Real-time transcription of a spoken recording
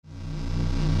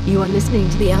You are listening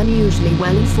to the Unusually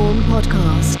Well-Informed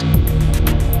podcast.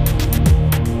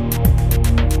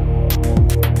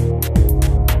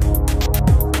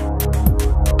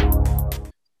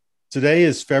 Today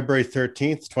is February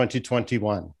 13th,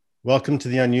 2021. Welcome to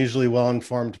the Unusually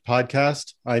Well-Informed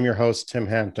podcast. I'm your host, Tim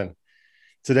Hampton.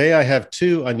 Today, I have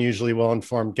two unusually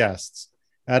well-informed guests.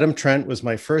 Adam Trent was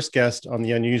my first guest on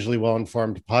the Unusually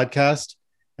Well-Informed podcast,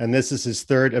 and this is his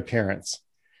third appearance.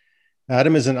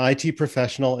 Adam is an IT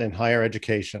professional in higher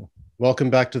education. Welcome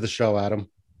back to the show, Adam.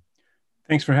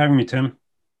 Thanks for having me, Tim.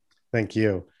 Thank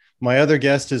you. My other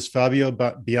guest is Fabio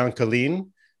Biancalin.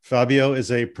 Fabio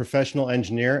is a professional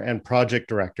engineer and project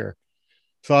director.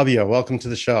 Fabio, welcome to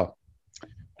the show.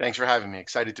 Thanks for having me.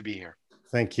 Excited to be here.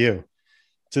 Thank you.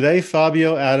 Today,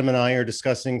 Fabio, Adam, and I are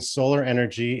discussing solar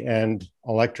energy and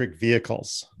electric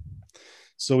vehicles.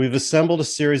 So we've assembled a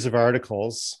series of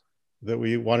articles that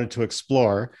we wanted to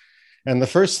explore. And the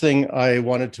first thing I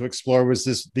wanted to explore was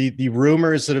the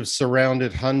rumors that have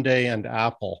surrounded Hyundai and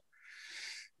Apple.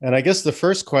 And I guess the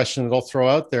first question that I'll throw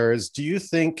out there is, do you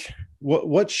think,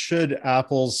 what should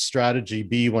Apple's strategy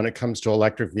be when it comes to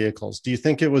electric vehicles? Do you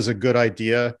think it was a good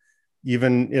idea,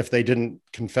 even if they didn't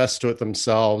confess to it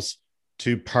themselves,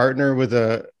 to partner with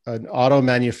an auto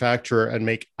manufacturer and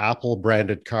make Apple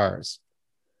branded cars?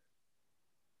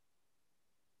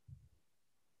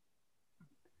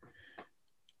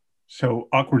 So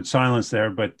awkward silence there,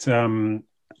 but let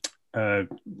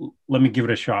me give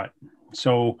it a shot.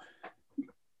 So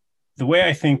the way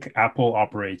I think Apple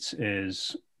operates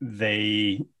is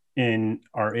they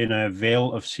are in a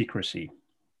veil of secrecy.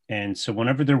 And so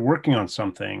whenever they're working on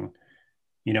something,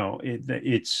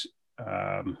 it's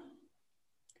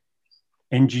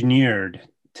engineered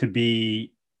to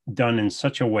be done in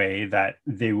such a way that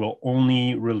they will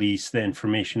only release the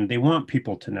information they want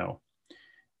people to know.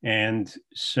 And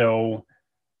so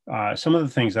some of the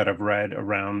things that I've read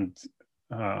around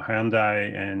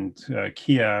Hyundai and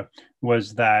Kia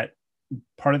was that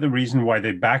part of the reason why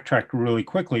they backtracked really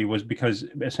quickly was because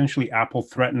essentially Apple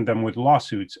threatened them with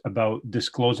lawsuits about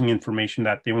disclosing information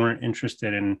that they weren't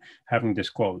interested in having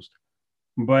disclosed.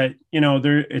 But,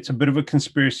 it's a bit of a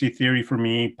conspiracy theory for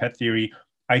me, pet theory.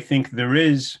 I think there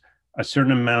is a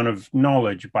certain amount of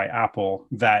knowledge by Apple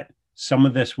that some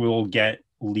of this will get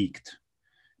leaked.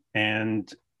 And,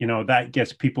 that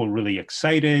gets people really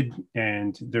excited,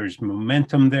 and there's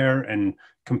momentum there, and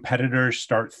competitors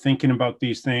start thinking about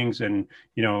these things. And,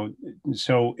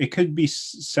 so it could be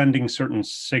sending certain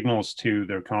signals to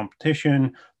their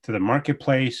competition, to the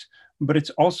marketplace, but it's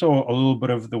also a little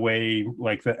bit of the way,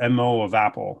 like the MO of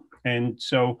Apple. And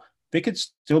so they could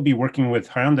still be working with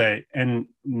Hyundai, and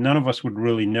none of us would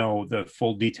really know the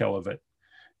full detail of it.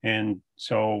 And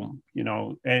so,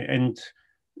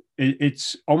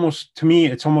 it's almost, to me,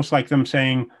 it's almost like them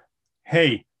saying,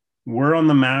 hey, we're on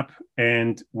the map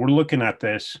and we're looking at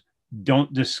this.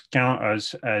 Don't discount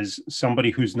us as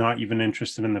somebody who's not even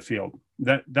interested in the field.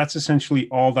 That's essentially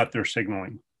all that they're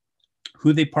signaling.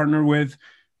 Who they partner with,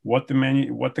 what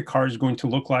the car is going to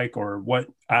look like, or what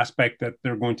aspect that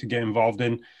they're going to get involved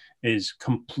in is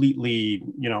completely,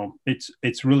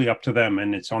 it's really up to them,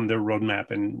 and it's on their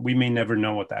roadmap, and we may never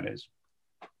know what that is.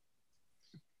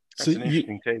 That's an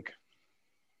interesting take.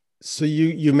 So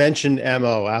you mentioned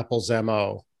MO, Apple's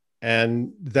MO,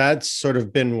 and that's sort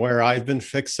of been where I've been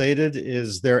fixated.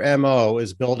 Is their MO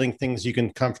is building things you can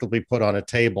comfortably put on a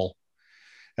table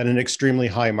at an extremely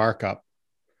high markup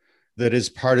that is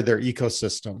part of their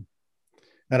ecosystem.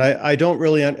 And I don't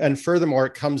really, and furthermore,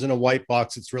 it comes in a white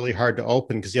box. It's really hard to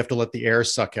open because you have to let the air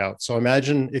suck out. So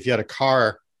imagine if you had a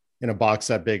car in a box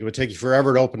that big, it would take you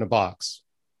forever to open a box.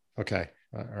 Okay.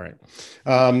 All right.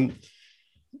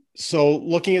 So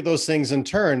looking at those things in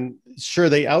turn, sure,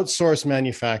 they outsource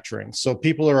manufacturing. So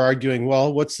people are arguing,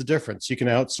 well, what's the difference? You can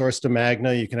outsource to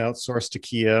Magna, you can outsource to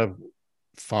Kia,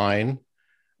 fine.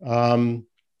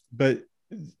 But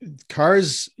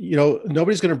cars,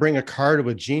 nobody's going to bring a car to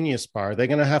a Genius Bar. They're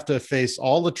going to have to face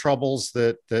all the troubles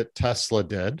that Tesla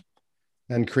did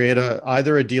and create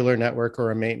either a dealer network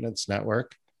or a maintenance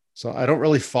network. So I don't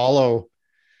really follow.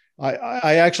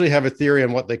 I actually have a theory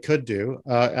on what they could do.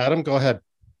 Adam, go ahead.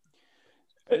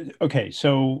 Okay,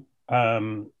 so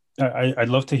I'd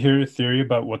love to hear a theory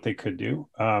about what they could do.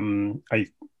 When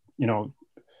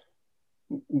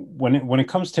it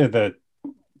comes to the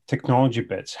technology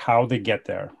bits, how they get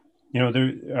there, I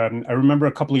remember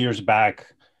a couple of years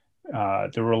back,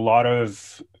 there were a lot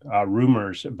of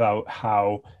rumors about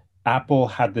how Apple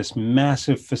had this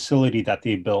massive facility that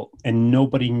they built, and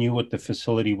nobody knew what the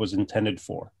facility was intended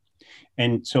for.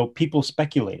 And so people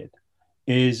speculated,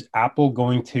 is Apple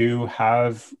going to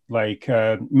have like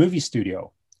a movie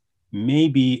studio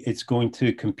maybe it's going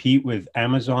to compete with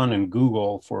Amazon and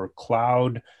Google for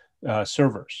cloud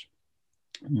servers.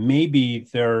 Maybe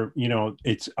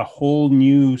it's a whole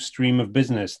new stream of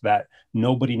business that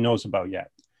nobody knows about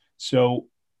yet. So,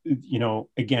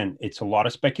 again, it's a lot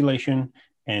of speculation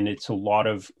and it's a lot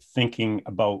of thinking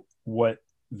about what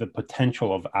the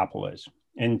potential of Apple is.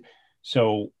 And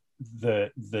so the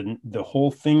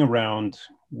whole thing around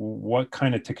what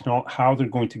kind of technology, how they're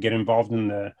going to get involved in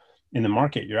the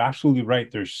market, you're absolutely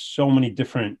right. There's so many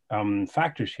different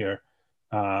factors here,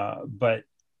 but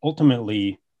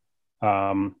ultimately,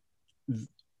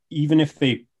 even if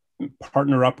they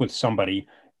partner up with somebody,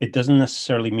 it doesn't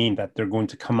necessarily mean that they're going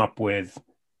to come up with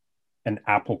an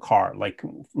Apple car, like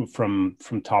from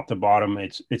top to bottom.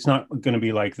 It's not going to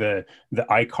be like the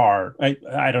iCar.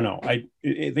 I don't know.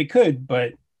 They could,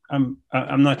 but I'm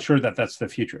not sure that that's the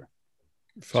future.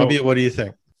 Fabio, what do you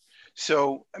think?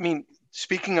 So, I mean,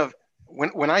 speaking of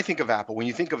when I think of Apple, when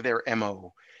you think of their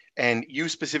MO, and you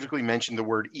specifically mentioned the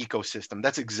word ecosystem,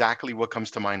 that's exactly what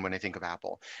comes to mind when I think of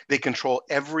Apple. They control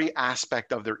every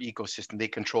aspect of their ecosystem. They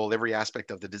control every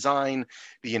aspect of the design,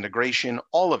 the integration,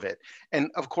 all of it.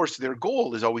 And of course, their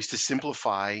goal is always to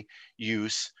simplify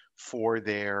use for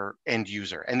their end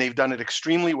user. And they've done it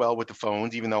extremely well with the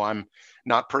phones, even though I'm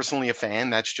not personally a fan,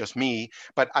 that's just me.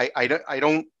 But I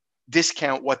don't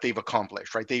discount what they've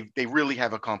accomplished, right? They really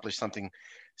have accomplished something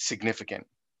significant.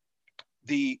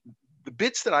 The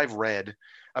bits that I've read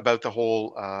about the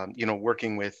whole,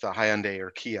 working with Hyundai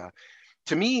or Kia,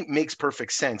 to me makes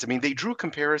perfect sense. I mean, they drew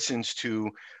comparisons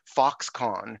to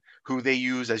Foxconn, who they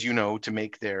use, as you know, to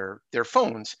make their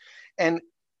phones. And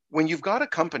when you've got a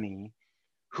company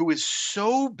who is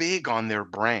so big on their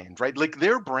brand, right? Like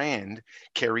their brand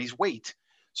carries weight.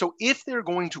 So if they're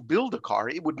going to build a car,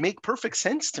 it would make perfect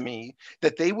sense to me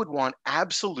that they would want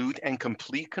absolute and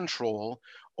complete control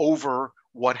over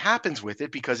what happens with it,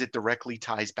 because it directly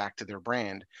ties back to their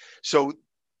brand. So,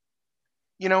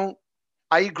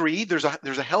 I agree. There's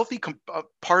a healthy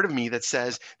part of me that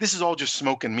says this is all just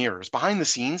smoke and mirrors. Behind the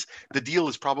scenes, the deal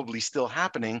is probably still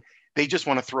happening. They just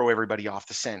want to throw everybody off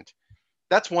the scent.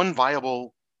 That's one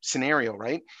viable scenario,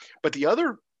 right? But the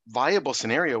other viable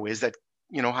scenario is that,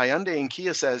 Hyundai and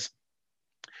Kia says,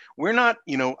 we're not,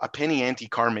 a penny ante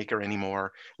car maker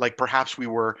anymore, like perhaps we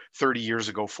were 30 years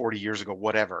ago, 40 years ago,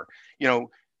 whatever.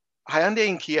 Hyundai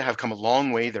and Kia have come a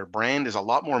long way. Their brand is a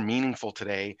lot more meaningful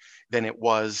today than it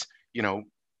was,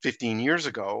 15 years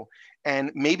ago.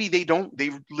 And maybe they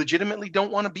legitimately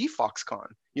don't want to be Foxconn.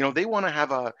 They want to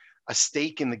have a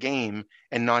stake in the game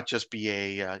and not just be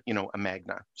a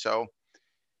Magna. So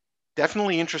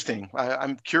definitely interesting.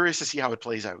 I'm curious to see how it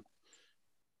plays out.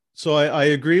 So I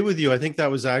agree with you. I think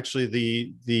that was actually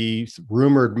the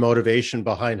rumored motivation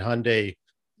behind Hyundai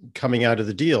coming out of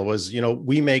the deal was,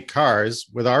 we make cars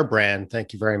with our brand.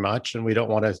 Thank you very much. And we don't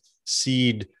want to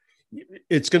cede.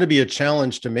 It's going to be a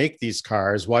challenge to make these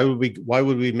cars. Why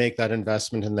would we make that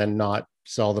investment and then not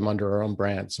sell them under our own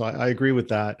brand? So I agree with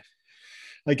that.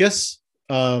 I guess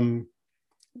the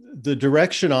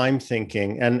direction I'm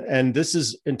thinking, and this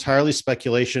is entirely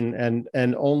speculation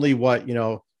and only what,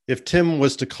 if Tim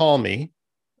was to call me,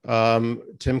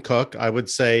 Tim Cook, I would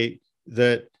say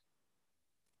that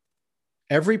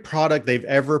every product they've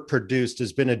ever produced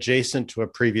has been adjacent to a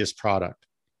previous product,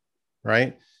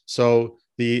 right? So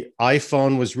the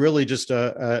iPhone was really just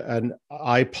an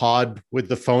iPod with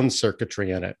the phone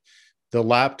circuitry in it. The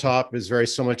laptop is very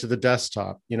similar to the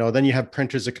desktop. Then you have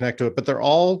printers that connect to it, but they're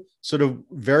all sort of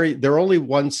they're only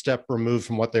one step removed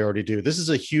from what they already do. This is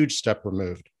a huge step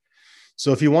removed.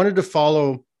 So if you wanted to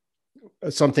follow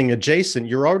something adjacent,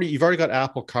 you've already got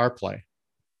Apple CarPlay,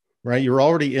 right? You're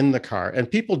already in the car, and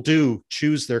people do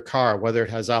choose their car, whether it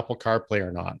has Apple CarPlay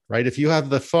or not, right? If you have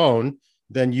the phone,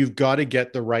 then you've got to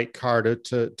get the right car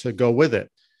to go with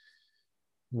it.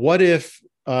 What if,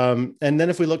 and then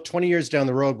if we look 20 years down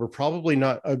the road, we're probably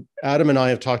not, Adam and I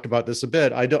have talked about this a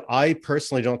bit. I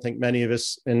personally don't think many of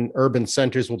us in urban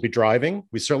centers will be driving.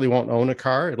 We certainly won't own a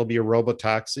car. It'll be a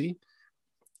robo-taxi.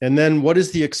 And then what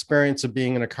is the experience of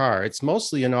being in a car? It's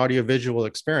mostly an audiovisual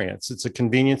experience. It's a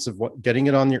convenience of getting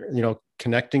it on your,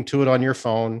 connecting to it on your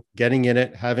phone, getting in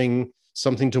it, having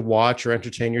something to watch or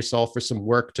entertain yourself, or some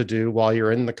work to do while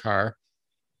you're in the car.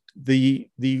 The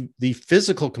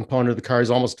physical component of the car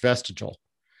is almost vestigial.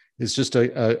 It's just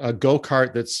a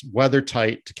go-kart that's weather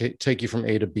tight to take you from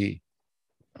A to B,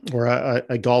 or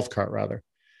a golf cart rather.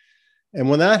 And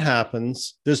when that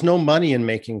happens, there's no money in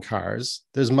making cars.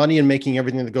 There's money in making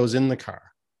everything that goes in the car.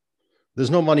 There's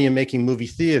no money in making movie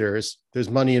theaters. There's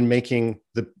money in making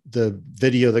the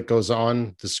video that goes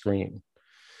on the screen.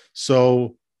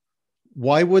 So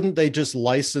why wouldn't they just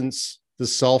license the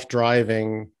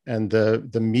self-driving and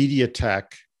the media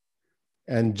tech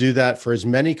and do that for as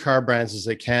many car brands as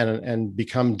they can and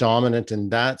become dominant in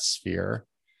that sphere,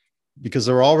 because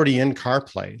they're already in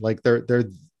CarPlay. Like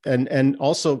and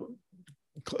also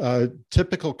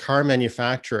typical car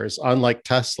manufacturers, unlike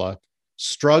Tesla,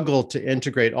 struggle to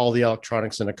integrate all the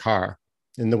electronics in a car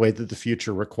in the way that the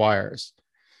future requires.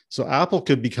 So Apple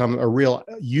could become a real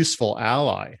useful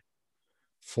ally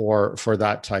for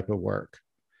that type of work.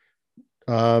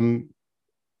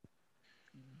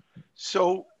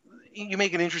 So you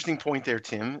make an interesting point there,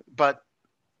 Tim, but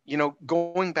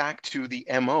going back to the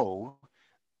MO,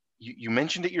 you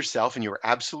mentioned it yourself and you were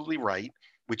absolutely right,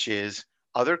 which is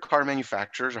other car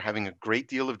manufacturers are having a great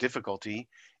deal of difficulty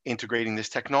integrating this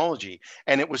technology.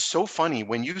 And it was so funny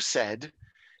when you said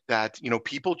that,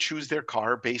 people choose their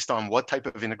car based on what type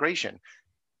of integration,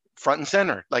 front and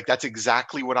center. Like that's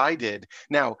exactly what I did.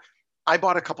 Now, I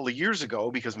bought a couple of years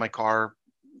ago because my car,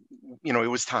 it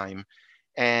was time.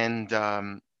 And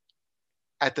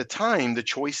at the time, the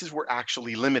choices were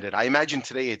actually limited. I imagine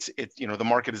today the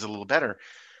market is a little better.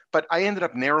 But I ended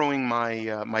up narrowing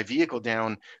my vehicle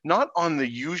down, not on the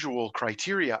usual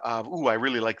criteria of, I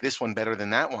really like this one better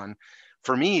than that one.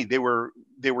 For me, they were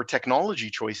technology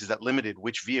choices that limited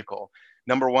which vehicle.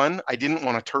 Number one, I didn't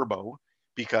want a turbo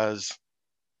because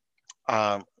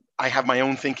I have my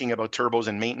own thinking about turbos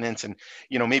and maintenance. And,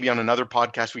 maybe on another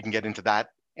podcast, we can get into that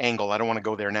angle. I don't want to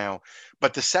go there now.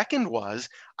 But the second was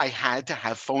I had to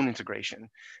have phone integration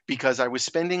because I was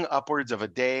spending upwards of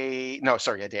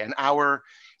an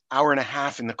hour and a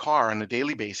half in the car on a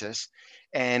daily basis.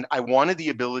 And I wanted the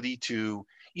ability to,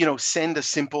 send a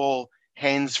simple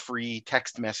hands-free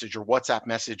text message or WhatsApp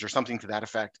message or something to that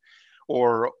effect,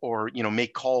 or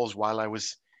make calls while I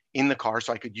was in the car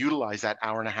so I could utilize that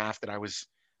hour and a half that I was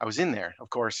in there. Of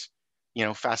course,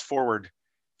 fast forward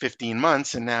 15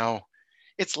 months and now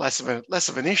it's less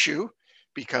of an issue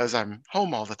because I'm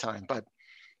home all the time. But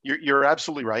you're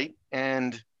absolutely right.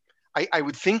 And I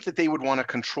would think that they would want to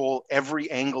control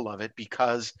every angle of it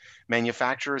because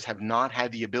manufacturers have not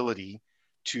had the ability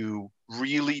to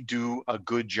really do a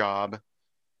good job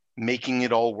making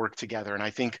it all work together. And I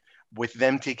think with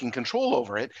them taking control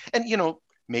over it, and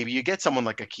maybe you get someone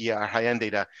like a Kia or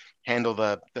Hyundai to handle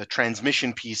the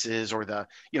transmission pieces or the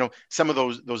some of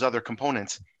those other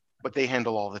components, but they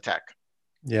handle all the tech.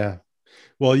 Yeah.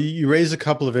 Well, you raise a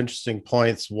couple of interesting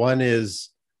points. One is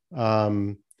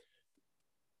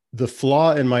the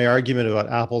flaw in my argument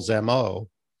about Apple's MO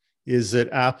is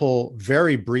that Apple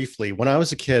very briefly, when I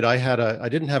was a kid, I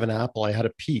didn't have an Apple, I had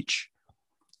a Peach.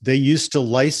 They used to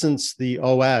license the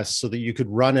OS so that you could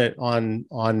run it on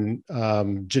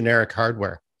generic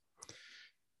hardware.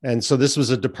 And so this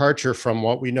was a departure from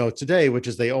what we know today, which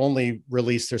is they only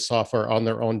release their software on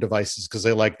their own devices because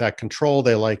they like that control.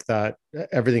 They like that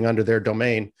everything under their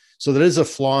domain. So there is a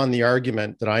flaw in the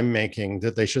argument that I'm making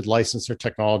that they should license their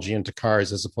technology into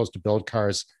cars as opposed to build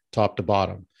cars top to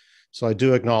bottom. So I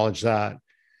do acknowledge that.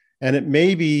 And it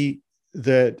may be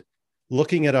that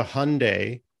looking at a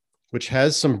Hyundai, which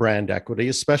has some brand equity,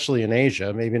 especially in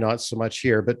Asia, maybe not so much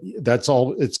here, but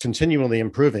it's continually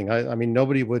improving. I mean,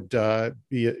 nobody would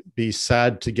be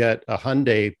sad to get a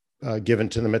Hyundai given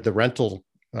to them at the rental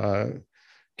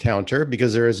counter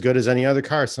because they're as good as any other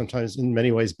car, sometimes in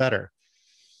many ways better.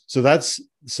 So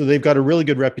they've got a really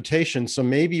good reputation. So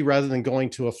maybe rather than going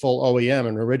to a full OEM,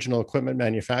 an original equipment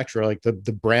manufacturer, like the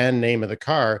brand name of the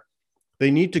car,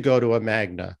 they need to go to a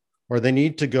Magna, or they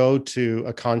need to go to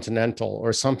a Continental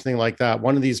or something like that.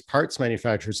 One of these parts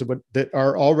manufacturers that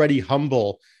are already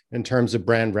humble in terms of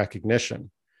brand recognition.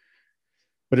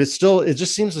 But it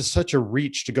just seems as such a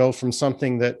reach to go from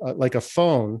something that like a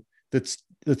phone that's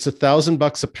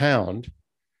 $1,000 a pound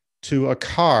to a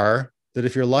car that,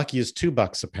 if you're lucky, is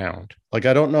 $2 a pound. Like,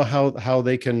 I don't know how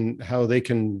they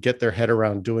can get their head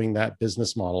around doing that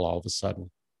business model all of a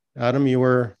sudden. Adam, you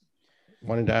were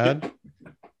wanting to add?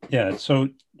 Yeah. So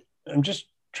I'm just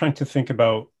trying to think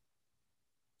about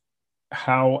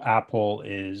how Apple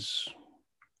is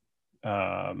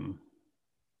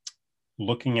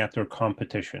looking at their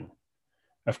competition.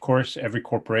 Of course, every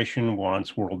corporation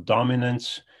wants world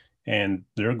dominance, and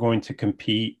they're going to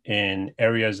compete in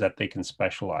areas that they can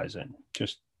specialize in,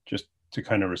 just to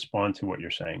kind of respond to what you're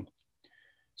saying.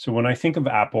 So when I think of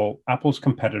Apple's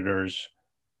competitors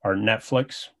are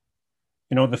Netflix,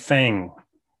 the FANG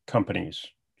companies,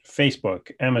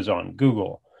 Facebook, Amazon,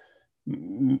 Google,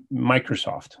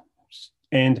 Microsoft.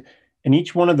 And in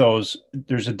each one of those,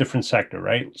 there's a different sector,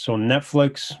 right? So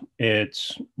Netflix,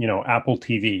 it's, Apple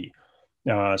TV.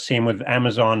 Same with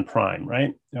Amazon Prime,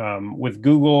 right? With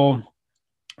Google,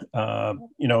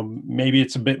 maybe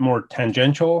it's a bit more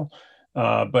tangential.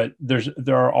 But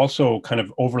there are also kind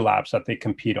of overlaps that they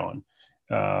compete on.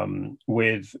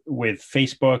 With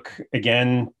Facebook,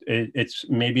 again, it's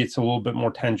maybe it's a little bit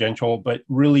more tangential, but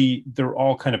really they're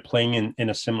all kind of playing in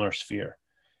a similar sphere.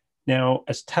 Now,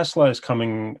 as Tesla is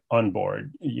coming on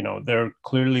board, they're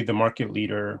clearly the market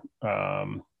leader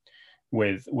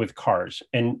with cars,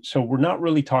 and so we're not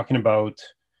really talking about.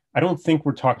 I don't think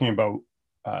we're talking about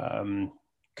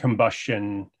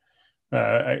combustion,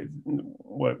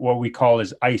 what we call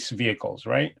as ICE vehicles,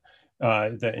 right?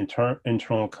 The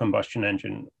internal combustion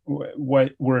engine.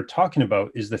 What we're talking about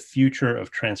is the future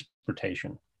of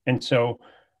transportation, and so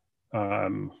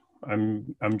I'm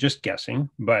just guessing,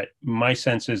 but my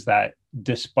sense is that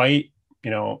despite a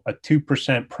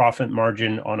 2% profit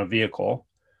margin on a vehicle,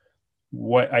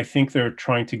 what I think they're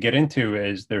trying to get into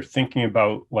is they're thinking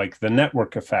about like the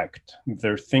network effect.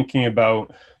 They're thinking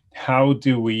about how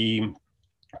do we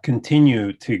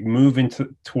continue to move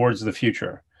towards the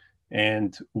future.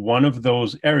 And one of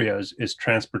those areas is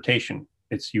transportation.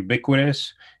 It's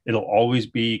ubiquitous. It'll always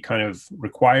be kind of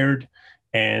required.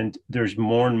 And there's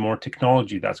more and more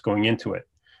technology that's going into it.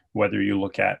 Whether you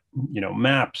look at,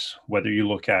 maps, whether you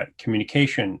look at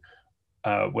communication,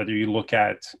 whether you look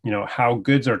at, how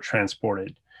goods are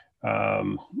transported,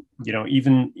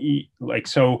 even like,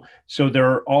 so there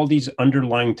are all these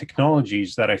underlying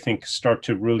technologies that I think start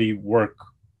to really work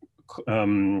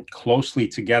closely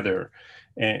together.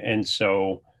 And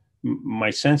so my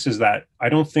sense is that I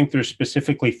don't think they're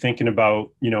specifically thinking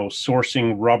about,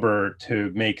 sourcing rubber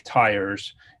to make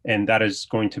tires, and that is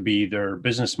going to be their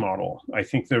business model. I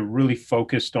think they're really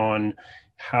focused on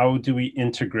how do we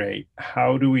integrate,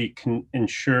 how do we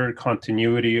ensure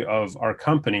continuity of our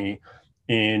company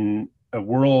in a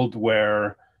world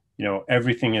where,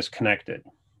 everything is connected.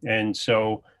 And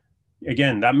so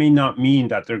again, that may not mean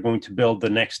that they're going to build the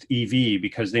next EV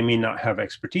because they may not have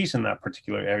expertise in that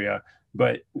particular area.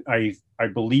 But I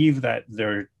believe that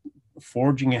they're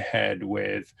forging ahead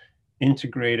with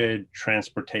integrated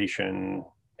transportation,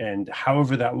 and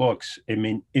however that looks, it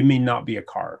may not be a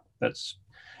car. But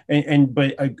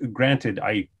granted,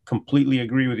 I completely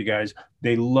agree with you guys.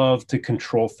 They love to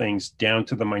control things down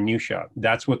to the minutia.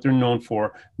 That's what they're known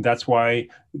for. That's why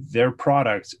their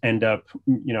products end up,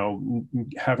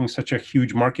 having such a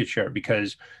huge market share,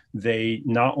 because they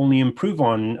not only improve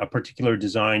on a particular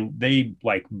design, they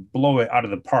like blow it out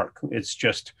of the park. It's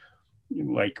just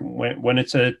like when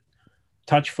it's a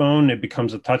touch phone, it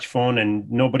becomes a touch phone, and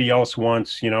nobody else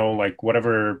wants, like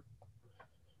whatever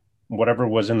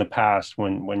was in the past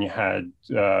when you had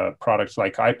products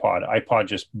like iPod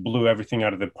just blew everything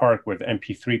out of the park with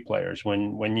MP3 players.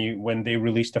 When they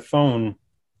released a phone,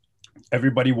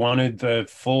 everybody wanted the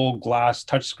full glass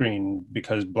touchscreen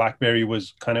because BlackBerry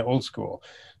was kind of old school.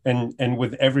 And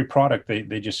with every product,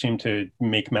 they just seem to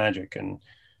make magic. And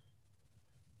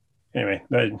anyway,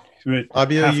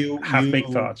 Fabio, half-baked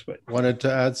thoughts, but wanted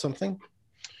to add something?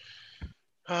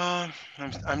 I'm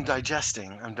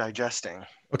digesting.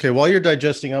 Okay, while you're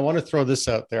digesting, I want to throw this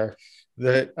out there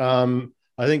that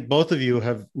I think both of you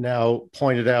have now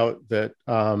pointed out that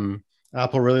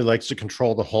Apple really likes to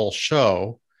control the whole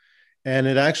show. And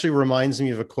it actually reminds me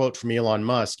of a quote from Elon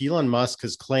Musk. Elon Musk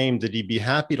has claimed that he'd be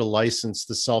happy to license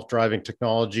the self-driving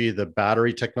technology, the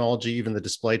battery technology, even the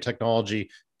display technology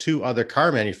to other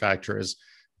car manufacturers.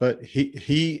 But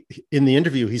he in the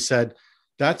interview, he said,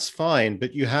 that's fine,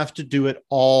 but you have to do it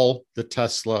all the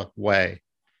Tesla way.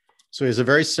 So he has a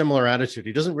very similar attitude.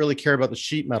 He doesn't really care about the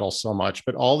sheet metal so much,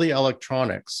 but all the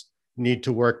electronics need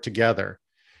to work together.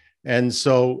 And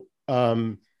so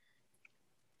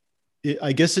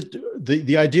I guess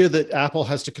the idea that Apple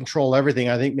has to control everything,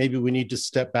 I think maybe we need to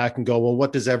step back and go, well,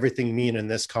 what does everything mean in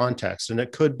this context? And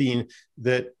it could mean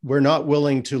that we're not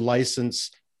willing to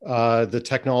license the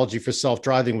technology for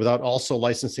self-driving without also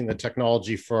licensing the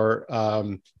technology for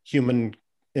human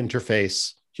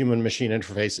machine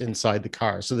interface inside the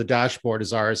car. So the dashboard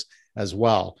is ours as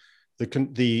well.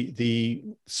 The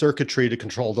circuitry to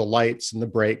control the lights and the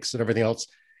brakes and everything else,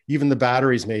 even the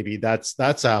batteries, maybe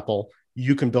that's Apple.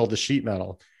 You can build the sheet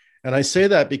metal. And I say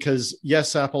that because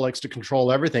yes, Apple likes to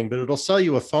control everything, but it'll sell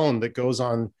you a phone that goes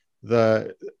on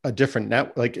a different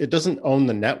network. Like it doesn't own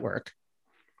the network.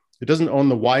 It doesn't own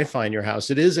the Wi-Fi in your house.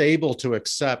 It is able to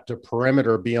accept a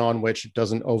perimeter beyond which it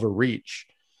doesn't overreach.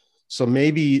 So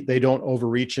maybe they don't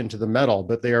overreach into the metal,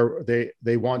 but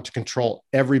they want to control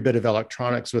every bit of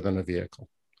electronics within a vehicle.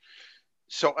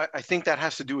 So I think that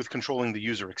has to do with controlling the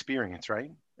user experience,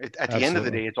 right? At the end of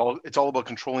the day, it's all about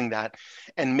controlling that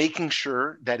and making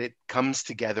sure that it comes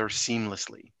together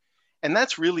seamlessly. And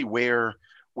that's really where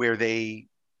they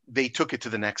took it to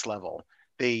the next level.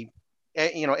 They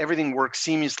everything works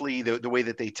seamlessly. The way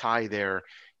that they tie their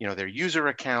their user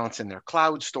accounts and their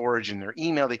cloud storage and their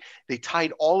email, they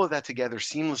tied all of that together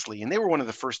seamlessly, and they were one of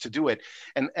the first to do it.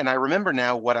 And I remember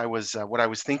now what I was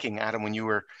thinking, Adam, when you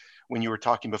were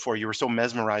talking before. You were so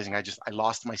mesmerizing. I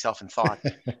lost myself in thought.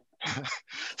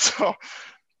 So,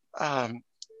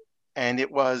 and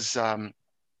it was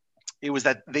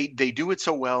that they do it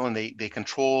so well, and they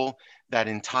control that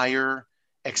entire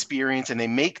experience, and they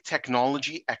make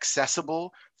technology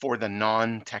accessible for the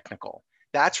non-technical.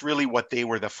 That's really what they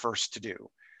were the first to do,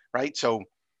 right? So,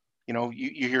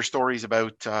 you hear stories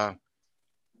about,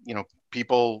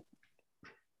 people,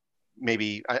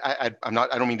 maybe I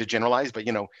don't mean to generalize, but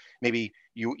maybe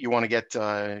you want to get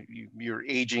your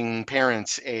aging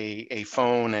parents a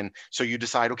phone, and so you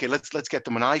decide, okay, let's get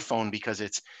them an iPhone because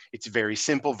it's very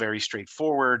simple, very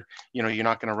straightforward. You're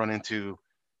not going to run into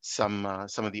some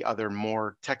of the other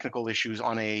more technical issues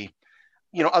on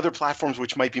other platforms,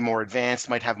 which might be more advanced,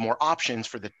 might have more options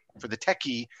for the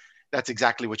techie. That's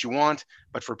exactly what you want.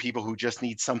 But for people who just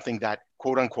need something that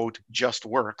quote unquote just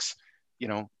works,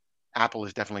 Apple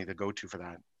is definitely the go-to for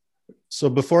that. So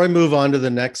before I move on to the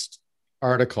next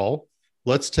article,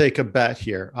 let's take a bet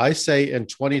here. I say in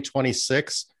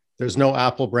 2026, there's no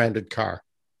Apple branded car.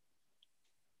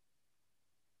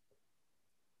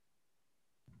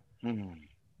 Don't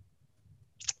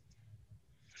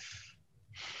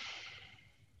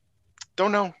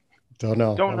know. Don't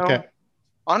know. Don't okay. know.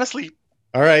 Honestly.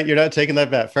 All right, you're not taking that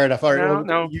bet. Fair enough. All right.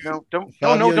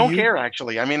 Don't care,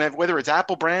 actually. I mean, whether it's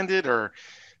Apple branded or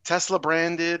Tesla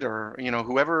branded or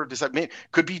whoever decide,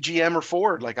 could be GM or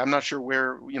Ford. Like, I'm not sure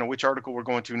where which article we're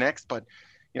going to next, but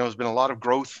there's been a lot of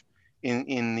growth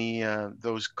in the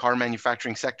those car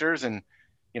manufacturing sectors, and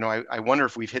I wonder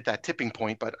if we've hit that tipping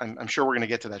point, but I'm sure we're going to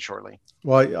get to that shortly.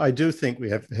 Well, I do think we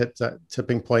have hit that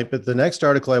tipping point, but the next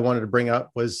article I wanted to bring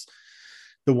up was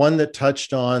the one that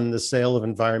touched on the sale of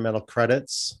environmental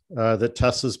credits that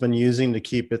Tesla's been using to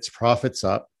keep its profits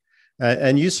up.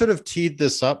 And you sort of teed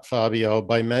this up, Fabio,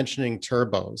 by mentioning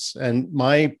turbos. And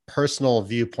my personal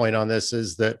viewpoint on this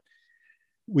is that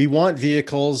we want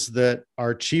vehicles that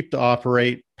are cheap to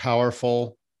operate,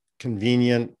 powerful,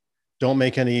 convenient, don't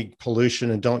make any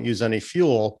pollution, and don't use any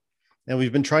fuel. And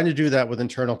we've been trying to do that with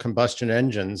internal combustion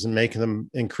engines and making them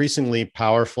increasingly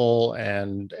powerful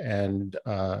and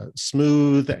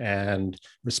smooth and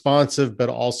responsive, but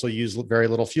also use very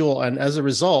little fuel. And as a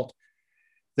result,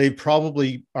 they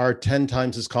probably are 10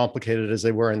 times as complicated as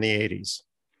they were in the 80s.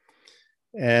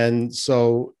 And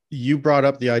so you brought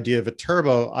up the idea of a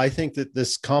turbo. I think that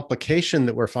this complication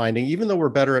that we're finding, even though we're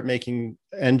better at making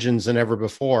engines than ever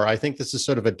before, I think this is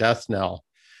sort of a death knell,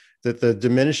 that the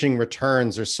diminishing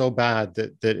returns are so bad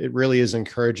that it really is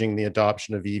encouraging the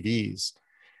adoption of EVs.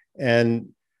 And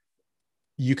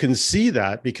you can see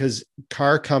that because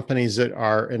car companies that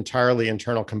are entirely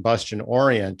internal combustion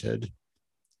oriented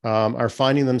are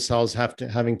finding themselves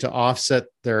having to offset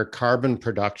their carbon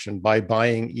production by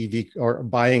buying EV or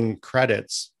buying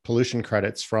credits, pollution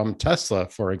credits from Tesla,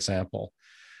 for example.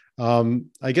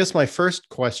 I guess my first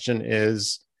question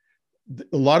is,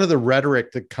 a lot of the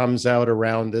rhetoric that comes out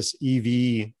around this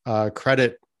EV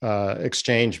credit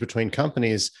exchange between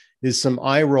companies is some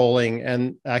eye rolling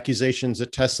and accusations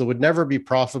that Tesla would never be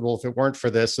profitable if it weren't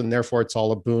for this, and therefore it's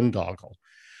all a boondoggle.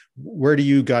 Where do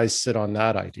you guys sit on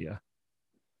that idea?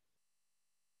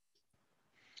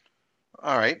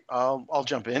 All right, I'll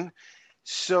jump in.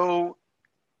 So,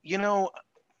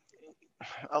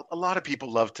 a lot of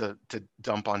people love to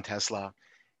dump on Tesla.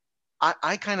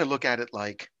 I kind of look at it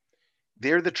like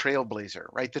they're the trailblazer,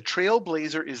 right? The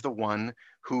trailblazer is the one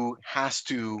who has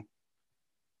to,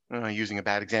 using a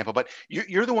bad example, but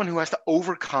you're the one who has to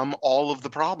overcome all of the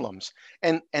problems.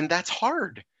 And that's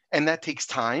hard. And that takes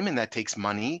time and that takes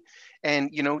money.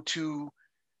 And,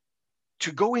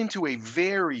 to go into a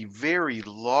very, very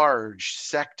large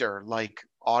sector like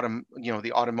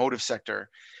the automotive sector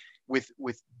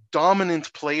with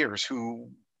dominant players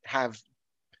who have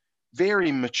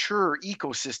very mature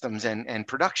ecosystems and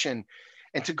production,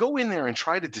 and to go in there and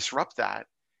try to disrupt that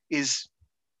is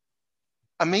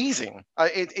amazing.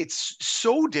 It's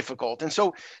so difficult. And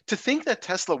so to think that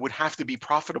Tesla would have to be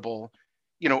profitable,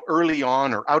 early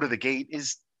on or out of the gate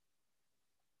is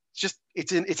just,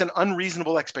 it's an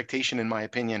unreasonable expectation, in my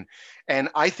opinion. And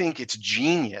I think it's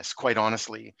genius, quite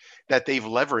honestly, that they've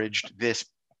leveraged this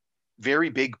very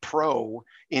big pro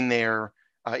in their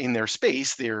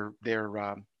space, their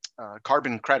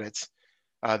carbon credits,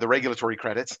 the regulatory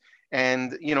credits,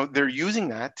 and they're using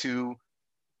that to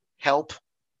help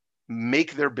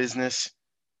make their business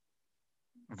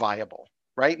viable,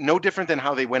 right? No different than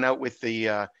how they went out with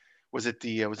the was it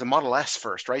the Model S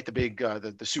first, right? The big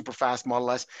the super fast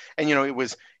Model S, and it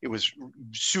was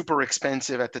super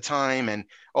expensive at the time, and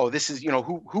this is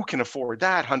who can afford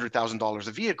that $100,000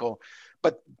 a vehicle,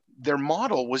 but their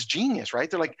model was genius, right?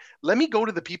 They're like, let me go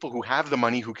to the people who have the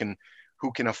money, who can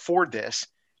afford this.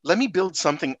 Let me build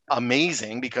something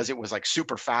amazing because it was like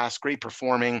super fast, great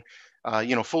performing,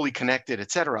 fully connected,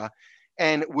 etc.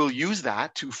 And we'll use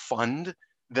that to fund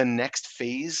the next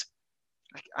phase.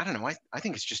 I don't know. I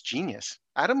think it's just genius.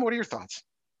 Adam, what are your thoughts?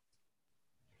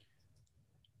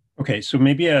 Okay, so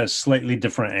maybe a slightly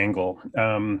different angle,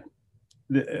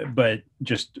 but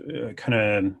just kind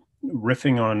of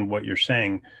riffing on what you're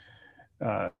saying.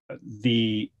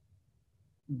 The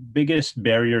biggest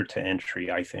barrier to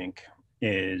entry, I think,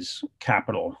 is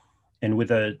capital. And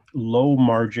with a low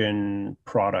margin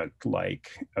product like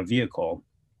a vehicle,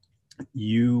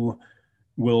 you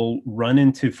will run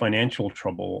into financial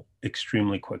trouble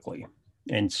extremely quickly.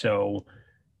 And so,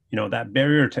 that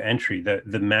barrier to entry,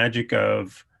 the magic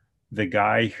of the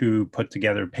guy who put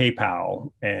together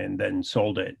PayPal and then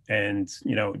sold it and,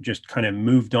 just kind of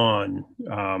moved on,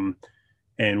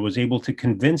 and was able to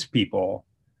convince people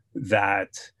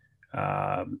that,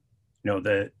 the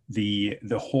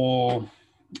whole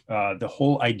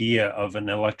idea of an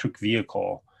electric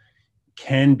vehicle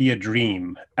can be a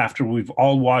dream after we've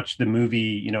all watched the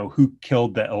movie, Who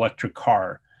Killed the Electric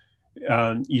Car.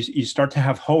 You start to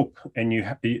have hope, and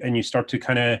you start to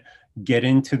kind of get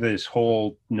into this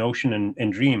whole notion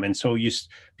and dream. And so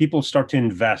people start to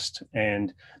invest.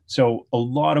 And so a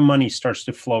lot of money starts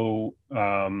to flow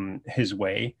his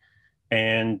way.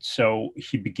 And so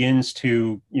he begins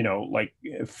to,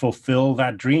 fulfill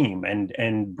that dream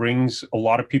and brings a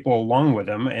lot of people along with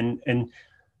him. And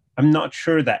I'm not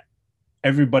sure that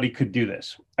everybody could do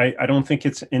this. I don't think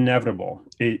it's inevitable.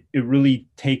 It really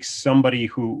takes somebody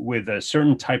who with a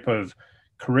certain type of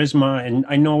charisma. And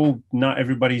I know not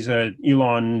everybody's a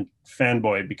Elon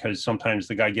fanboy, because sometimes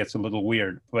the guy gets a little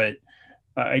weird, but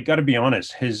I got to be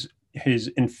honest, his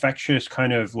infectious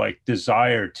kind of like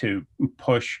desire to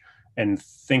push and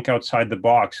think outside the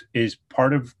box is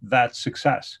part of that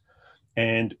success.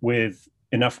 And with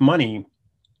enough money,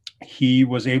 he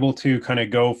was able to kind of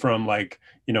go from like,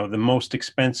 the most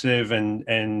expensive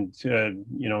and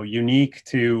unique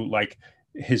to like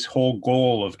his whole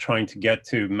goal of trying to get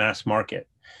to mass market.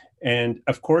 And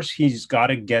of course, he's got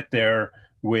to get there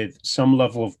with some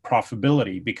level of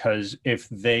profitability, because if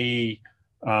they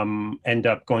end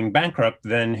up going bankrupt,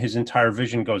 then his entire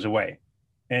vision goes away.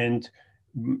 And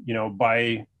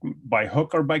by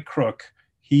hook or by crook,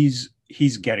 he's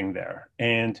getting there.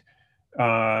 And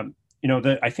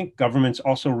I think governments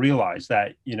also realize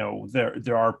that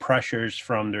there are pressures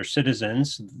from their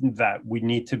citizens that we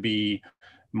need to be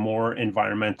more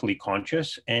environmentally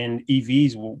conscious, and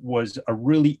EVs was a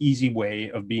really easy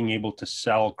way of being able to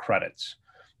sell credits.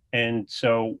 And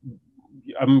so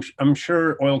I'm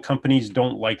sure oil companies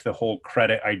don't like the whole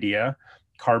credit idea,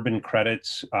 carbon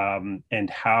credits, and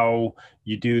how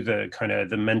you do the kind of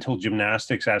the mental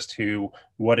gymnastics as to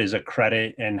what is a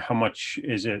credit and how much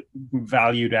is it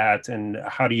valued at and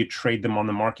how do you trade them on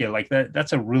the market. Like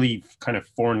that's a really kind of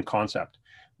foreign concept.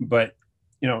 But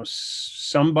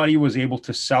somebody was able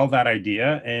to sell that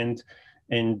idea, and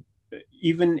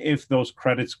even if those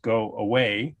credits go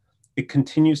away, it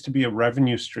continues to be a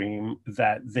revenue stream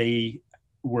that they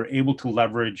were able to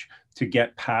leverage to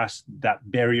get past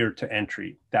that barrier to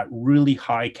entry, that really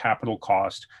high capital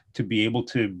cost to be able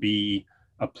to be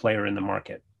a player in the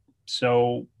market.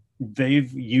 So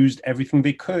they've used everything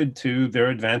they could to their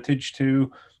advantage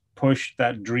to push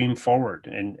that dream forward.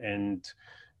 And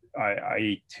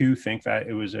I too think that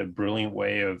it was a brilliant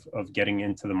way of getting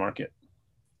into the market.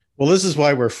 Well, this is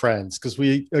why we're friends, because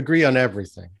we agree on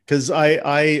everything. Because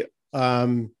the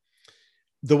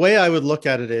way I would look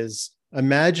at it is,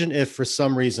 imagine if for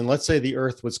some reason, let's say the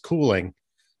earth was cooling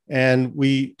and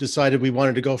we decided we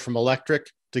wanted to go from electric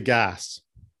to gas.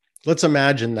 Let's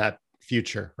imagine that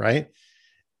future, right?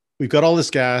 We've got all this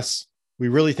gas. We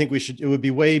really think it would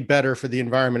be way better for the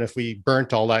environment if we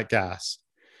burnt all that gas.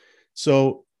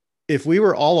 So if we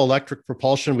were all electric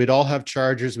propulsion, we'd all have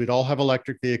chargers, we'd all have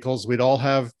electric vehicles,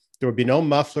 there would be no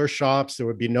muffler shops, there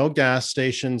would be no gas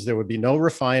stations, there would be no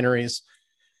refineries.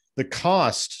 The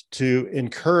cost to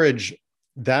encourage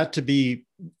that to be,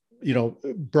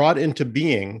 brought into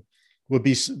being would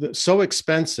be so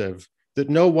expensive that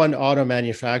no one auto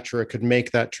manufacturer could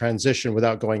make that transition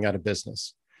without going out of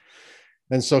business.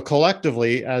 And so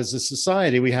collectively, as a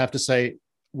society, we have to say,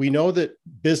 we know that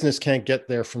business can't get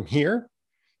there from here,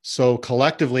 So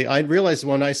collectively, I realize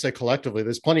when I say collectively,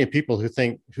 there's plenty of people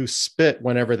who spit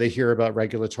whenever they hear about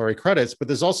regulatory credits, but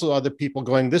there's also other people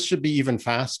going, this should be even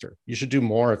faster. You should do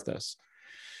more of this.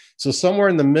 So somewhere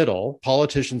in the middle,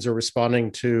 politicians are responding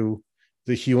to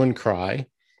the hue and cry,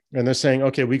 and they're saying,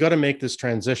 okay, we got to make this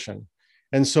transition.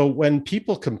 And so when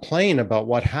people complain about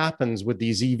what happens with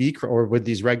these EV or with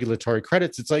these regulatory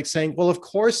credits, it's like saying, well, of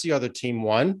course the other team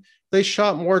won. They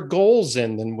shot more goals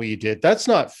in than we did. That's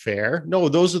not fair. No,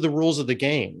 those are the rules of the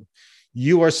game.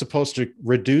 You are supposed to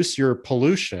reduce your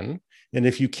pollution. And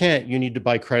if you can't, you need to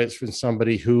buy credits from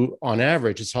somebody who, on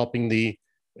average, is helping the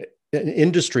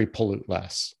industry pollute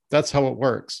less. That's how it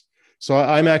works. So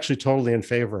I'm actually totally in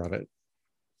favor of it.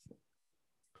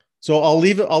 So I'll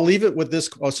leave it with this.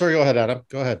 Oh, sorry. Go ahead, Adam.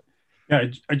 Go ahead. Yeah,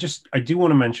 I do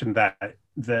want to mention that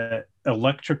the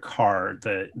electric car,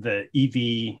 the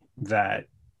EV that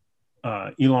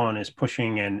Elon is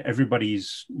pushing and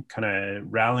everybody's kind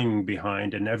of rallying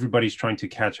behind and everybody's trying to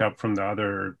catch up from the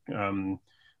other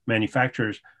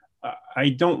manufacturers. I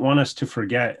don't want us to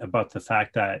forget about the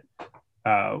fact that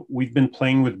we've been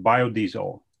playing with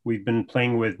biodiesel. We've been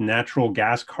playing with natural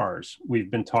gas cars.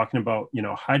 We've been talking about,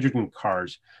 hydrogen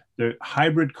cars. The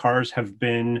hybrid cars have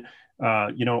been,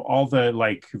 all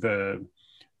the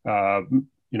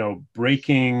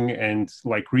braking and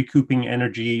like recouping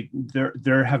energy.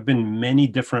 There have been many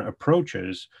different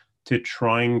approaches to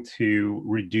trying to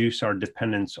reduce our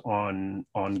dependence on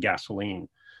gasoline.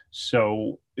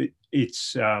 So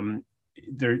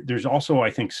there's also, I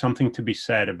think, something to be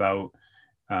said about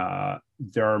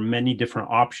there are many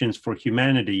different options for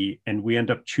humanity, and we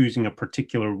end up choosing a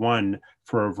particular one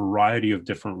for a variety of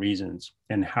different reasons.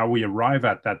 And how we arrive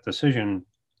at that decision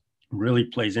really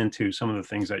plays into some of the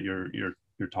things that you're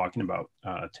talking about,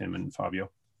 Tim and Fabio.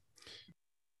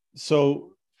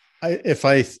 So I'm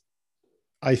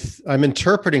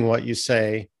interpreting what you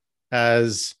say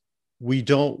as we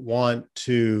don't want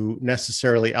to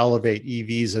necessarily elevate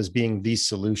EVs as being the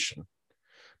solution,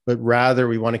 but rather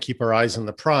we want to keep our eyes on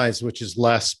the prize, which is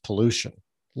less pollution,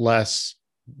 less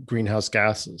greenhouse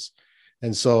gases.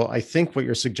 And so I think what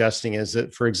you're suggesting is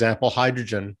that, for example,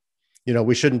 hydrogen,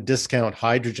 we shouldn't discount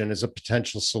hydrogen as a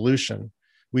potential solution.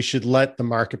 We should let the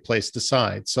marketplace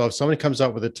decide. So if somebody comes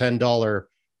out with a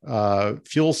 $10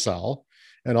 fuel cell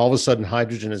and all of a sudden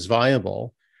hydrogen is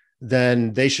viable,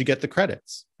 then they should get the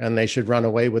credits and they should run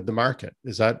away with the market.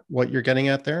 Is that what you're getting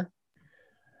at there?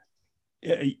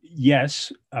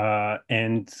 Yes.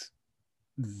 And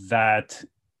that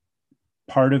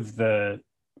part of the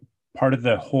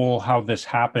whole how this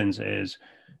happens is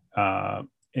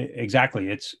exactly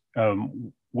it's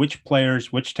which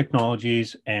players, which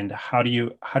technologies, and how do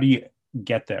you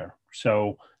get there?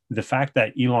 So the fact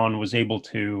that Elon was able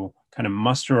to kind of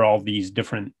muster all these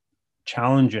different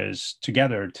challenges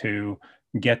together to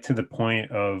get to the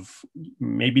point of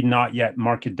maybe not yet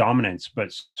market dominance,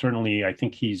 but certainly I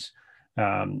think he's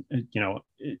 20%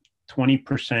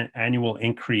 annual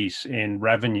increase in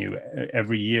revenue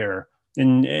every year.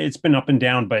 And it's been up and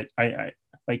down, but I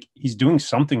like he's doing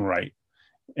something right.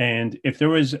 And if there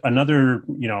was another,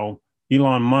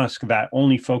 Elon Musk that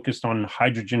only focused on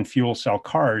hydrogen fuel cell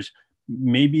cars,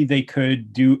 maybe they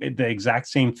could do the exact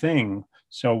same thing.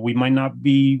 So we might not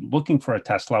be looking for a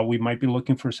Tesla. We might be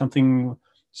looking for something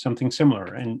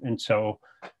similar. And so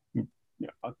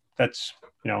that's,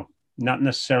 not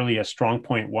necessarily a strong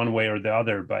point one way or the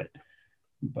other, but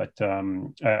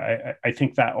I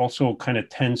think that also kind of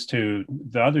tends to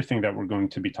the other thing that we're going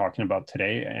to be talking about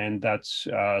today, and that's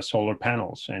solar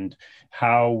panels and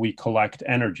how we collect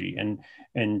energy. And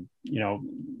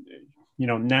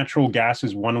natural gas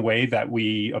is one way that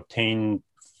we obtain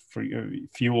for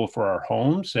fuel for our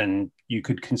homes, and you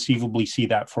could conceivably see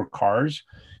that for cars,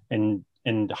 and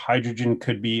hydrogen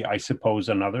could be, I suppose,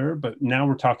 another. But now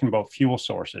we're talking about fuel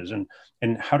sources, and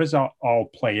how does that all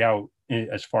play out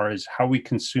as far as how we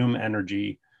consume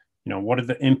energy? What are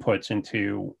the inputs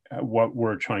into what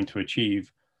we're trying to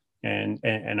achieve? And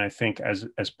I think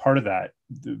as part of that,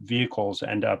 the vehicles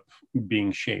end up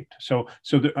being shaped. So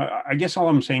I guess all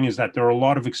I'm saying is that there are a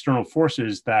lot of external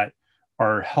forces that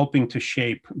are helping to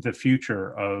shape the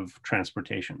future of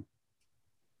transportation.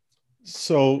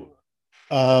 So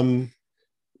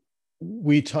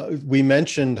we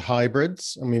mentioned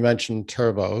hybrids and we mentioned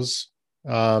turbos.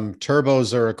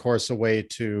 Turbos are, of course, a way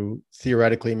to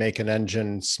theoretically make an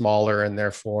engine smaller and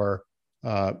therefore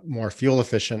more fuel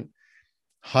efficient.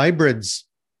 Hybrids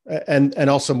and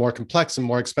also more complex and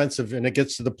more expensive. And it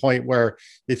gets to the point where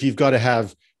if you've got to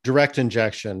have direct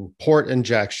injection, port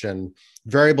injection,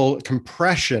 variable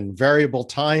compression, variable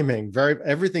timing,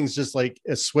 everything's just like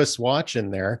a Swiss watch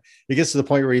in there. It gets to the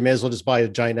point where you may as well just buy a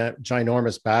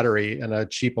ginormous battery and a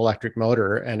cheap electric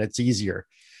motor, and it's easier.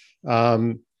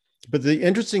 But the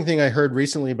interesting thing I heard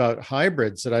recently about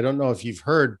hybrids that I don't know if you've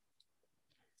heard,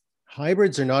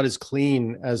 hybrids are not as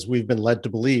clean as we've been led to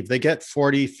believe. They get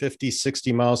 40, 50,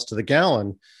 60 miles to the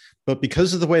gallon, but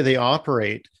because of the way they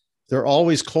operate, they're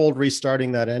always cold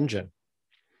restarting that engine.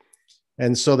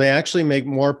 And so they actually make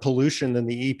more pollution than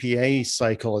the EPA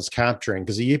cycle is capturing,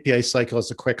 because the EPA cycle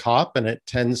is a quick hop and it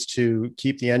tends to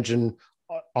keep the engine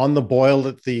on the boil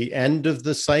at the end of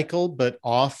the cycle, but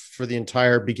off for the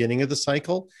entire beginning of the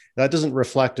cycle. That doesn't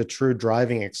reflect a true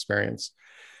driving experience.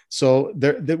 So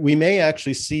we may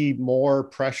actually see more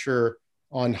pressure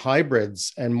on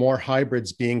hybrids and more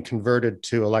hybrids being converted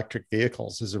to electric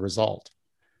vehicles as a result.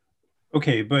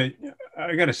 Okay, but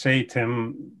I got to say,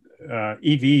 Tim,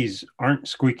 EVs aren't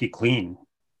squeaky clean.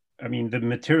 I mean, the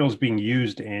materials being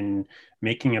used in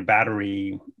making a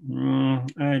battery,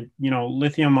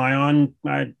 lithium ion,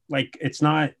 like it's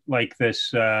not like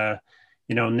this,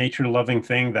 nature loving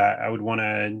thing that I would want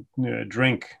to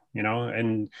drink,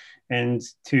 and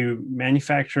to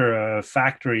manufacture a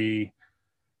factory,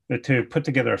 to put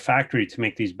together a factory to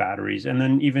make these batteries, and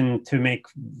then even to make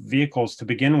vehicles to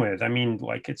begin with. I mean,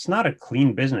 like, it's not a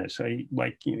clean business. We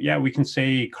can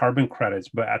say carbon credits,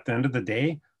 but at the end of the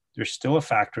day, there's still a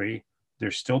factory,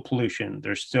 there's still pollution,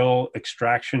 there's still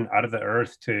extraction out of the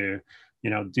earth to,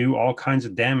 do all kinds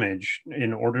of damage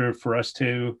in order for us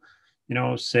to,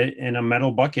 sit in a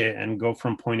metal bucket and go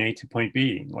from point A to point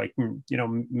B. Like,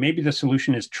 maybe the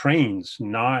solution is trains,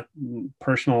 not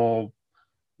personal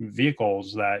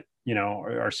vehicles that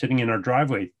are sitting in our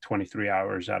driveway 23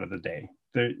 hours out of the day.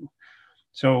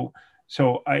 So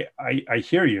I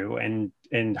hear you,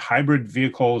 and hybrid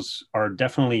vehicles are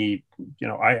definitely,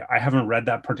 I haven't read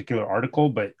that particular article,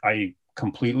 but I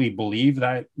completely believe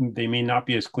that they may not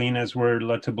be as clean as we're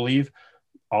led to believe.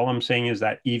 All I'm saying is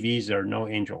that EVs are no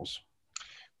angels.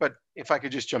 But if I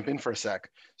could just jump in for a sec.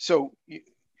 So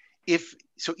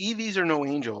EVs are no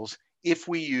angels if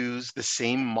we use the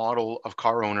same model of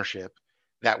car ownership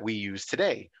that we use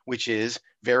today, which is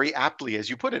very aptly, as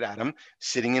you put it, Adam,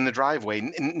 sitting in the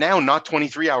driveway. Now, not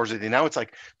 23 hours a day. Now it's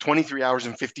like 23 hours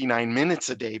and 59 minutes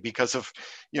a day because of,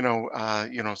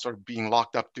 sort of being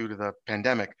locked up due to the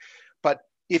pandemic. But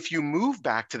if you move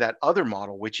back to that other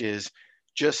model, which is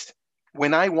just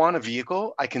when I want a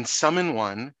vehicle, I can summon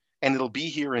one and it'll be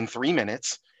here in 3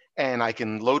 minutes. And I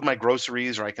can load my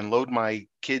groceries, or I can load my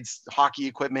kids' hockey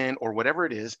equipment, or whatever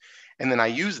it is. And then I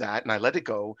use that and I let it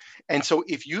go. And so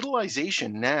if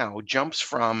utilization now jumps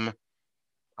from,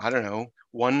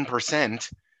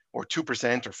 1% or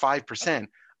 2% or 5%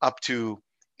 up to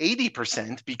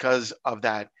 80% because of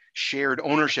that shared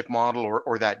ownership model,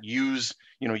 or that use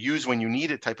when you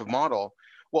need it type of model,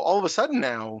 well, all of a sudden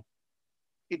now,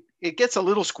 it gets a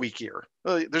little squeakier.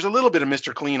 There's a little bit of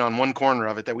Mr. Clean on one corner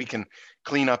of it that we can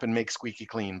clean up and make squeaky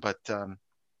clean. But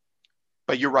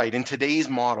you're right. In today's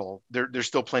model, there's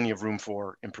still plenty of room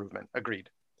for improvement. Agreed.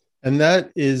 And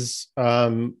that is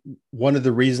one of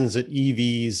the reasons that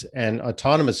EVs and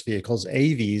autonomous vehicles,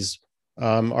 AVs,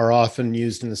 are often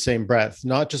used in the same breath,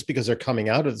 not just because they're coming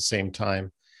out at the same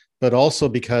time, but also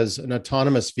because an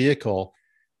autonomous vehicle,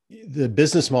 the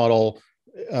business model,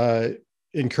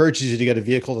 encourages you to get a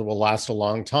vehicle that will last a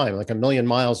long time. Like 1 million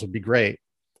miles would be great.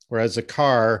 Whereas a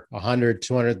car, 100,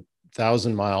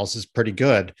 200,000 miles is pretty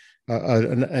good,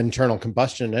 an internal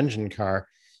combustion engine car.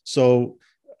 So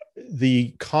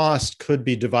the cost could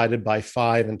be divided by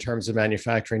 5 in terms of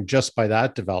manufacturing just by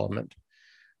that development.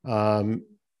 And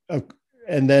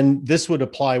then this would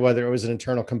apply whether it was an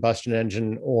internal combustion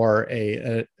engine or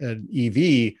an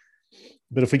EV.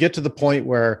 But if we get to the point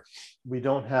where we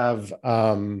don't have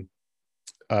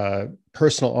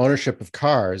personal ownership of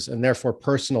cars and therefore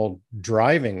personal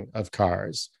driving of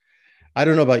cars, I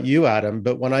don't know about you, Adam,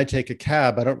 but when I take a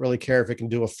cab, I don't really care if it can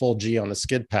do a full G on the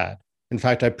skid pad. In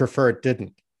fact, I prefer it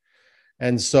didn't.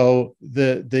 And so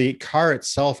the car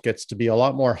itself gets to be a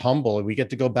lot more humble. We get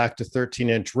to go back to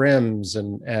 13-inch rims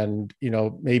and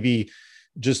maybe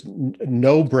just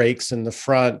no brakes in the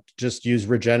front, just use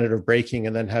regenerative braking,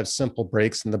 and then have simple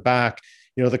brakes in the back.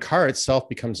 The car itself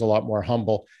becomes a lot more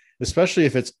humble, especially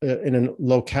if it's in a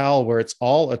locale where it's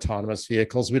all autonomous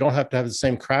vehicles. We don't have to have the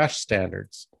same crash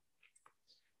standards.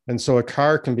 And so a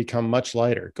car can become much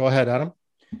lighter. Go ahead, Adam.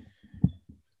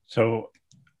 So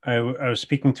I was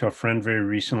speaking to a friend very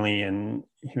recently, and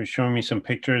he was showing me some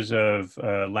pictures of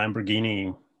a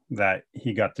Lamborghini that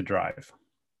he got to drive.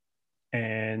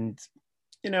 And,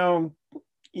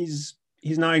 he's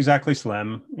he's not exactly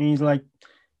slim. And he's like,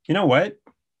 you know what?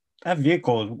 That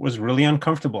vehicle was really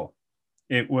uncomfortable.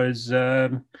 It was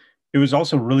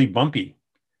also really bumpy.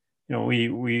 You know,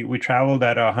 we traveled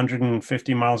at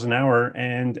 150 miles an hour,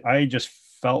 and I just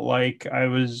felt like I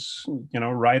was,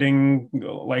 riding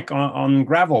like on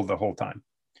gravel the whole time.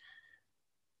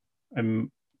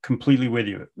 I'm completely with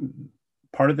you.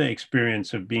 Part of the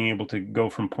experience of being able to go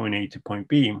from point A to point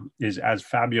B is, as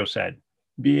Fabio said,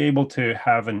 be able to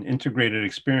have an integrated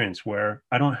experience where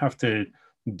I don't have to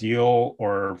deal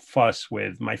or fuss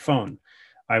with my phone.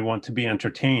 I want to be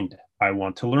entertained. I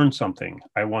want to learn something.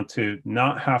 I want to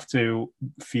not have to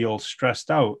feel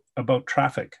stressed out about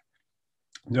traffic.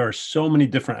 There are so many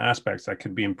different aspects that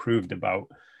could be improved about,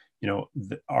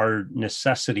 our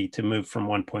necessity to move from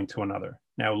one point to another.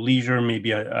 Now, leisure may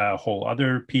be a whole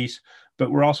other piece, but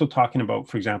we're also talking about,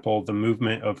 for example, the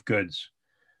movement of goods.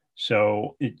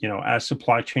 So, as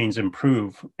supply chains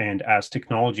improve and as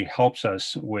technology helps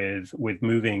us with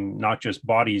moving not just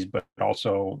bodies but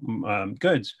also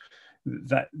goods,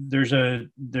 that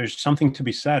there's something to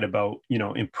be said about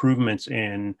improvements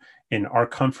in our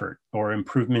comfort or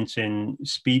improvements in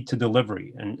speed to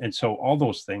delivery, and so all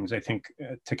those things. I think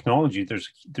technology,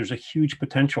 there's a huge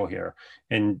potential here,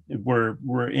 and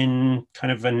we're in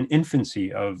kind of an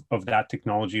infancy of that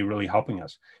technology really helping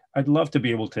us. I'd love to be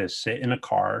able to sit in a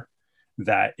car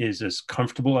that is as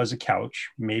comfortable as a couch.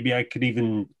 Maybe I could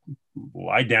even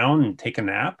lie down and take a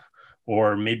nap,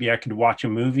 or maybe I could watch a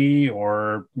movie,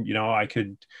 or, I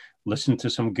could listen to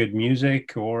some good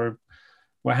music or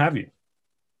what have you.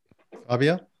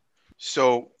 Fabio?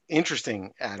 So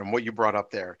interesting, Adam, what you brought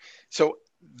up there. So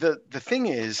the thing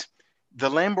is, the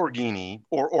Lamborghini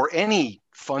or any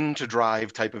fun to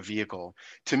drive type of vehicle,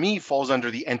 to me, falls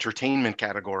under the entertainment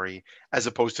category as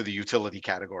opposed to the utility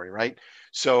category, right?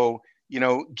 So,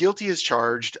 guilty as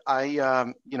charged.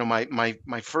 My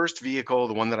first vehicle,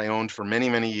 the one that I owned for many,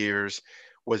 many years,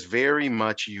 was very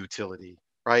much utility,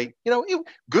 right?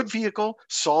 Good vehicle,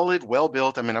 solid, well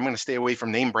built. I mean, I'm going to stay away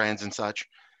from name brands and such.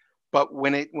 But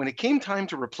when it came time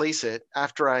to replace it,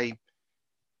 after I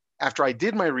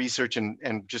did my research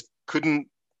and just couldn't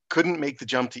make the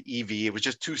jump to EV, it was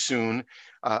just too soon.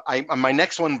 My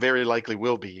next one very likely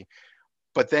will be.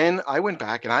 But then I went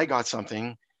back and I got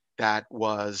something that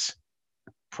was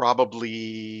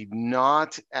probably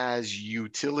not as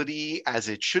utility as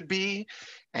it should be.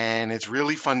 And it's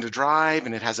really fun to drive,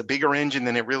 and it has a bigger engine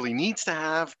than it really needs to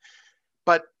have.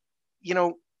 But,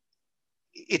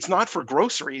 it's not for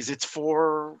groceries. It's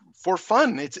for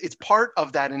fun. It's part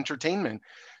of that entertainment.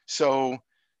 So,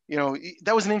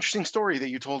 that was an interesting story that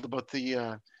you told about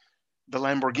the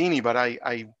Lamborghini, but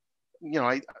I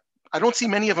don't see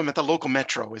many of them at the local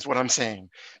metro, is what I'm saying.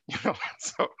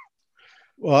 So.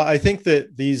 Well, I think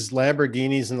that these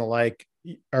Lamborghinis and the like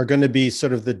are going to be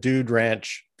sort of the dude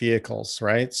ranch vehicles,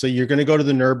 right? So you're going to go to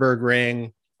the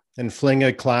Nürburgring and fling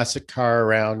a classic car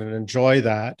around and enjoy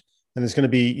that. And there's going to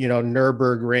be,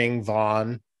 Nürburgring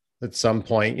Vaughn at some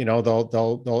point.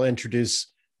 They'll introduce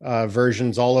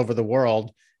versions all over the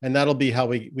world, and that'll be how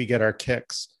we get our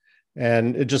kicks.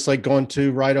 And it's just like going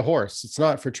to ride a horse. It's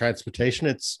not for transportation.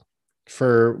 It's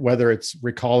for whether it's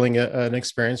recalling an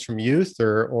experience from youth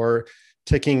or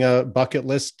ticking a bucket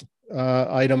list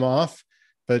item off.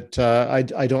 But I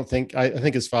think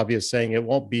as Fabio is saying, it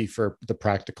won't be for the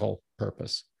practical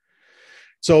purpose.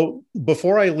 So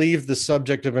before I leave the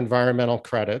subject of environmental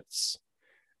credits,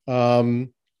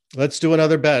 let's do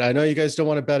another bet. I know you guys don't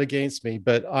want to bet against me,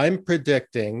 but I'm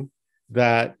predicting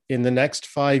that in the next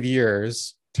 5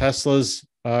 years, Tesla's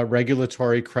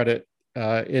regulatory credit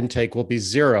intake will be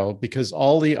zero, because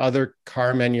all the other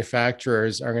car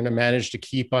manufacturers are going to manage to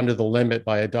keep under the limit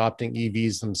by adopting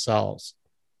EVs themselves.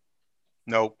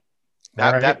 Nope.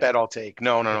 Right. That bet I'll take.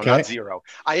 No, Okay. Not zero.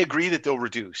 I agree that they'll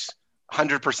reduce.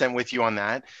 100% with you on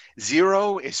that.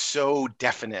 Zero is so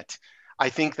definite. I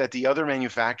think that the other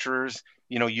manufacturers,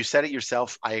 you said it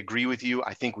yourself. I agree with you.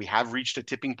 I think we have reached a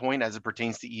tipping point as it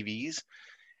pertains to EVs.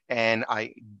 And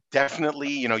I definitely,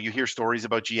 you hear stories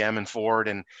about GM and Ford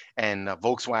and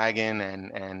Volkswagen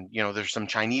and there's some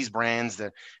Chinese brands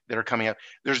that are coming up.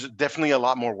 There's definitely a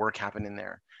lot more work happening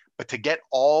there. But to get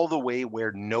all the way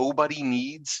where nobody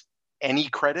needs any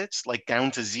credits, like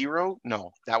down to zero,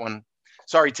 no, that one.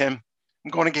 Sorry, Tim. I'm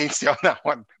going against you on that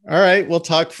one. All right, we'll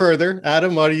talk further.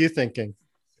 Adam, what are you thinking?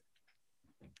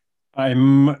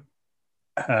 I'm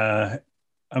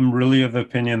really of the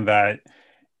opinion that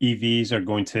EVs are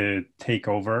going to take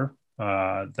over.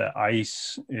 The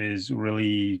ICE is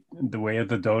really the way of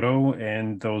the dodo,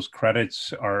 and those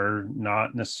credits are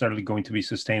not necessarily going to be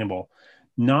sustainable.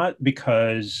 Not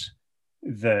because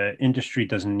the industry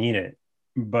doesn't need it,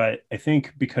 but I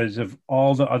think because of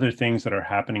all the other things that are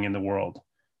happening in the world,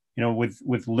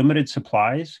 with limited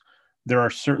supplies, there are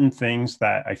certain things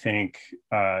that I think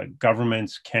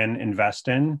governments can invest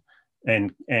in,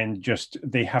 and just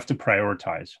they have to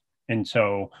prioritize. And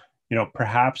so,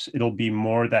 perhaps it'll be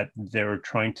more that they're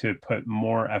trying to put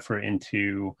more effort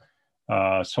into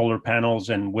solar panels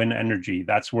and wind energy.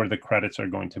 That's where the credits are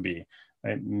going to be.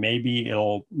 Maybe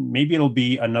it'll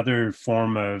be another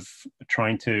form of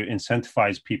trying to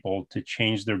incentivize people to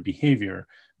change their behavior,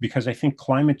 because I think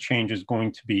climate change is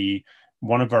going to be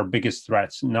one of our biggest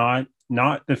threats, not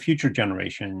the future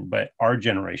generation, but our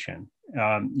generation.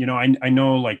 I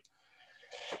know, like,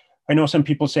 I know some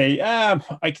people say,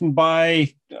 I can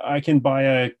buy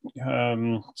a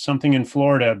something in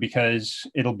Florida because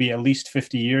it'll be at least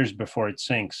 50 years before it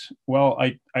sinks. Well,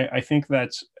 I think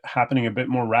that's happening a bit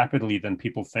more rapidly than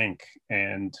people think.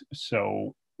 And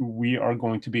so we are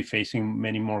going to be facing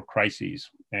many more crises.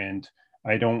 And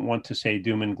I don't want to say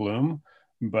doom and gloom,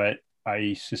 but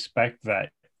I suspect that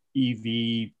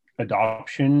EV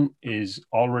adoption is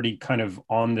already kind of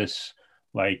on this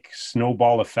like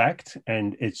snowball effect,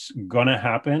 and it's gonna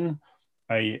happen.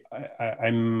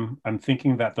 I'm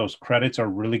thinking that those credits are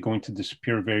really going to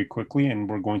disappear very quickly, and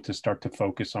we're going to start to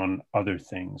focus on other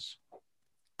things.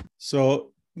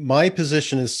 So my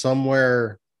position is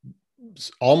somewhere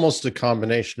almost a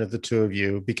combination of the two of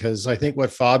you, because I think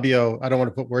what Fabio, I don't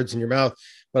want to put words in your mouth,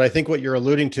 but I think what you're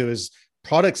alluding to is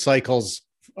product cycles.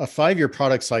 A 5-year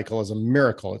product cycle is a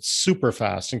miracle. It's super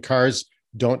fast, and cars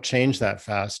don't change that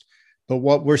fast. But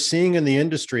what we're seeing in the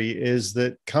industry is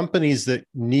that companies that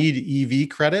need EV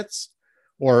credits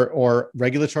or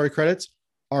regulatory credits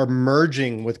are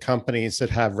merging with companies that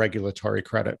have regulatory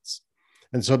credits.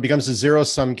 And so it becomes a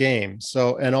zero-sum game.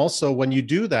 So, and also when you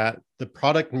do that, the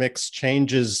product mix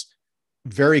changes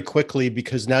very quickly,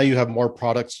 because now you have more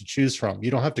products to choose from. You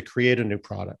don't have to create a new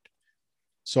product.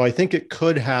 So I think it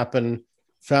could happen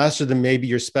faster than maybe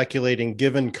you're speculating,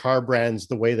 given car brands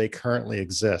the way they currently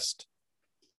exist.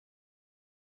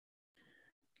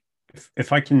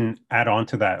 If I can add on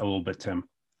to that a little bit, Tim,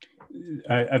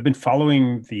 I've been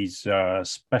following these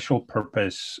special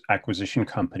purpose acquisition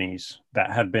companies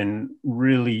that have been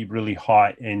really, really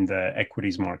hot in the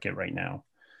equities market right now.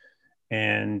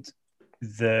 And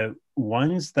the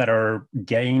ones that are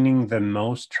gaining the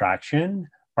most traction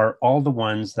are all the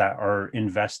ones that are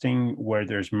investing where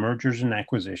there's mergers and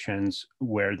acquisitions,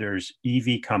 where there's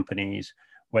EV companies,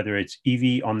 whether it's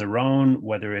EV on their own,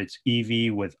 whether it's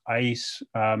EV with ICE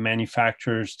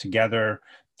manufacturers together.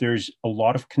 There's a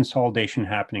lot of consolidation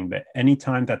happening, but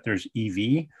anytime that there's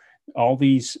EV, all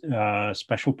these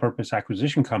special purpose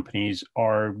acquisition companies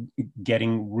are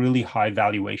getting really high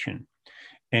valuation.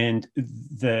 And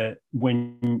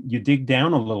when you dig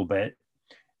down a little bit,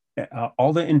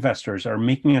 all the investors are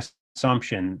making an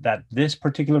assumption that this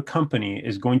particular company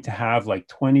is going to have like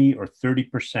 20 or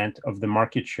 30% of the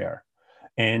market share.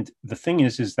 And the thing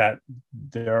is that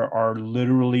there are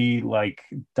literally like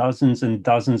dozens and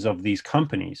dozens of these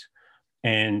companies.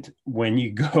 And when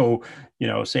you go,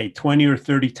 say 20 or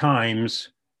 30 times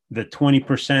the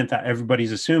 20% that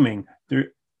everybody's assuming,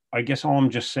 I guess all I'm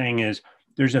just saying is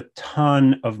there's a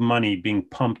ton of money being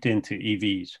pumped into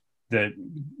EVs.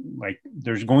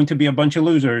 There's going to be a bunch of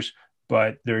losers,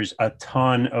 but there's a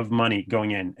ton of money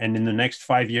going in. And in the next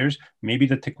 5 years, maybe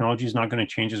the technology is not going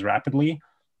to change as rapidly,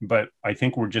 but I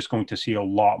think we're just going to see a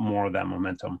lot more of that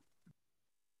momentum.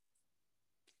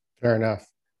 Fair enough.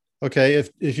 Okay,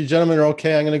 if you gentlemen are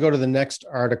okay, I'm going to go to the next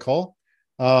article.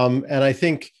 And I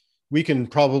think we can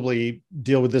probably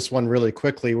deal with this one really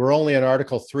quickly. We're only on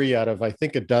Article 3 out of, I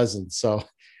think, a dozen. So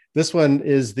this one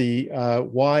is the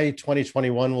why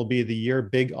 2021 will be the year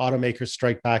big automakers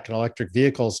strike back in electric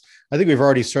vehicles. I think we've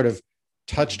already sort of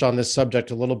touched on this subject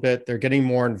a little bit. They're getting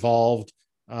more involved.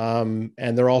 And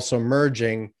they're also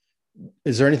merging.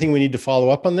 Is there anything we need to follow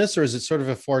up on this, or is it sort of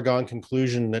a foregone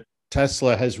conclusion that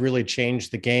Tesla has really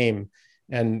changed the game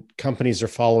and companies are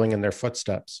following in their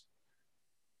footsteps?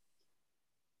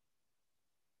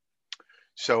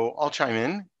 So I'll chime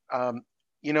in. I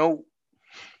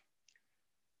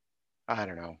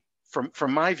don't know.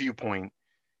 From my viewpoint,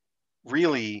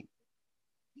 really,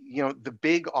 the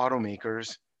big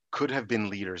automakers could have been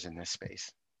leaders in this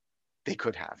space. They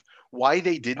could have. Why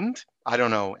they didn't, I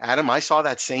don't know. Adam, I saw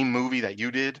that same movie that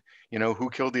you did, Who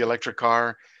Killed the Electric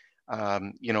Car?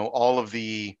 All of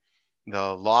the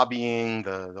lobbying,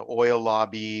 the oil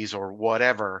lobbies or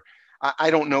whatever. I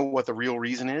don't know what the real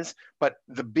reason is, but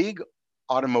the big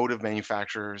automotive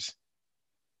manufacturers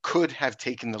could have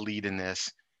taken the lead in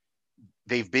this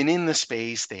They've been in the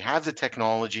space. They have the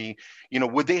technology.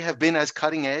 Would they have been as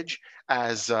cutting edge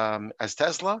as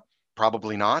Tesla?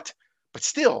 Probably not. But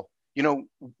still,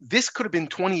 this could have been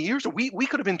 20 years, or we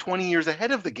could have been 20 years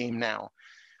ahead of the game now.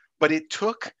 But it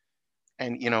took,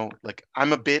 and like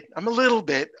I'm a little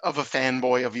bit of a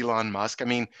fanboy of Elon Musk. I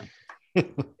mean,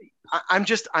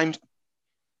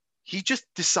 he just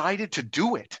decided to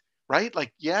do it. Right?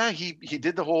 Like, yeah, he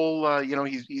did the whole,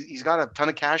 he's got a ton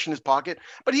of cash in his pocket,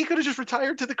 but he could have just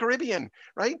retired to the Caribbean,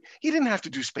 right? He didn't have to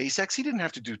do SpaceX. He didn't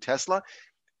have to do Tesla.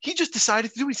 He just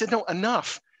decided to do it. He said, no,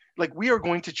 enough. Like, we are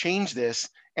going to change this.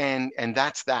 And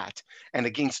that's that. And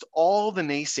against all the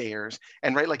naysayers,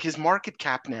 and right, like his market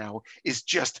cap now is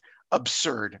just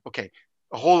absurd. Okay.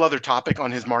 A whole other topic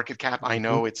on his market cap. I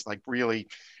know it's like really,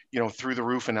 through the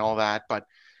roof and all that, but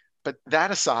that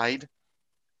aside,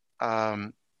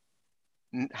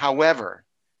 however,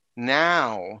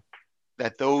 now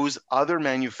that those other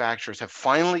manufacturers have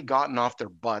finally gotten off their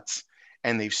butts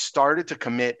and they've started to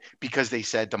commit because they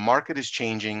said the market is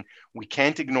changing, we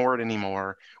can't ignore it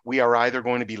anymore. We are either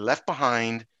going to be left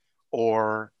behind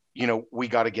or, we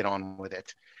got to get on with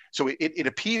it. So it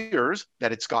appears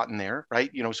that it's gotten there, right?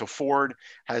 So Ford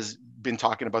has been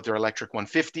talking about their electric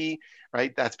 150,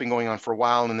 right? That's been going on for a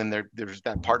while. And then there's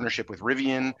that partnership with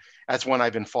Rivian. That's one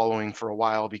I've been following for a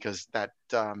while because that,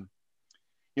 the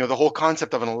whole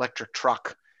concept of an electric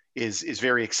truck is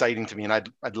very exciting to me. And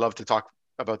I'd love to talk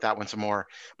about that one some more.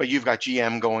 But you've got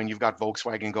GM going, you've got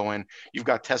Volkswagen going, you've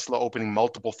got Tesla opening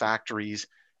multiple factories.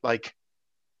 Like,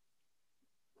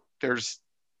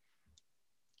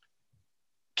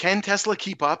 can Tesla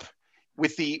keep up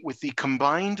with the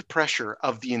combined pressure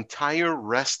of the entire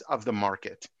rest of the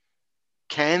market?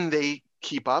 Can they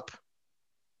keep up?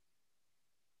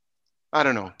 I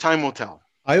don't know. Time will tell.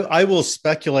 I will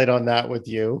speculate on that with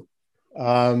you.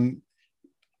 So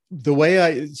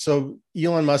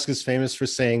Elon Musk is famous for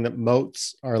saying that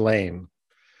moats are lame.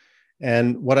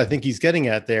 And what I think he's getting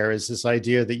at there is this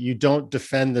idea that you don't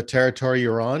defend the territory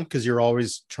you're on because you're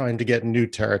always trying to get new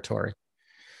territory.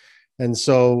 And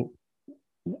so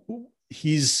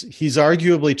he's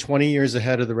arguably 20 years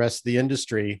ahead of the rest of the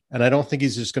industry. And I don't think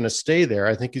he's just going to stay there.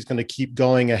 I think he's going to keep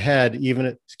going ahead,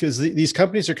 even because these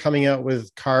companies are coming out with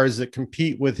cars that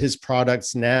compete with his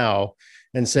products now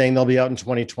and saying they'll be out in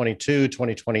 2022,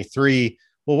 2023.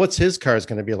 Well, what's his cars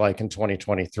going to be like in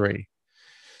 2023?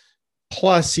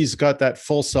 Plus, he's got that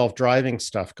full self-driving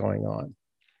stuff going on.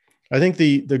 I think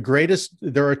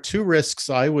there are two risks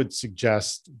I would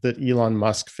suggest that Elon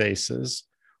Musk faces.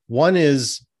 One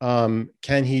is, can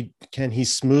he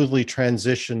smoothly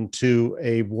transition to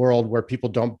a world where people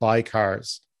don't buy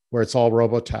cars, where it's all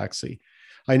robotaxi?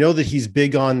 I know that he's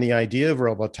big on the idea of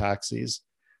robotaxis,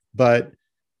 but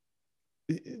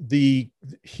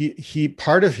he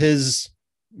part of his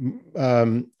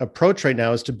approach right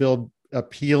now is to build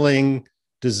appealing,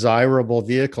 desirable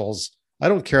vehicles. I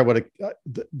don't care what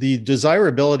the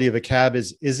desirability of a cab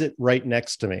is it right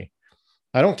next to me?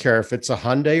 I don't care if it's a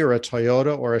Hyundai or a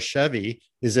Toyota or a Chevy.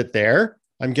 Is it there?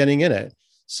 I'm getting in it.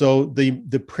 So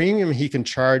the premium he can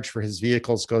charge for his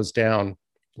vehicles goes down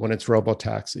when it's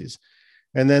robotaxis.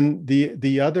 And then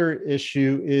the other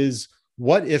issue is,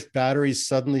 what if batteries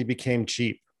suddenly became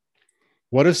cheap?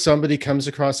 What if somebody comes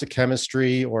across a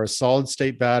chemistry or a solid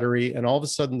state battery and all of a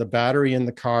sudden the battery in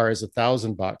the car is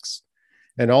 $1,000?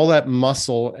 And all that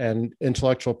muscle and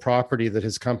intellectual property that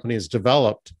his company has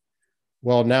developed,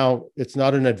 well, now it's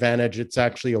not an advantage, it's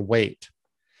actually a weight.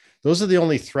 Those are the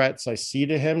only threats I see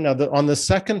to him. Now, on the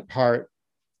second part,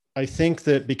 I think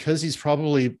that because he's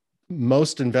probably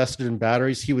most invested in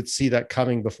batteries, he would see that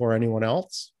coming before anyone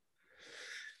else.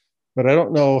 But I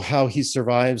don't know how he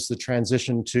survives the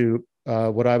transition to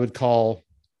what I would call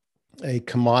a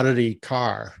commodity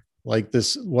car, like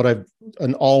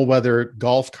an all-weather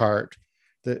golf cart.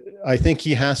 That I think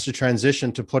he has to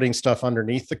transition to putting stuff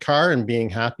underneath the car and being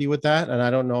happy with that. And I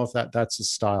don't know if that's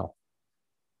his style.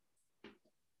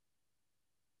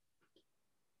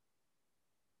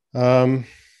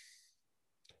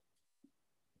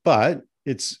 But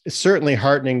it's certainly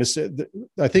heartening to say that.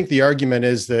 I think the argument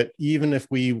is that even if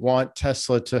we want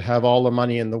Tesla to have all the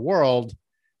money in the world,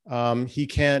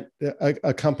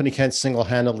 a company can't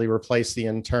single-handedly replace the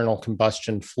internal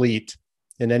combustion fleet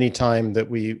in any time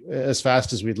as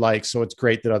fast as we'd like. So it's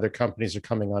great that other companies are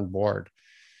coming on board.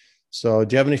 So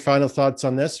do you have any final thoughts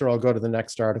on this, or I'll go to the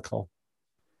next article?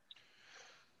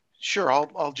 Sure,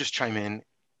 I'll just chime in.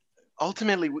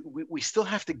 Ultimately, we still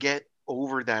have to get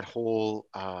over that whole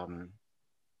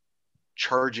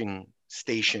charging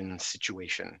station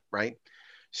situation, right?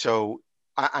 So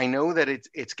I know that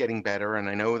it's getting better, and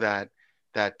I know that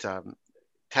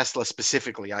Tesla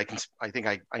specifically, I think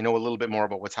I know a little bit more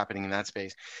about what's happening in that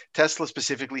space. Tesla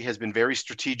specifically has been very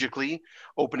strategically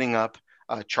opening up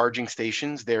charging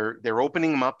stations. They're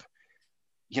opening them up,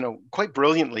 quite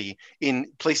brilliantly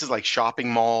in places like shopping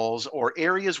malls or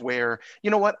areas where,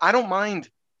 I don't mind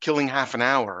killing half an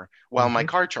hour while my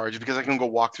car charges because I can go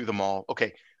walk through the mall.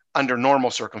 Okay, under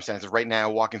normal circumstances. Right now,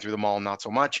 walking through the mall, not so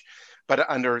much, but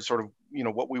under sort of,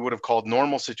 what we would have called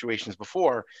normal situations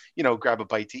before, grab a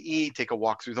bite to eat, take a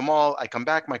walk through the mall. I come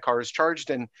back, my car is charged,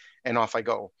 and off I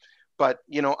go. But,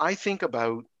 I think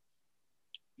about,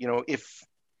 if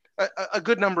a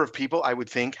good number of people, I would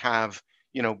think, have,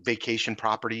 vacation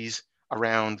properties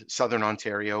around Southern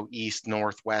Ontario, east,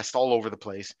 north, west, all over the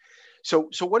place. So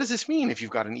what does this mean if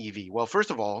you've got an EV? Well,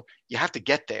 first of all, you have to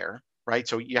get there, right?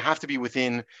 So you have to be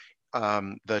within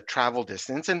the travel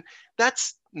distance. And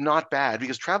that's not bad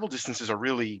because travel distances are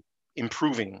really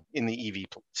improving in the EV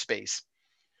space.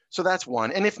 So that's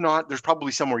one. And if not, there's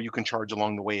probably somewhere you can charge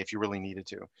along the way if you really needed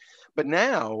to. But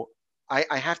now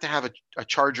I have to have a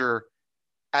charger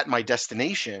at my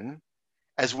destination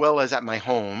as well as at my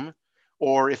home.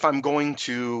 Or if I'm going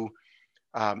to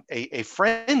a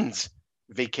friend's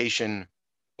vacation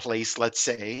place, let's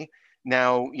say,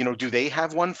 now, do they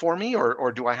have one for me,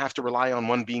 or do I have to rely on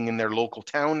one being in their local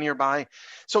town nearby?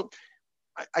 So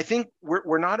I think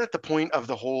we're not at the point of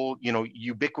the whole,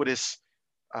 ubiquitous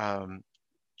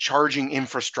charging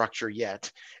infrastructure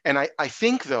yet. And I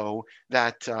think, though,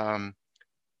 that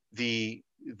the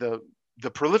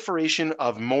proliferation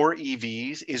of more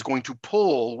EVs is going to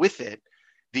pull with it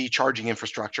the charging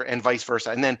infrastructure and vice versa.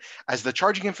 And then as the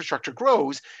charging infrastructure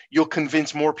grows, you'll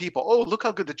convince more people, oh, look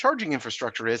how good the charging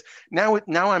infrastructure is. Now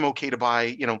I'm okay to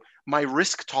buy, my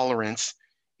risk tolerance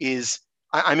is,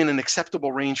 I'm in an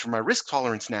acceptable range for my risk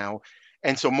tolerance now.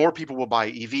 And so more people will buy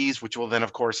EVs, which will then,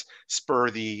 of course, spur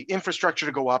the infrastructure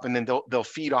to go up, and then they'll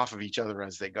feed off of each other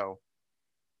as they go.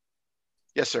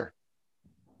 Yes, sir.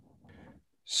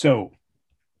 So,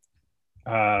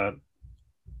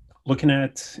 looking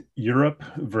at Europe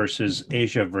versus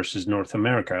Asia versus North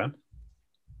America,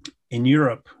 in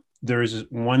Europe, there is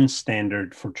one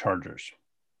standard for chargers.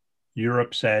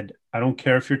 Europe said, I don't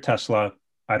care if you're Tesla,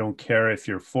 I don't care if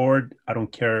you're Ford, I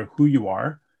don't care who you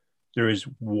are. There is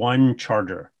one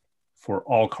charger for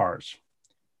all cars.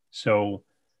 So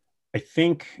I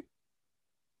think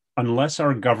unless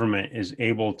our government is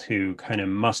able to kind of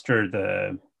muster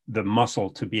the muscle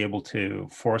to be able to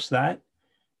force that,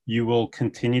 you will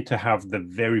continue to have the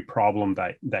very problem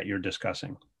that you're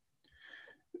discussing.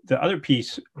 The other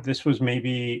piece, this was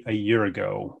maybe a year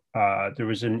ago, there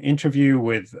was an interview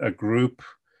with a group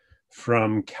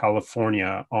from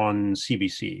California on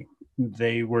CBC.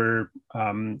 They were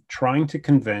trying to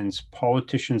convince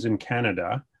politicians in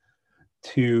Canada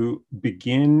to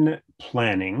begin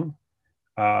planning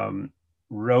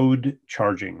road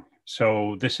charging.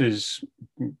 So this is,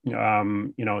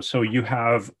 so you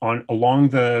have along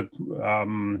the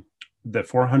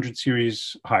 400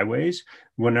 series highways,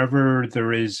 whenever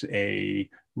there is a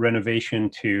renovation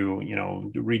to,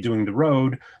 redoing the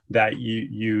road, that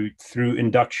you through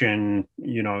induction,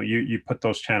 you put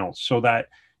those channels so that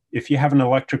if you have an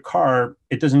electric car,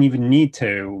 it doesn't even need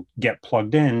to get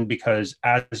plugged in because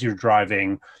as you're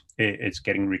driving, it's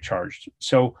getting recharged.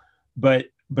 So, but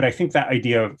I think that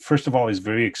idea, first of all, is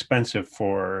very expensive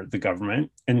for the government.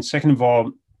 And second of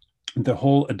all, the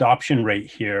whole adoption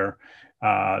rate here,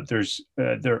 there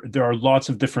are lots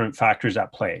of different factors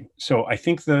at play. So I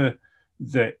think the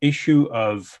issue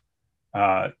of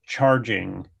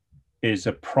charging is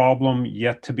a problem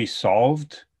yet to be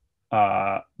solved,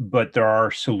 but there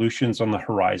are solutions on the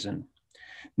horizon.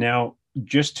 Now,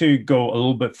 just to go a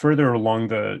little bit further along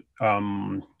the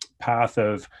path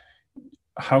of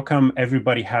how come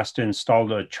everybody has to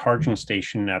install a charging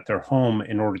station at their home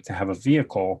in order to have a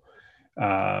vehicle?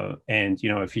 And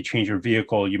if you change your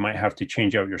vehicle, you might have to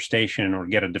change out your station or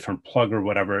get a different plug or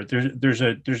whatever. There's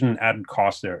an added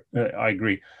cost there. I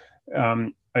agree.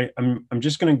 I'm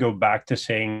just going to go back to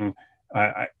saying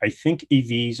I think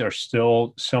EVs are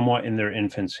still somewhat in their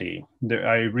infancy.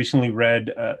 I recently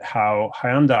read how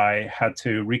Hyundai had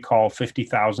to recall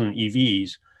 50,000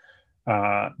 EVs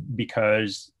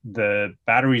because the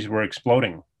batteries were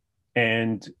exploding.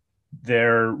 And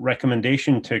their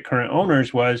recommendation to current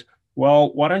owners was,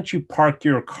 well, why don't you park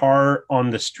your car on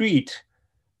the street,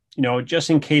 just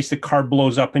in case the car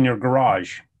blows up in your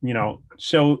garage,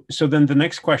 So then the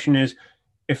next question is,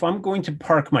 if I'm going to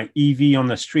park my EV on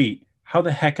the street, how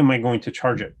the heck am I going to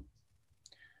charge it?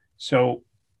 So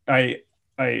I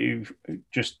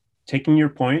just taking your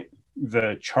point,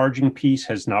 the charging piece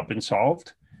has not been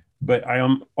solved. But I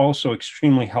am also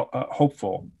extremely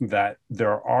hopeful that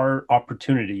there are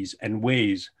opportunities and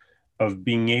ways of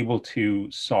being able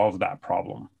to solve that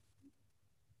problem.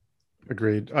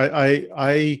 Agreed.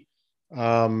 I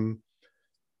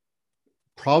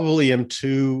probably am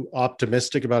too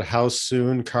optimistic about how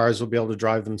soon cars will be able to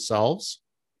drive themselves.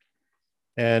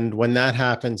 And when that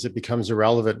happens, it becomes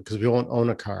irrelevant because we won't own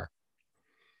a car.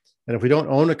 And if we don't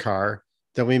own a car,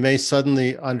 then we may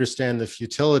suddenly understand the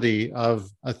futility of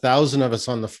 1,000 of us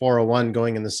on the 401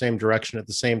 going in the same direction at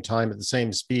the same time, at the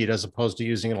same speed, as opposed to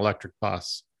using an electric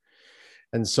bus.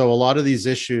 And so a lot of these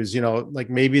issues, like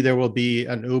maybe there will be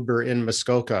an Uber in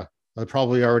Muskoka. There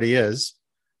probably already is.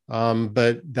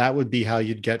 But that would be how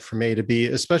you'd get from A to B,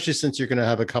 especially since you're going to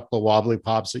have a couple of wobbly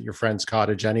pops at your friend's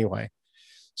cottage anyway.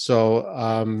 So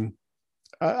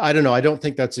I don't know. I don't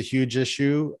think that's a huge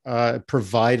issue,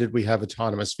 provided we have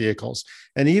autonomous vehicles.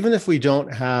 And even if we don't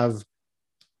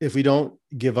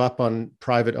give up on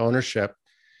private ownership,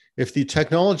 if the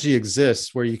technology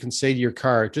exists where you can say to your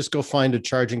car, just go find a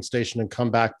charging station and come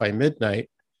back by midnight,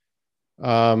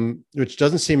 which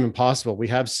doesn't seem impossible. We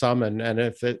have some, and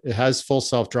if it has full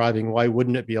self-driving, why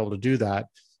wouldn't it be able to do that?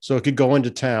 So it could go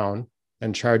into town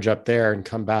and charge up there and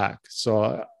come back.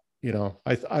 So,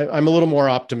 I'm a little more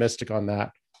optimistic on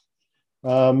that.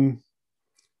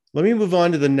 Let me move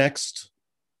on to the next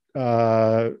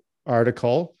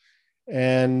article.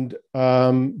 And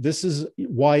this is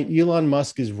why Elon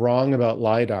Musk is wrong about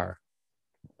LiDAR.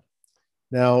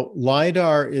 Now,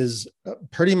 LiDAR is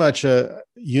pretty much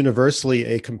universally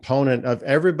a component of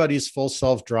everybody's full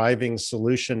self-driving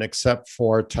solution except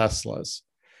for Tesla's.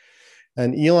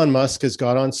 And Elon Musk has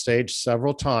got on stage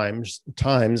several times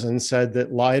and said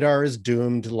that LiDAR is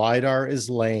doomed, LiDAR is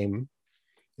lame,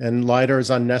 and LiDAR is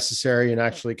unnecessary and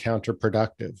actually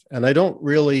counterproductive. And I don't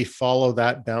really follow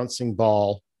that bouncing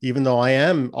ball, even though I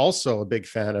am also a big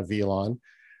fan of Elon.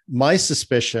 My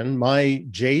suspicion, my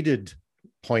jaded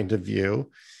point of view,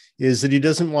 is that he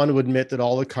doesn't want to admit that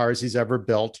all the cars he's ever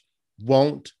built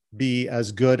won't be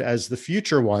as good as the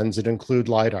future ones that include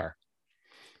LiDAR.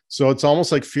 So it's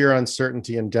almost like fear,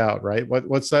 uncertainty, and doubt, right?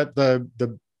 What's that?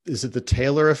 Is it the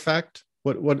Taylor effect?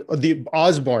 What the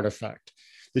Osborne effect?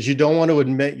 That you don't want to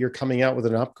admit you're coming out with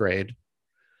an upgrade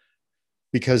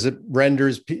because it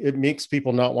makes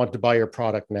people not want to buy your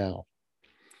product now.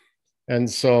 And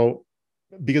so,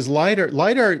 because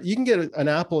LiDAR, you can get an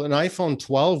iPhone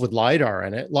 12 with LiDAR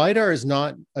in it. LiDAR is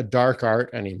not a dark art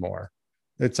anymore.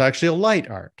 It's actually a light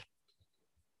art.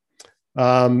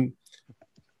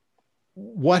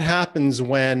 What happens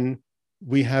when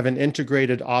we have an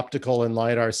integrated optical and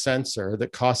LiDAR sensor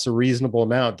that costs a reasonable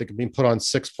amount that can be put on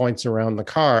 6 points around the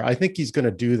car? I think he's going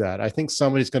to do that. I think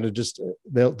somebody's going to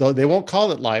they won't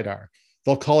call it LiDAR.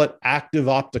 They'll call it active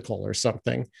optical or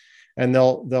something, and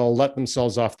they'll let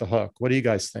themselves off the hook. What do you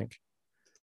guys think?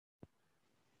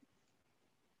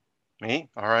 Me?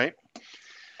 All right.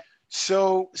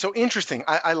 So interesting.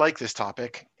 I like this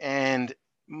topic. And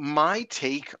my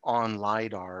take on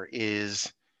LiDAR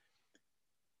is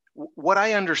what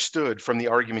I understood from the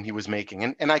argument he was making,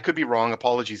 and I could be wrong,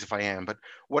 apologies if I am, but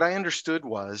what I understood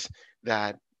was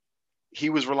that he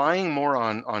was relying more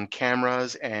on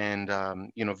cameras and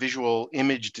visual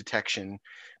image detection,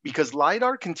 because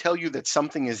LiDAR can tell you that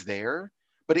something is there,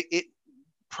 but it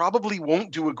probably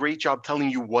won't do a great job telling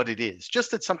you what it is,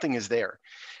 just that something is there.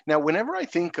 Now, whenever I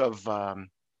think of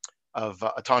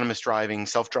autonomous driving,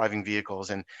 self-driving vehicles,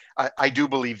 and I do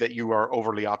believe that you are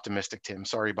overly optimistic, Tim.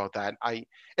 Sorry about that.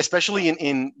 Especially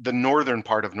in the northern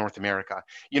part of North America,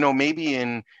 maybe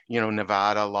in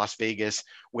Nevada, Las Vegas,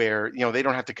 where they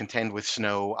don't have to contend with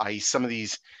snow, ice, some of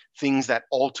these things that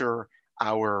alter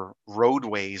our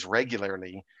roadways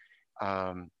regularly.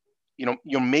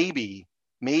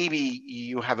 Maybe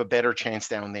you have a better chance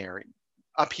down there.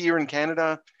 Up here in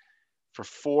Canada, for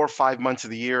 4 or 5 months of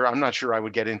the year, I'm not sure I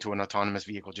would get into an autonomous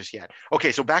vehicle just yet.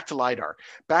 Okay, so back to LiDAR.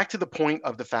 Back to the point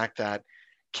of the fact that,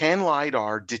 can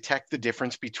LiDAR detect the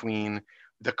difference between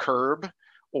the curb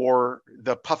or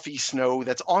the puffy snow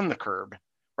that's on the curb,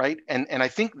 right? And I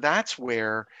think that's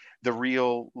where the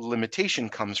real limitation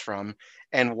comes from,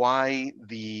 and why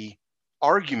the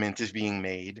argument is being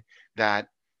made that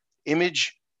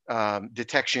image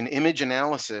detection, image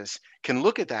analysis can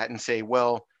look at that and say,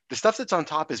 well, the stuff that's on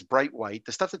top is bright white.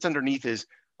 The stuff that's underneath is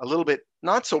a little bit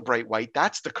not so bright white.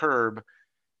 That's the curb.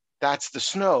 That's the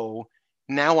snow.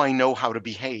 Now I know how to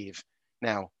behave.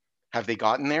 Now, have they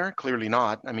gotten there? Clearly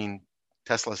not. I mean,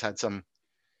 Tesla's had some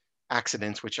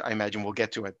accidents, which I imagine we'll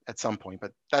get to at some point.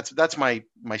 But that's my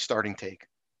starting take.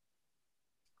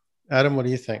 Adam, what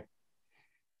do you think?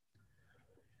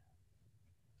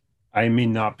 I may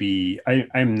not be,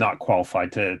 I'm not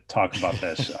qualified to talk about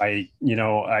this. I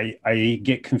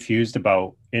get confused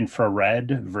about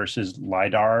infrared versus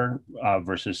LiDAR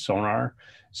versus sonar.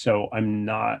 So I'm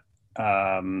not,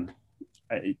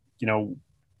 I, you know,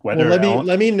 Well, whether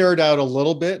let me nerd out a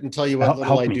little bit and tell you what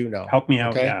little I do know. help me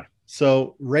out. Okay. Yeah.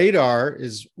 So radar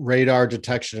is radar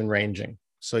detection and ranging.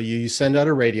 So you send out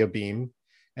a radio beam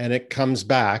and it comes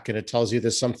back and it tells you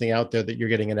there's something out there that you're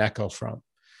getting an echo from.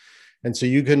 And so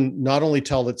you can not only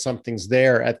tell that something's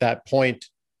there at that point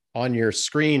on your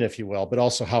screen, if you will, but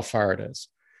also how far it is.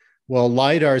 Well,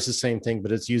 LiDAR is the same thing,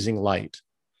 but it's using light.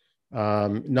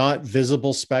 Not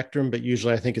visible spectrum, but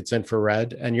usually I think it's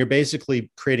infrared. And you're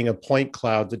basically creating a point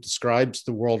cloud that describes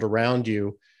the world around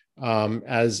you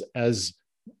as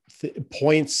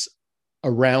points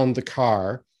around the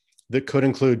car that could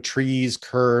include trees,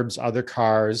 curbs, other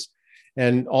cars.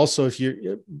 And also, if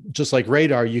you're just like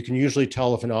radar, you can usually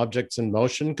tell if an object's in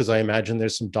motion, because I imagine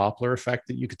there's some Doppler effect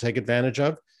that you could take advantage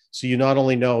of. So you not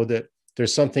only know that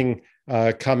there's something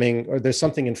coming, or there's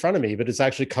something in front of me, but it's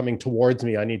actually coming towards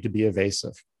me. I need to be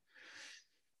evasive.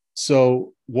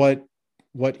 So what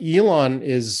Elon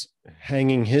is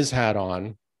hanging his hat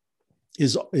on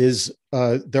is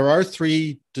there are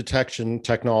 3 detection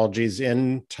technologies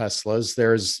in Teslas.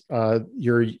 There's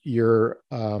your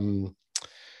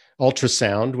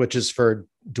ultrasound, which is for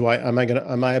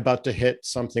am I about to hit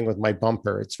something with my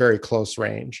bumper? It's very close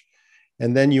range.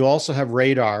 And then you also have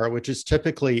radar, which is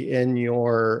typically in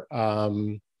your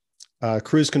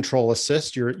cruise control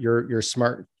assist, your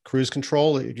smart cruise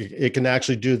control. It can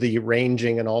actually do the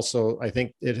ranging, and also I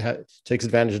think it takes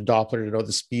advantage of Doppler to know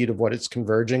the speed of what it's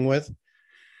converging with.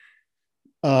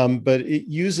 But it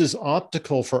uses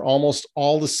optical for almost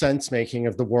all the sense making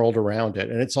of the world around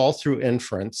it. And it's all through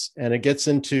inference. And it gets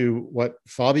into what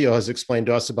Fabio has explained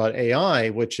to us about AI,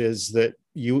 which is that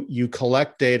you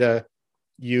collect data,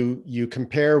 you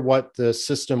compare what the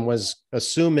system was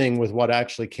assuming with what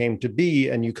actually came to be,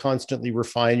 and you constantly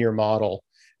refine your model.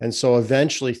 And so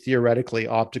eventually, theoretically,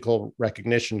 optical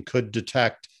recognition could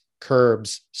detect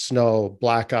curbs, snow,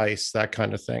 black ice, that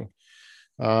kind of thing.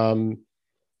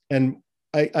 And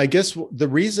I guess the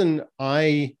reason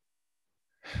I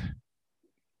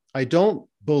don't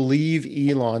believe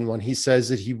Elon when he says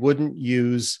that he wouldn't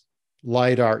use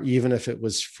LiDAR even if it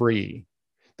was free,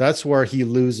 that's where he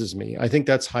loses me. I think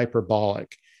that's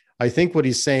hyperbolic. I think what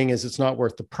he's saying is it's not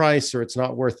worth the price, or it's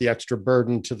not worth the extra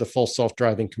burden to the full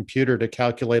self-driving computer to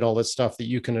calculate all this stuff that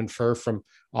you can infer from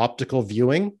optical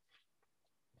viewing.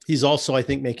 He's also, I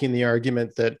think, making the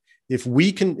argument that if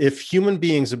human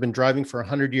beings have been driving for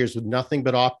 100 years with nothing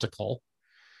but optical,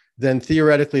 then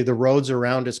theoretically the roads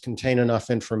around us contain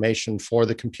enough information for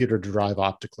the computer to drive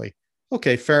optically.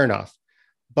 Okay, fair enough.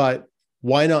 But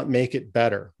why not make it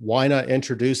better? Why not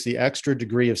introduce the extra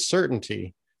degree of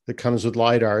certainty that comes with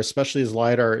LiDAR, especially as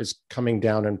LiDAR is coming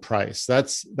down in price?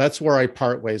 That's where I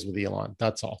part ways with Elon.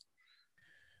 That's all.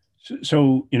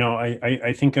 So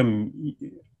I think I'm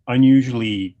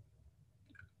unusually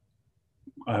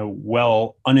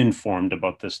uninformed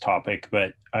about this topic,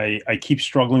 but I keep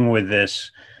struggling with this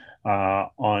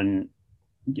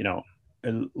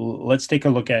let's take a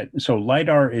look at, so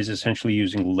LiDAR is essentially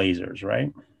using lasers,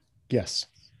 right? Yes.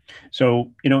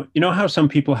 So, you know how some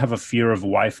people have a fear of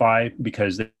Wi-Fi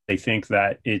because they think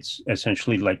that it's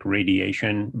essentially like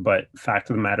radiation, but fact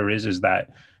of the matter is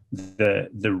that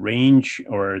the range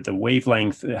or the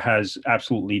wavelength has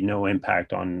absolutely no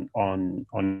impact on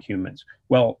humans.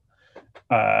 Well,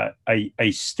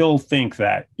 I still think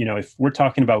that, if we're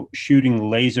talking about shooting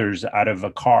lasers out of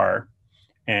a car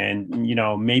and,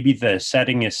 maybe the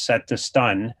setting is set to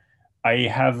stun, I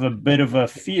have a bit of a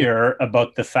fear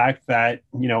about the fact that,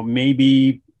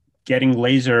 maybe getting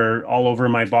laser all over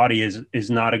my body is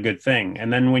not a good thing.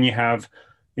 And then when you have,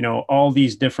 all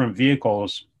these different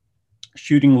vehicles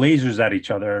shooting lasers at each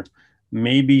other,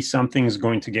 maybe something's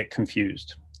going to get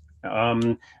confused.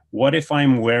 What if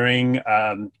I'm wearing,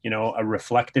 a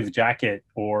reflective jacket,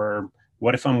 or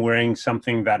what if I'm wearing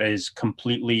something that is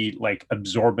completely like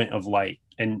absorbent of light?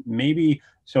 And maybe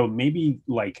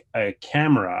like a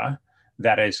camera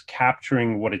that is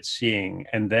capturing what it's seeing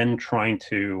and then trying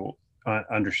to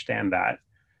understand that.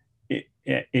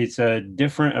 It's a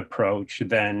different approach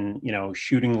than,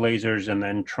 shooting lasers and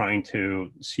then trying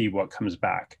to see what comes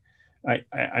back.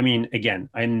 I mean, again,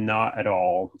 I'm not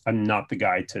the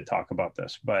guy to talk about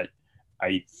this, but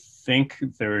I think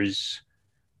there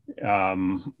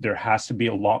has to be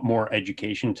a lot more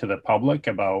education to the public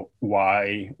about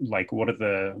why, like, what are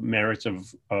the merits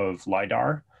of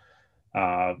LiDAR,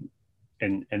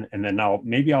 and then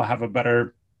I'll have a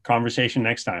better conversation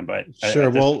next time. But sure.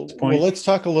 at this Well, point, let's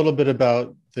talk a little bit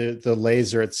about the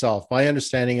laser itself. My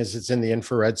understanding is it's in the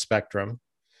infrared spectrum.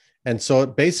 And so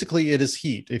basically it is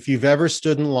heat. If you've ever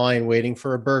stood in line waiting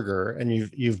for a burger and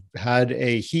you've had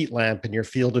a heat lamp in your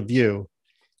field of view,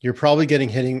 you're probably getting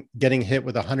hit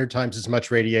with 100 times as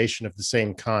much radiation of the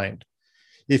same kind.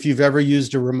 If you've ever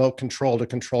used a remote control to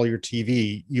control your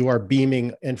TV, you are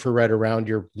beaming infrared around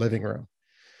your living room.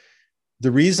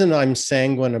 The reason I'm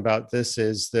sanguine about this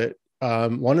is that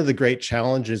one of the great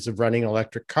challenges of running an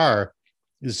electric car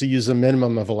is to use a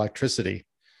minimum of electricity,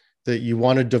 that you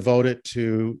want to devote it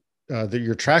to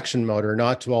your traction motor,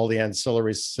 not to all the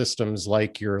ancillary systems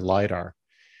like your LiDAR.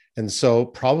 And so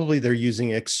probably they're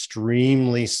using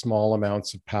extremely small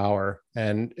amounts of power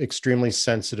and extremely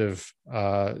sensitive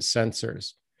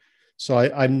sensors. So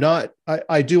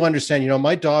I do understand,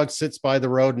 my dog sits by the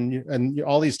road and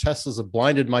all these Teslas have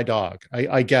blinded my dog.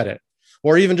 I get it.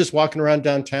 Or even just walking around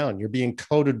downtown, you're being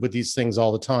coated with these things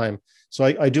all the time. So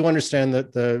I do understand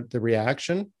that the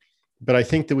reaction, but I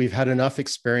think that we've had enough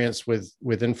experience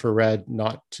with infrared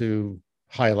not to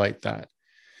highlight that.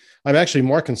 I'm actually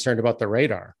more concerned about the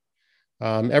radar.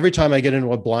 Every time I get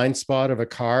into a blind spot of a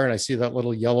car and I see that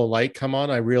little yellow light come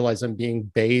on, I realize I'm being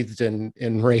bathed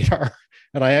in radar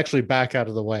and I actually back out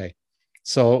of the way.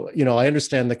 So, I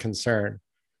understand the concern.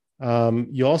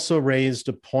 You also raised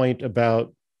a point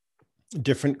about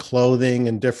different clothing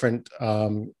and different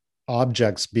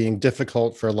objects being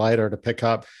difficult for LiDAR to pick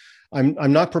up.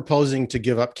 I'm not proposing to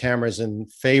give up cameras in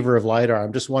favor of LiDAR.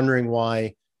 I'm just wondering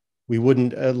why we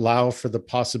wouldn't allow for the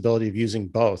possibility of using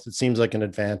both. It seems like an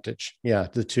advantage. Yeah,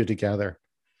 the two together.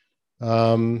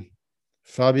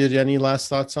 Fabio, any last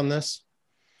thoughts on this?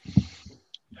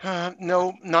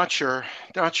 No, not sure.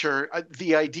 Not sure.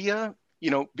 The idea,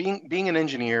 being an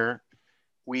engineer,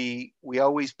 we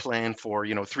always plan for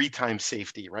 3 times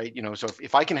safety, right? So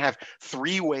if I can have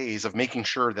 3 ways of making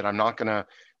sure that I'm not going to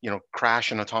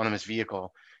crash an autonomous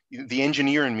vehicle, the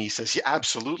engineer in me says, yeah,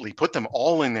 absolutely, put them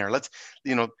all in there. Let's,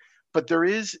 but there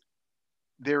is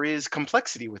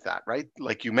complexity with that, right?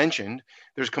 Like you mentioned,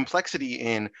 there's complexity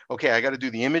in, okay, I got to do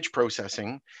the image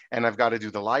processing and I've got to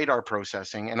do the LiDAR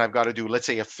processing and I've got to do, let's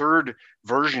say, a third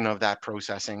version of that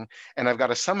processing. And I've got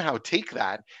to somehow take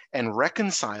that and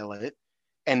reconcile it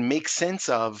and make sense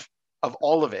of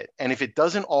all of it. And if it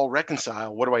doesn't all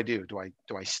reconcile, what do I do? Do I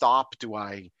stop? Do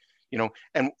I,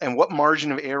 and what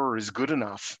margin of error is good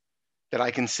enough that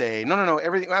I can say, no,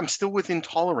 everything, I'm still within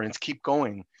tolerance, keep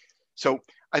going. So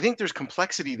I think there's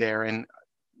complexity there. And,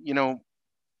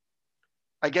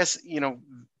 I guess,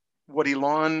 what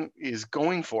Elon is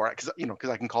going for, because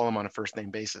I can call him on a first name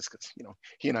basis because,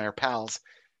 he and I are pals.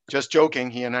 Just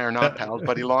joking, he and I are not pals,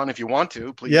 but Elon, if you want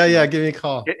to, please. Yeah, give me a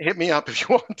call. Hit me up if you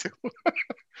want to.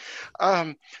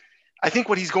 I think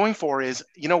what he's going for is,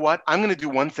 what? I'm going to do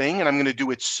one thing and I'm going to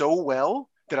do it so well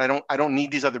that I don't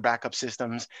need these other backup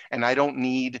systems and I don't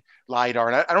need LiDAR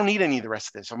and I don't need any of the rest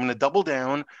of this. I'm going to double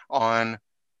down on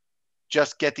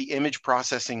just get the image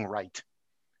processing right.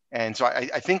 And so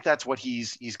I think that's what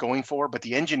he's going for. But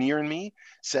the engineer in me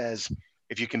says,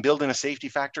 if you can build in a safety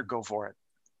factor, go for it.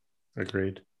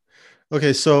 Agreed.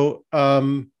 Okay, so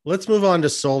let's move on to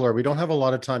solar. We don't have a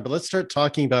lot of time, but let's start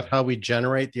talking about how we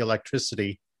generate the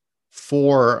electricity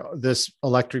for this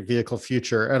electric vehicle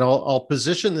future. And I'll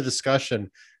position the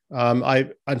discussion.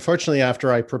 Unfortunately,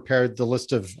 after I prepared the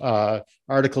list of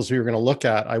articles we were going to look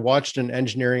at, I watched an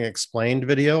Engineering Explained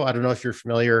video. I don't know if you're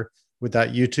familiar with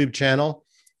that YouTube channel,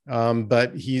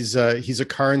 but he's a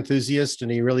car enthusiast and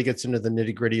he really gets into the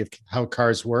nitty-gritty of how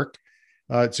cars work.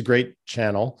 It's a great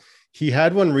channel. He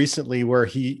had one recently where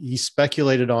he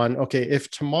speculated on, okay, if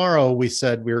tomorrow we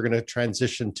said we were going to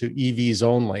transition to EVs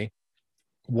only,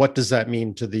 what does that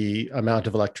mean to the amount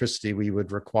of electricity we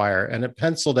would require? And it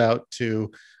penciled out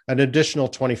to an additional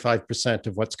 25%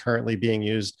 of what's currently being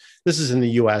used. This is in the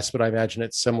US, but I imagine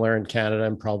it's similar in Canada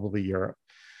and probably Europe.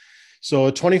 So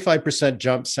a 25%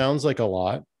 jump sounds like a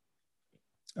lot.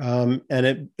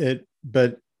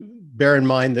 But bear in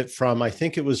mind that I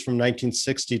think it was from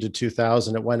 1960 to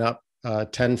 2000, it went up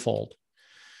tenfold.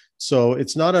 So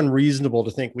it's not unreasonable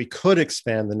to think we could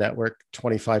expand the network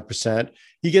 25%.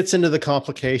 He gets into the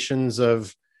complications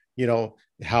of,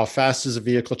 how fast is a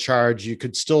vehicle charge? You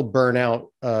could still burn out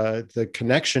the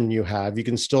connection you have. You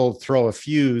can still throw a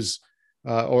fuse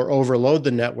or overload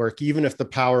the network, even if the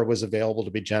power was available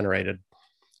to be generated.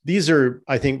 These are,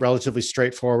 I think, relatively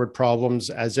straightforward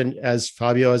problems. As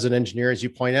Fabio, as an engineer, as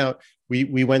you point out,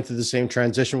 we went through the same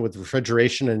transition with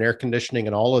refrigeration and air conditioning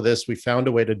and all of this. We found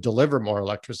a way to deliver more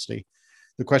electricity.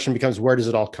 The question becomes, where does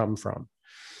it all come from?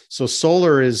 So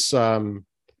solar is, a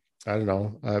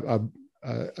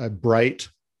bright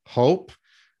hope.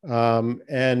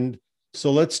 And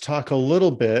so let's talk a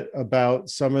little bit about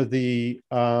some of the,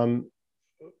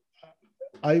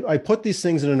 I put these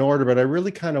things in an order, but I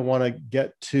really kind of want to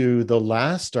get to the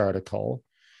last article,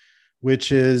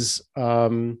 which is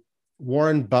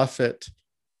Warren Buffett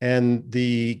and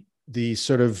the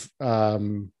sort of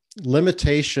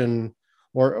limitation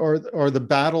or the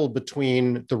battle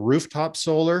between the rooftop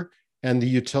solar and the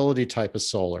utility type of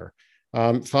solar.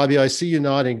 Fabio, I see you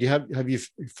nodding. Have you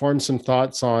formed some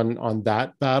thoughts on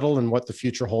that battle and what the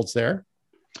future holds there?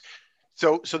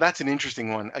 So that's an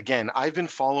interesting one. Again, I've been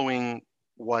following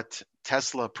what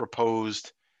Tesla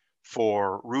proposed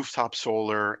for rooftop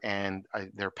solar, and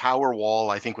their Powerwall,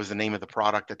 I think, was the name of the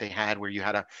product that they had, where you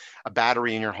had a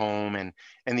battery in your home, and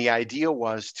the idea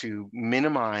was to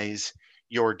minimize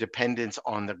your dependence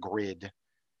on the grid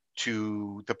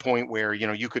to the point where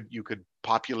you could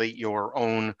populate your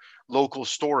own local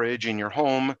storage in your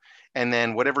home, and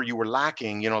then whatever you were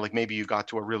lacking, like maybe you got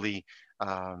to a really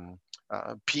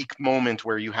peak moment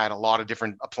where you had a lot of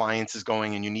different appliances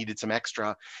going and you needed some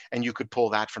extra, and you could pull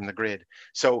that from the grid.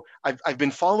 So I've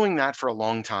been following that for a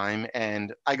long time,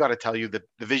 and I got to tell you the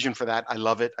vision for that, I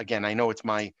love it. Again, I know it's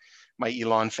my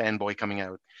Elon fanboy coming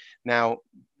out. Now,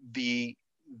 the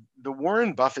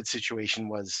Warren Buffett situation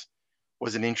was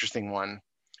an interesting one.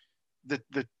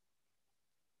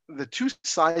 The two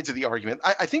sides of the argument,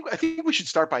 I think we should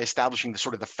start by establishing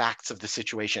the facts of the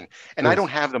situation. And I don't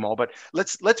have them all, but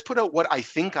let's put out what I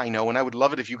think I know, and I would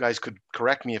love it if you guys could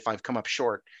correct me if I've come up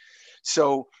short.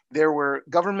 So there were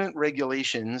government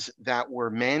regulations that were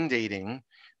mandating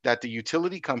that the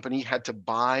utility company had to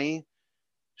buy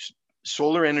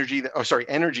solar energy,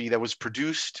 energy that was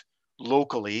produced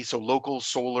locally, so local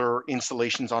solar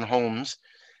installations on homes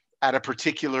at a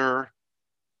particular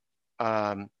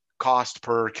cost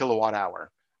per kilowatt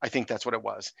hour. I think that's what it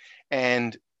was.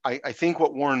 And I think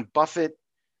what Warren Buffett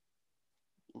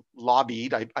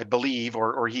lobbied, I believe,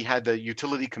 or he had the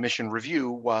utility commission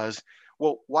review was,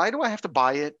 well, why do I have to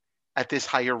buy it at this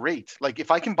higher rate? Like,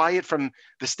 if I can buy it from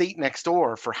the state next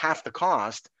door for half the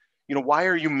cost, why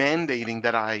are you mandating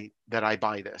that I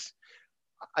buy this?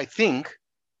 I think,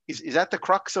 is that the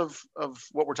crux of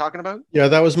what we're talking about? Yeah,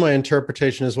 that was my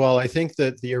interpretation as well. I think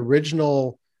that the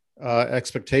original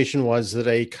expectation was that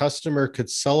a customer could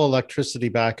sell electricity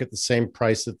back at the same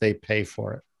price that they pay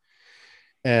for it.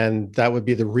 And that would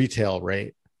be the retail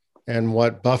rate. And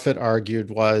what Buffett argued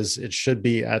was it should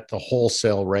be at the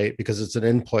wholesale rate because it's an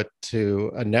input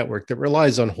to a network that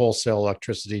relies on wholesale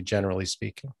electricity, generally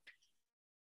speaking.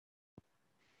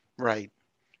 Right.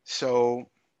 So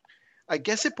I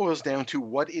guess it boils down to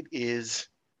what it is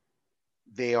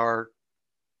they are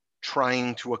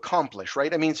trying to accomplish,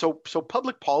 right? I mean, so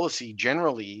public policy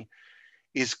generally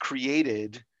is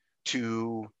created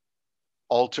to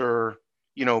alter,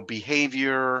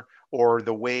 behavior or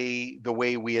the way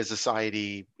we as a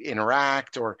society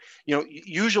interact, or,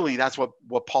 usually that's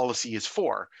what policy is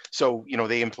for. So,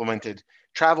 they implemented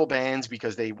travel bans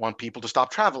because they want people to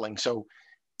stop traveling. So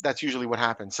that's usually what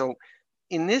happens. So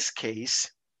in this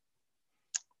case,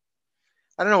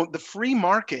 I don't know, the free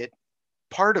market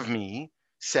part of me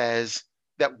says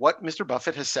that what Mr.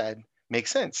 Buffett has said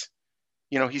makes sense.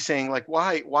 He's saying, like,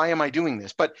 why am I doing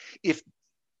this? But if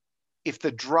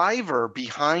the driver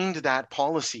behind that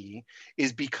policy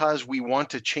is because we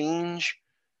want to change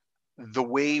the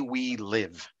way we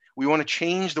live, we want to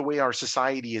change the way our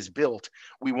society is built,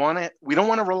 we don't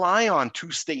want to rely on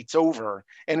two states over,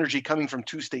 energy coming from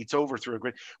two states over through a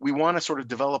grid. We want to sort of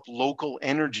develop local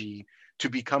energy to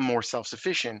become more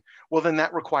self-sufficient. Well, then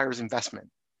that requires investment.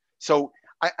 So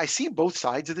I see both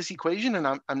sides of this equation, and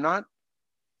I'm not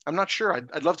sure.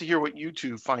 I'd love to hear what you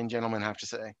two fine gentlemen have to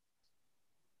say.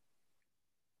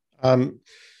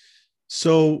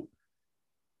 So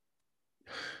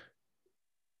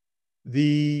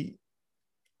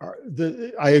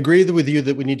I agree with you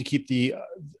that we need to keep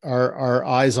our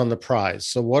eyes on the prize.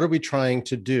 So what are we trying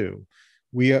to do?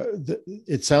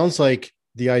 It sounds like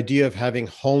the idea of having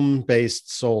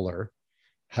home-based solar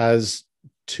has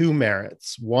two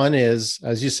merits. One is,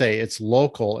 as you say, it's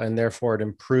local, and therefore it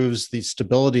improves the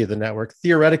stability of the network.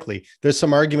 Theoretically, there's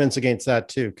some arguments against that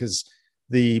too, because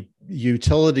the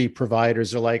utility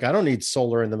providers are like, I don't need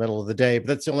solar in the middle of the day, but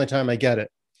that's the only time I get it.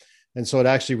 And so it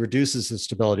actually reduces the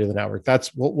stability of the network.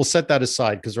 We'll set that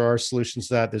aside because there are solutions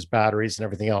to that. There's batteries and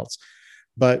everything else.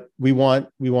 But we want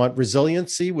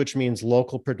resiliency, which means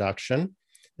local production.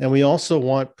 And we also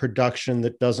want production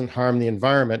that doesn't harm the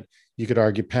environment. You could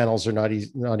argue panels are not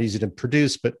easy to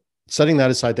produce, but setting that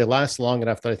aside, they last long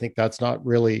enough that I think that's not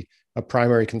really a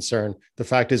primary concern. The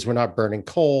fact is we're not burning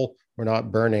coal, We're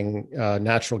not burning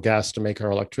natural gas to make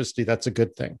our electricity. That's a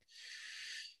good thing.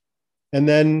 And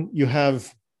then you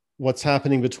have what's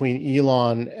happening between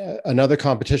Elon. Another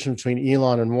competition between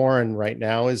Elon and Warren right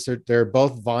now is they're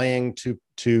both vying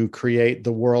to create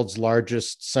the world's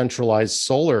largest centralized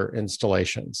solar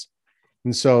installations.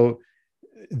 And so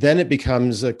then it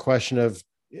becomes a question of,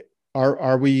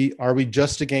 are we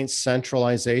just against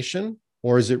centralization,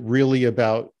 or is it really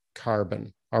about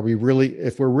carbon?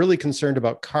 If we're really concerned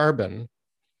about carbon,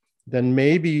 then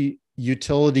maybe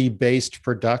utility-based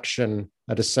production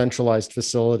at a centralized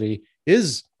facility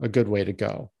is a good way to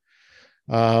go.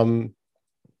 And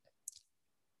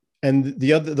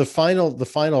the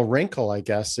final wrinkle, I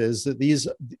guess, is that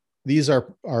these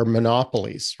are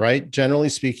monopolies, right? Generally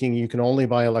speaking, you can only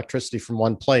buy electricity from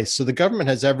one place. So the government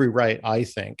has every right, I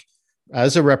think,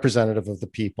 as a representative of the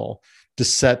people, to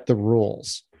set the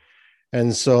rules.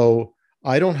 And so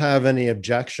I don't have any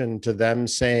objection to them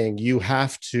saying you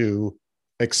have to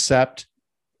accept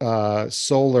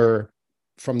solar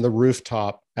from the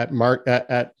rooftop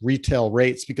at retail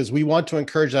rates, because we want to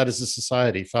encourage that as a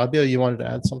society. Fabio, you wanted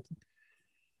to add something?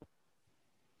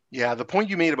 Yeah, the point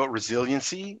you made about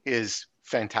resiliency is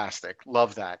fantastic.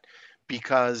 Love that,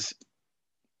 because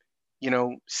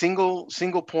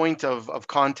single point of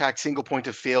contact, single point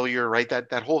of failure, right?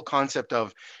 That whole concept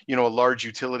of a large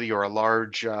utility or a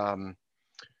large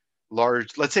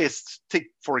let's say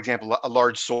take for example a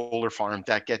large solar farm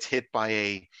that gets hit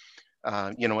by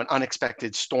an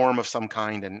unexpected storm of some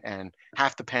kind, and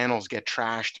half the panels get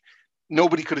trashed.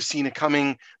 Nobody could have seen it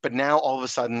coming, but now all of a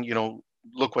sudden,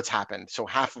 look what's happened. So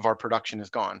half of our production is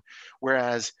gone.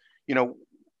 Whereas,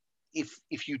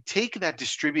 if you take that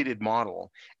distributed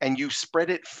model and you spread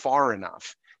it far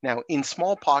enough, now in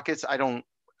small pockets, I don't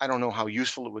know how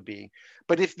useful it would be,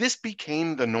 but if this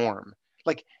became the norm,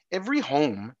 like every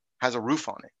home has a roof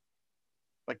on it,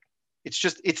 like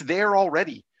it's there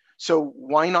already. So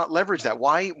why not leverage that?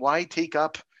 Why take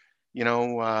up,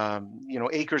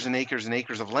 acres and acres and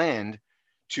acres of land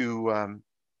to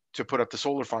put up the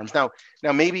solar farms? Now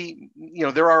maybe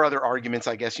there are other arguments,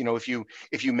 I guess. If you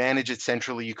manage it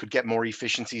centrally, you could get more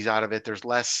efficiencies out of it. There's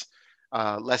less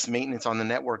maintenance on the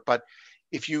network. But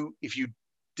if you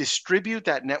distribute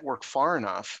that network far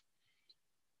enough,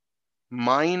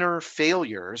 minor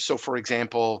failures. So for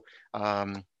example,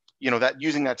 that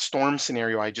using that storm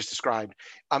scenario I just described,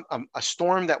 a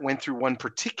storm that went through one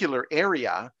particular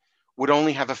area would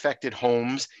only have affected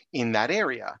homes in that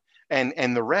area.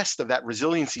 And the rest of that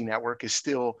resiliency network is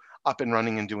still up and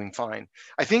running and doing fine.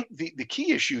 I think the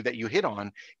key issue that you hit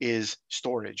on is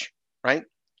storage, right?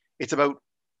 It's about,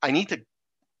 I need to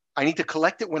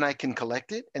collect it when I can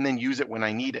collect it, and then use it when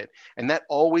I need it. And that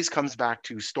always comes back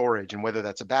to storage, and whether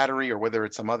that's a battery or whether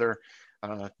it's some other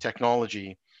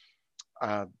technology,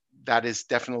 that is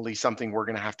definitely something we're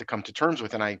going to have to come to terms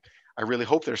with. And I really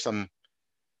hope there's some,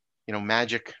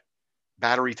 magic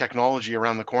battery technology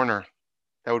around the corner.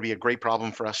 That would be a great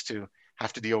problem for us to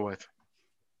have to deal with.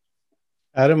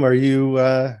 Adam, what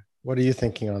are you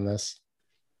thinking on this?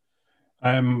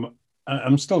 I'm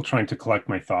still trying to collect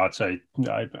my thoughts. I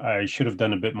should have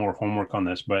done a bit more homework on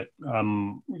this, but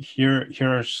here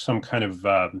are some kind of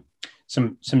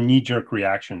some knee-jerk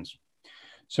reactions.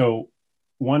 So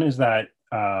one is that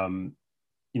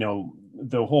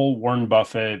the whole Warren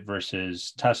Buffett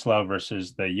versus Tesla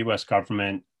versus the U.S.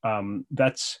 government.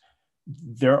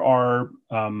 There are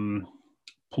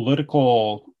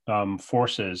political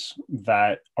forces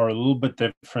that are a little bit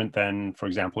different than, for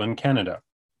example, in Canada.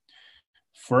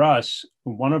 For us,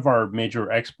 one of our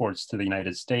major exports to the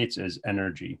United States is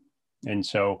energy. And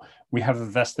so we have a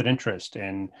vested interest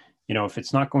in, if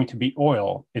it's not going to be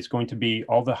oil, it's going to be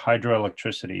all the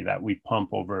hydroelectricity that we pump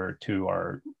over to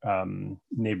our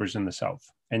neighbors in the South.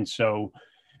 And so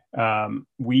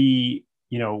we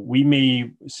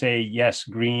may say, yes,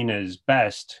 green is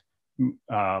best,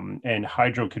 and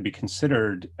hydro could be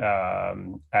considered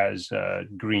as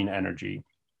green energy.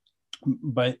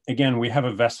 But again, we have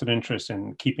a vested interest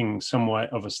in keeping somewhat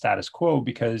of a status quo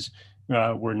because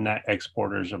we're net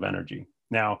exporters of energy.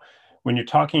 Now, when you're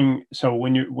talking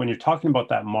about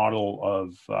that model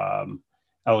of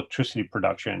electricity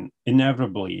production,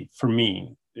 inevitably, for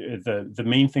me, the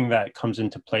main thing that comes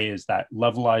into play is that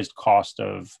levelized cost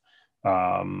of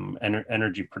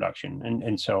energy production.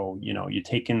 And so, you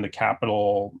take in the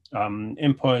capital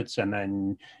inputs, and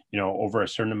then, over a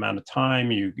certain amount of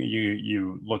time,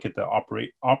 you look at the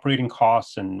operating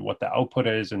costs and what the output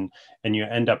is, and you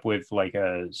end up with like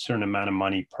a certain amount of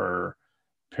money per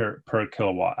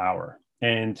kilowatt hour.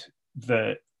 And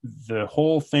the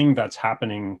whole thing that's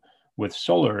happening with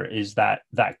solar is that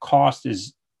cost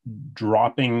is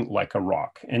dropping like a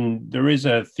rock. And there is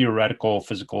a theoretical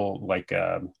physical, like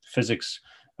physics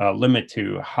limit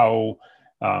to how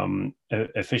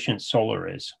efficient solar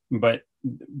is. But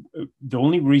the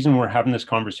only reason we're having this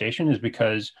conversation is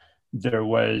because there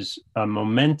was a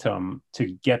momentum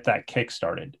to get that kick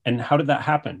started. And how did that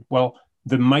happen? Well,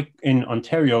 in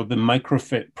Ontario, the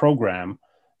microfit program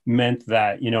meant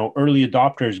that, you know, early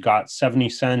adopters got 70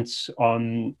 cents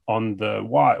on the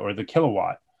watt or the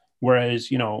kilowatt, whereas,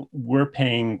 you know, we're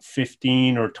paying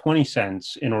 15 or 20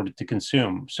 cents in order to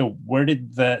consume. So where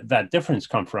did that difference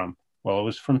come from? Well, it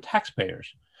was from taxpayers.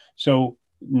 So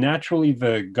naturally,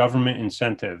 the government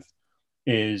incentive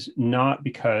is not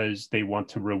because they want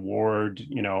to reward,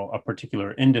 you know, a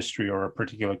particular industry or a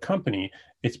particular company.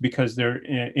 It's because they're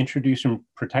introducing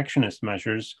protectionist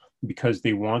measures because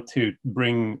they want to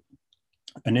bring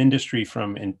an industry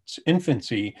from its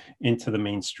infancy into the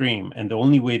mainstream. And the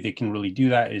only way they can really do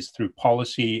that is through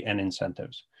policy and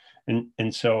incentives.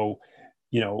 And so,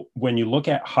 you know, when you look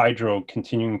at hydro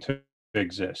continuing to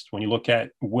exist, when you look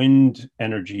at wind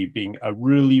energy being a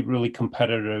really, really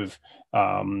competitive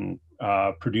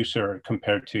producer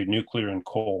compared to nuclear and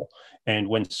coal, and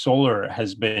when solar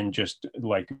has been just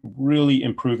like really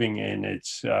improving in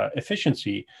its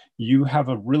efficiency, you have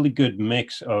a really good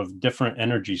mix of different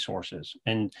energy sources.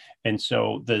 And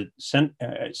so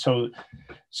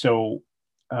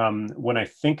when I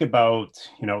think about,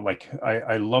 you know, like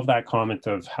I love that comment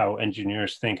of how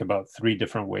engineers think about 3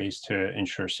 different ways to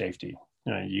ensure safety.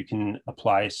 You can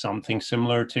apply something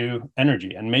similar to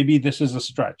energy, and maybe this is a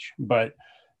stretch, but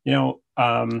you know,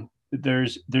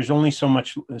 there's only so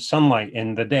much sunlight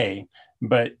in the day,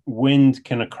 but wind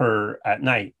can occur at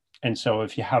night. And so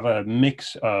if you have a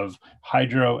mix of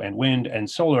hydro and wind and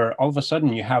solar, all of a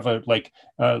sudden you have a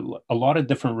lot of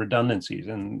different redundancies.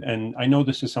 And I know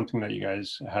this is something that you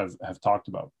guys have talked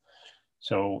about.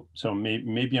 So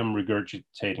maybe I'm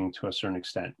regurgitating to a certain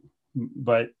extent.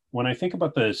 But when I think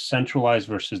about the centralized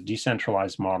versus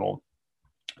decentralized model,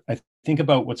 I think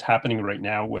about what's happening right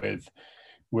now with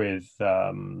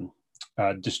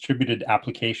distributed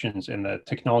applications in the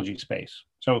technology space.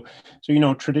 So you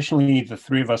know, traditionally the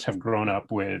 3 of us have grown up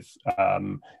with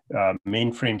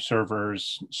mainframe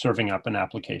servers serving up an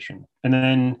application, and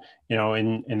then, you know,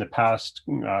 in the past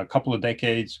couple of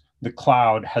decades, the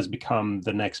cloud has become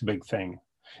the next big thing.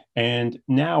 And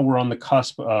now we're on the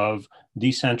cusp of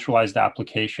decentralized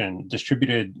application,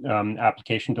 distributed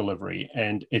application delivery.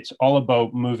 And it's all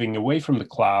about moving away from the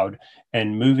cloud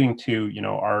and moving to, you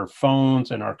know, our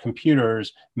phones and our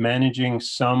computers, managing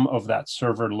some of that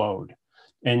server load.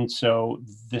 And so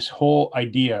this whole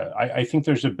idea, I think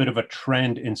there's a bit of a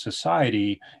trend in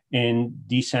society in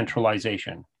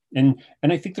decentralization. And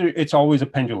I think it's always a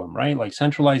pendulum, right? Like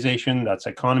centralization, that's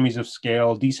economies of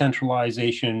scale.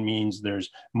 Decentralization means there's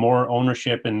more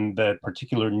ownership in the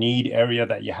particular need area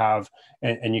that you have.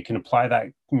 And you can apply that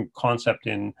concept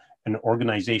in an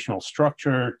organizational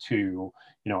structure to, you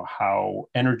know, how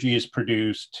energy is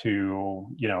produced, to,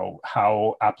 you know,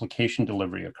 how application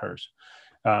delivery occurs.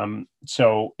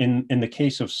 So in the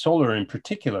case of solar in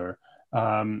particular,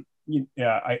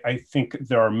 I think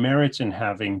there are merits in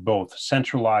having both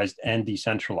centralized and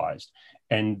decentralized,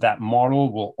 and that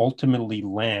model will ultimately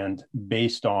land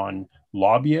based on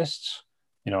lobbyists,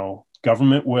 you know,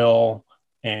 government will,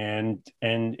 and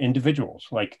individuals.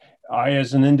 Like I,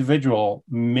 as an individual,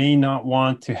 may not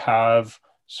want to have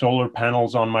solar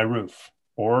panels on my roof,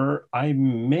 or I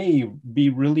may be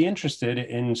really interested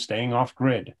in staying off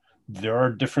grid. There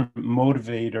are different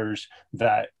motivators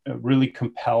that really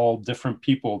compel different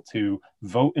people to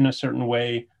vote in a certain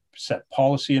way, set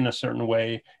policy in a certain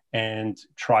way, and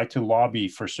try to lobby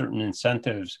for certain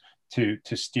incentives to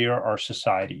steer our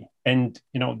society. And,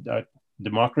 you know,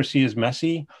 democracy is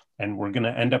messy, and we're going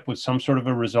to end up with some sort of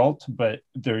a result, but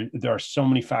there are so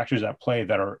many factors at play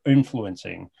that are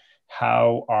influencing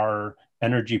how our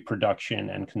energy production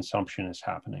and consumption is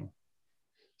happening.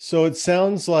 So it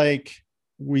sounds like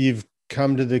we've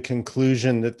come to the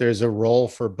conclusion that there's a role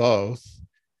for both.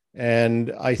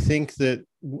 And I think that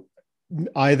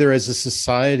either as a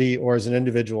society or as an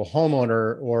individual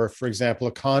homeowner, or for example,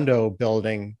 a condo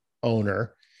building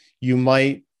owner, you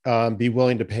might be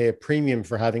willing to pay a premium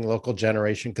for having local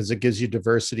generation because it gives you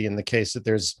diversity in the case that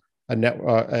there's a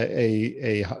network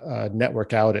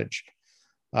outage.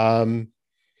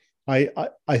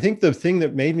 I think the thing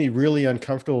that made me really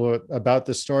uncomfortable about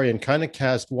this story and kind of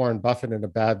cast Warren Buffett in a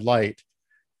bad light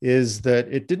is that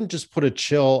it didn't just put a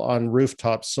chill on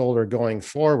rooftop solar going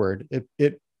forward.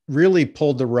 It really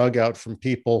pulled the rug out from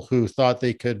people who thought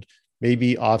they could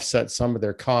maybe offset some of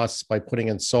their costs by putting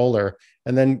in solar,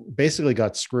 and then basically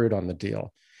got screwed on the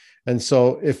deal. And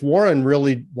so if Warren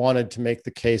really wanted to make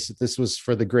the case that this was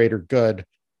for the greater good,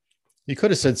 he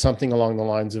could have said something along the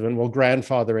lines of, and we'll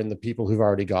grandfather in the people who've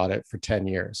already got it for 10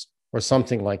 years or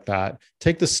something like that.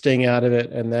 Take the sting out of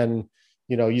it. And then,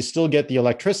 you still get the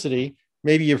electricity.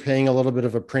 Maybe you're paying a little bit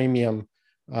of a premium.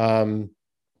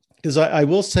 Because I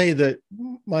will say that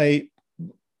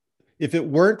if it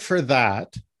weren't for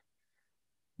that,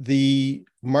 the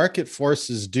market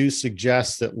forces do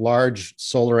suggest that large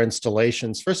solar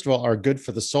installations, first of all, are good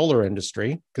for the solar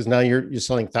industry, because now you're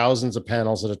selling thousands of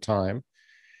panels at a time.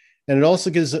 And it also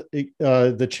gives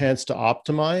the chance to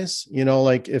optimize,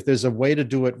 like if there's a way to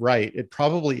do it right, it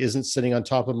probably isn't sitting on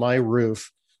top of my roof,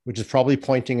 which is probably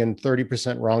pointing in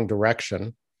 30% wrong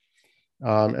direction.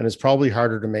 And it's probably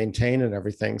harder to maintain and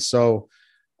everything. So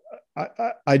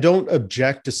I don't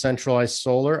object to centralized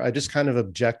solar. I just kind of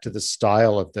object to the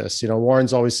style of this.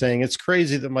 Warren's always saying, it's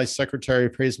crazy that my secretary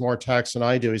pays more tax than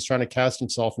I do. He's trying to cast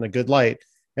himself in a good light.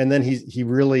 And then he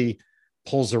really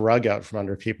pulls the rug out from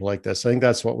under people like this. I think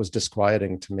that's what was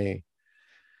disquieting to me.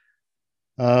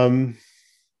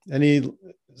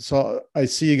 So I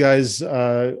see you guys,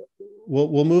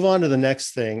 we'll move on to the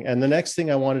next thing. And the next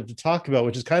thing I wanted to talk about,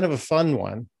 which is kind of a fun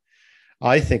one,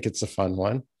 I think it's a fun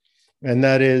one, and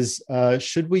that is,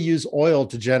 should we use oil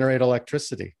to generate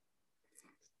electricity?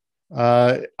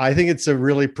 I think it's a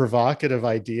really provocative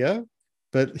idea,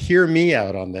 but hear me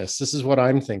out on this. This is what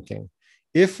I'm thinking.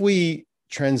 If we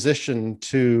transition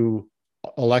to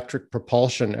electric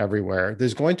propulsion everywhere,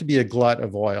 there's going to be a glut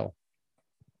of oil.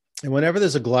 And whenever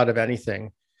there's a glut of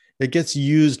anything, it gets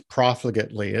used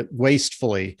profligately,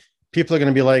 wastefully. People are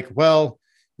going to be like, well,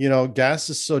 gas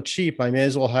is so cheap, I may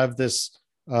as well have this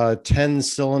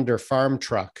 10-cylinder farm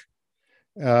truck.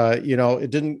 I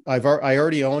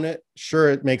already own it. Sure,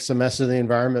 it makes a mess of the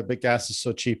environment, but gas is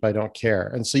so cheap, I don't care.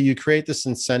 And so you create this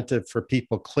incentive for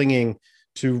people clinging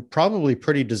to probably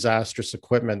pretty disastrous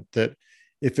equipment that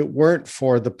if it weren't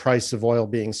for the price of oil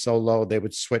being so low, they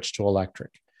would switch to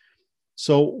electric.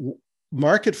 So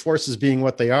market forces being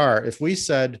what they are, if we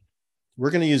said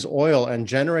we're going to use oil and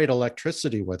generate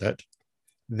electricity with it,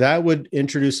 that would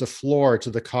introduce a floor to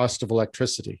the cost of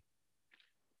electricity.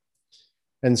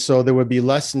 And so there would be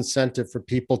less incentive for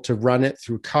people to run it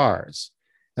through cars.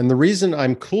 And the reason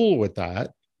I'm cool with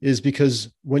that is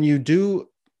because when you do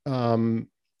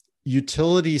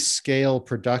utility scale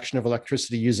production of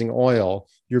electricity using oil,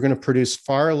 you're going to produce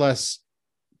far less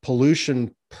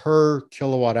pollution per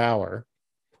kilowatt hour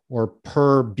or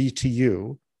per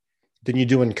BTU than you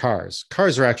do in cars.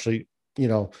 Cars are actually,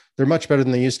 they're much better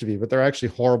than they used to be, but they're actually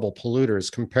horrible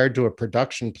polluters compared to a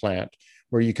production plant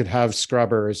where you could have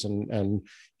scrubbers and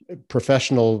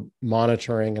professional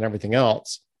monitoring and everything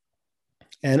else.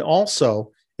 And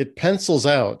also, it pencils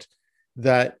out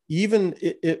that even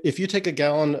if you take a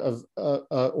gallon of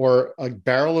or a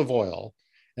barrel of oil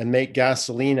and make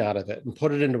gasoline out of it and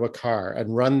put it into a car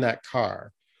and run that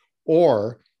car,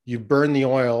 or you burn the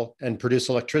oil and produce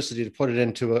electricity to put it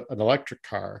into an electric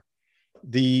car,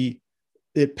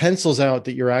 it pencils out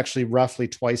that you're actually roughly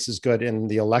twice as good in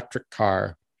the electric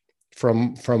car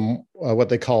from what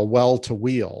they call well to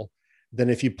wheel than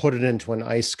if you put it into an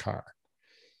ICE car.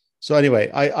 So anyway,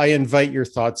 I invite your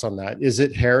thoughts on that. Is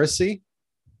it heresy?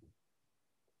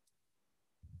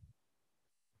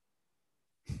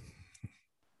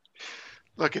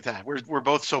 Look at that. We're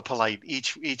both so polite,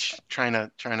 each trying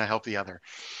to help the other.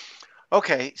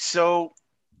 Okay, so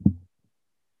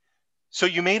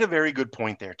you made a very good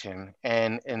point there, Tim.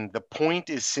 And the point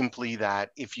is simply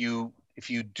that if you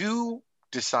do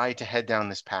decide to head down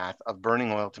this path of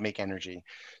burning oil to make energy,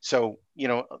 so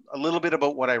a little bit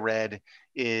about what I read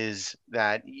is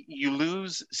that you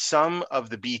lose some of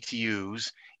the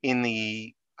BTUs in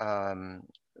the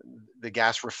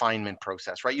gas refinement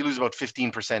process, right? You lose about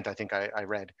 15%, I think I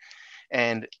read.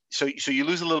 And so you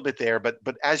lose a little bit there, but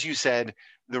as you said,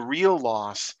 the real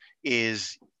loss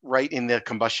is right in the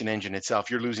combustion engine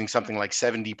itself. You're losing something like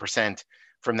 70%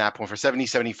 from that point. For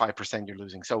 75% you're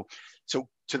losing. So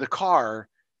to the car,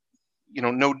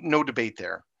 no debate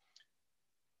there.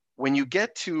 When you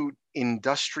get to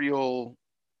industrial,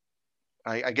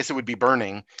 I guess it would be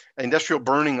industrial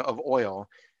burning of oil,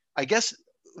 I guess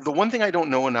the one thing I don't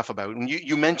know enough about, and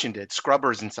you mentioned it,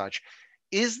 scrubbers and such,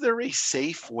 is there a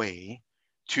safe way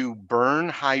to burn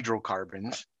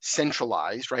hydrocarbons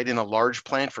centralized, right, in a large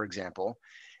plant, for example,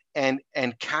 and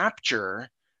capture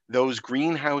those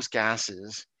greenhouse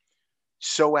gases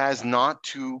so as not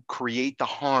to create the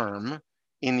harm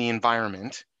in the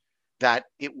environment that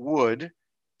it would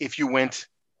if you went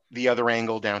the other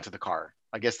angle down to the car?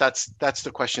 I guess that's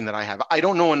the question that I have. I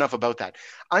don't know enough about that.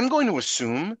 I'm going to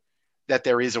assume that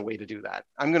there is a way to do that.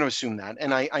 I'm going to assume that.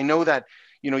 And I know that,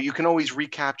 you can always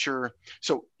recapture.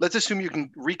 So let's assume you can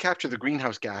recapture the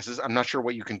greenhouse gases. I'm not sure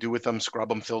what you can do with them, scrub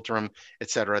them, filter them, et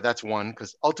cetera. That's one,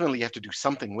 because ultimately you have to do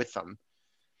something with them.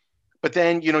 But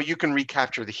then, you can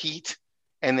recapture the heat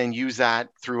and then use that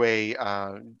through a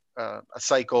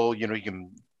cycle. You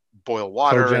can boil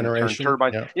water and turn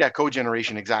turbines. Yeah,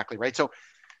 cogeneration, exactly, right? So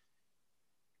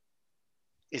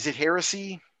is it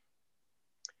heresy?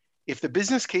 If the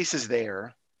business case is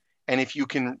there, and if you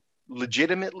can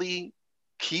legitimately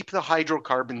keep the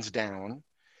hydrocarbons down,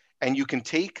 and you can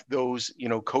take those,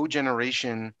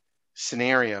 cogeneration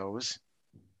scenarios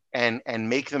and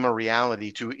make them a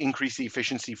reality to increase the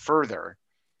efficiency further,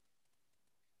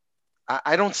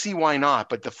 I don't see why not.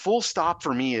 But the full stop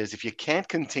for me is if you can't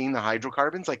contain the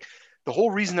hydrocarbons, like the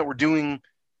whole reason that we're doing,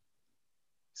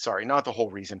 sorry, not the whole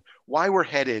reason, why we're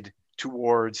headed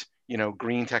towards,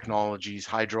 green technologies,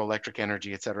 hydroelectric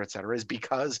energy, et cetera, is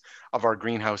because of our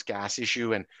greenhouse gas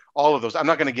issue and all of those. I'm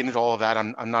not going to get into all of that.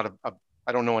 I'm not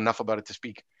I don't know enough about it to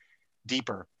speak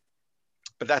deeper,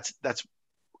 but that's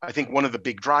I think one of the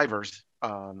big drivers,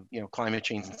 climate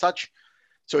change and such.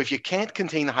 So if you can't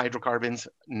contain the hydrocarbons,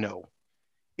 no.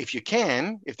 If you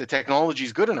can, if the technology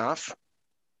is good enough,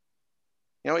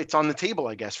 it's on the table,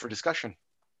 I guess, for discussion.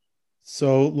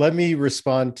 So let me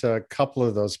respond to a couple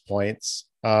of those points.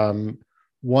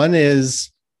 One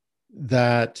is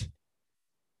that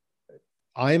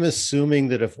I'm assuming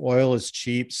that if oil is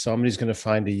cheap, somebody's going to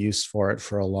find a use for it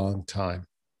for a long time.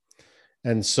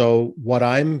 And so what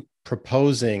I'm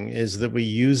proposing is that we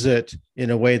use it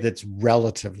in a way that's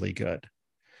relatively good.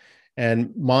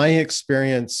 And my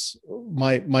experience,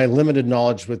 my limited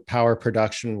knowledge with power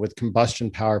production, with combustion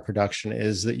power production,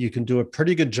 is that you can do a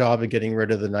pretty good job of getting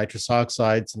rid of the nitrous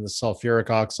oxides and the sulfuric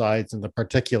oxides and the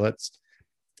particulates.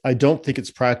 I don't think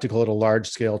it's practical at a large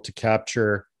scale to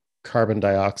capture carbon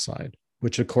dioxide,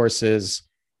 which of course is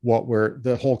what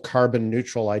the whole carbon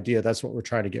neutral idea, that's what we're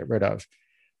trying to get rid of.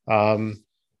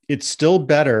 It's still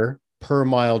better per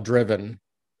mile driven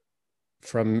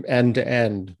from end to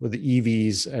end with the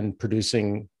EVs and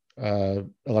producing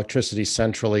electricity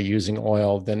centrally using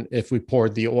oil than if we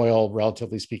poured the oil,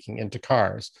 relatively speaking, into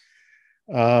cars.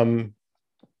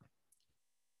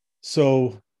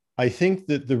 So I think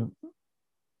that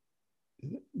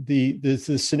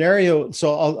the scenario,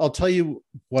 so I'll tell you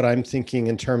what I'm thinking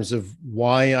in terms of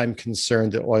why I'm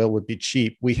concerned that oil would be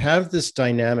cheap. We have this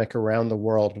dynamic around the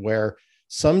world where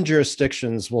some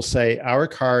jurisdictions will say our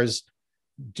cars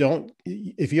don't,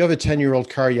 if you have a 10-year-old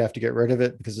car, you have to get rid of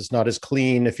it because it's not as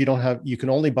clean. If you don't have, you can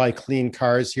only buy clean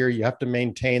cars here. You have to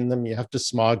maintain them. You have to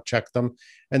smog check them.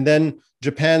 And then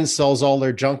Japan sells all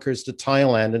their junkers to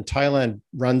Thailand, and Thailand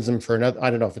runs them for another,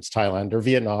 I don't know if it's Thailand or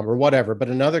Vietnam or whatever, but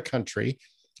another country,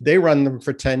 they run them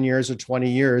for 10 years or 20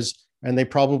 years, and they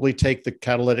probably take the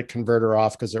catalytic converter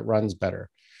off because it runs better,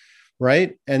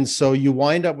 right? And so you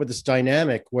wind up with this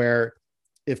dynamic where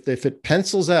if it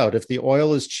pencils out, if the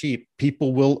oil is cheap,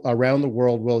 people will around the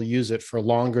world will use it for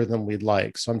longer than we'd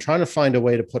like. So I'm trying to find a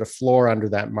way to put a floor under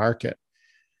that market.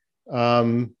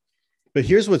 But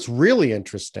here's what's really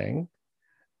interesting,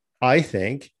 I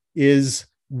think, is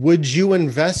would you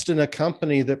invest in a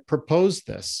company that proposed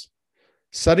this?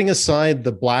 Setting aside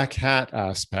the black hat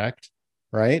aspect,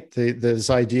 right? This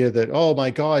idea that, oh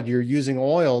my God, you're using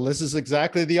oil. This is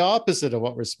exactly the opposite of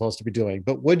what we're supposed to be doing.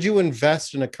 But would you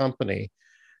invest in a company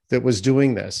that was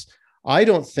doing this? I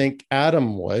don't think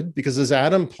Adam would, because as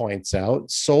Adam points out,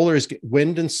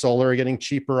 wind and solar are getting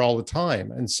cheaper all the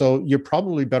time. And so you're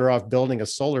probably better off building a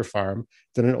solar farm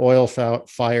than an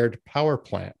oil-fired power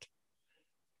plant.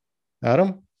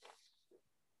 Adam?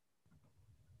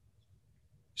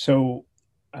 So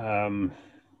I'm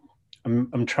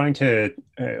trying to,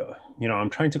 I'm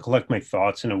trying to collect my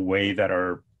thoughts in a way that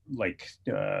are like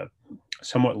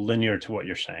somewhat linear to what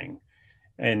you're saying.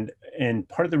 And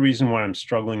part of the reason why I'm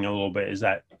struggling a little bit is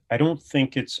that I don't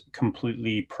think it's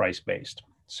completely price-based.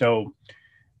 So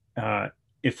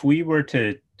if we were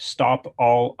to stop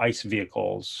all ICE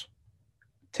vehicles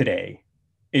today,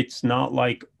 it's not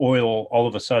like oil all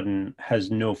of a sudden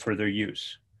has no further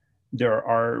use. There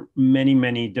are many,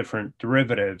 many different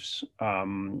derivatives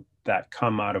that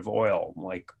come out of oil,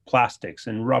 like plastics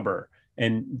and rubber,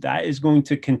 and that is going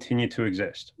to continue to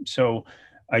exist. So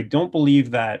I don't believe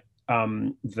that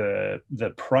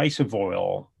the price of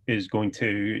oil is going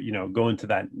to, go into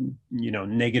that,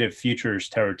 negative futures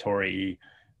territory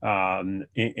in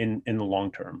the long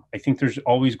term. I think there's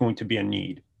always going to be a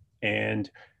need.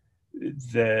 And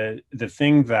the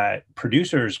thing that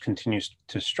producers continue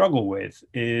to struggle with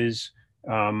is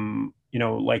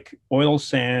like oil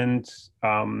sands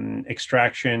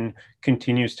extraction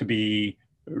continues to be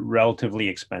relatively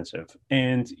expensive,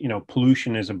 and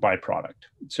pollution is a byproduct.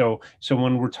 So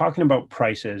when we're talking about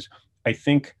prices, I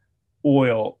think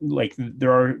oil, like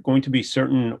there are going to be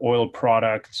certain oil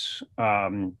products,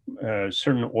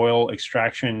 certain oil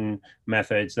extraction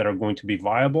methods that are going to be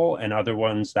viable, and other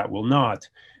ones that will not,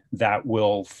 that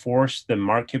will force the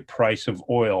market price of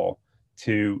oil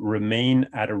to remain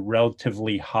at a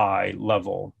relatively high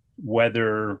level,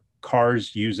 whether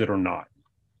cars use it or not.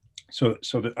 So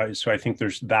I think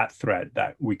there's that thread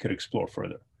that we could explore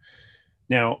further.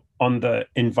 Now, on the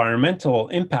environmental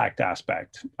impact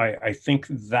aspect, I think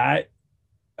that,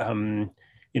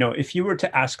 if you were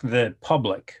to ask the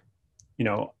public,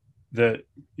 kind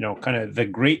of the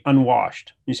great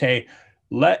unwashed, you say,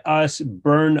 let us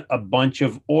burn a bunch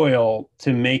of oil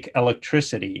to make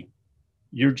electricity,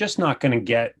 you're just not going to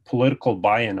get political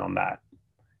buy-in on that.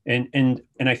 And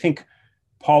I think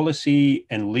policy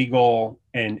and legal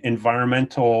and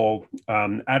environmental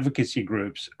advocacy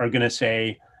groups are going to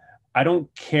say, I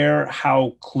don't care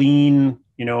how clean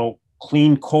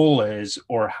coal is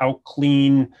or how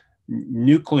clean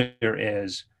nuclear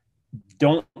is.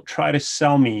 Don't try to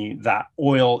sell me that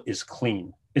oil is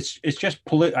clean. It's just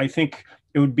I think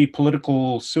it would be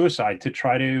political suicide to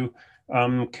try to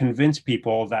convince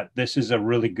people that this is a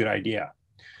really good idea.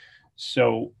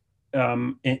 So,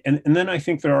 and then I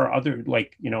think there are other,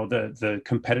 like, the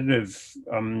competitive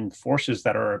forces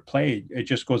that are at play. It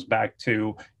just goes back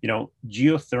to,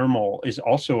 geothermal is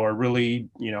also a really,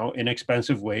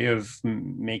 inexpensive way of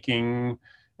making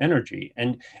energy.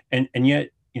 And yet,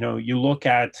 you look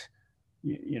at,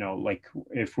 like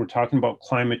if we're talking about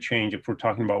climate change, if we're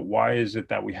talking about why is it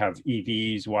that we have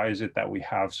EVs, why is it that we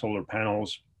have solar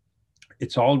panels,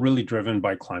 it's all really driven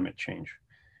by climate change,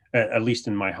 at least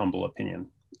in my humble opinion.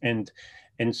 And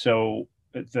so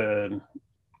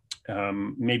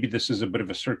maybe this is a bit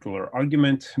of a circular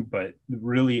argument, but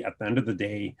really at the end of the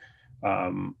day,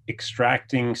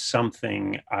 extracting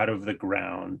something out of the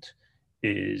ground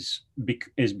is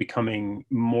becoming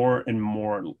more and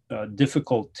more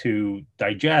difficult to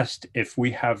digest if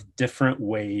we have different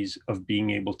ways of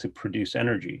being able to produce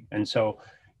energy. And so,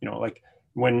 like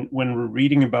when we're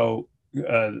reading about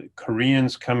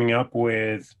Koreans coming up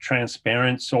with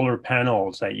transparent solar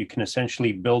panels that you can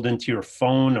essentially build into your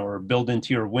phone or build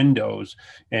into your windows,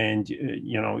 and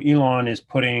Elon is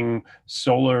putting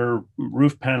solar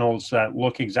roof panels that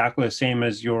look exactly the same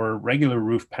as your regular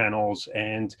roof panels,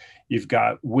 and you've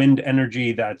got wind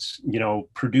energy that's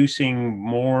producing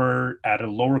more at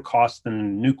a lower cost than a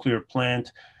nuclear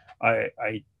plant.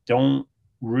 I don't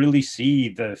really see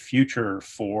the future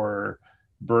for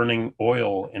burning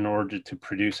oil in order to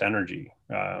produce energy.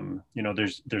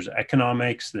 There's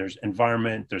economics, there's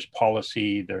environment, there's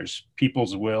policy, there's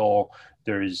people's will,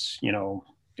 there's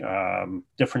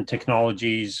different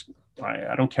technologies.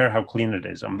 I don't care how clean it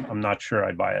is. I'm not sure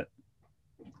I buy it.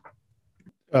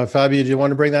 Fabio, do you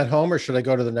want to bring that home, or should I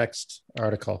go to the next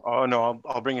article? Oh no,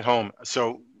 I'll bring it home.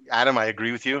 So Adam, I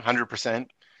agree with you 100%.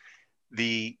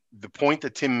 The point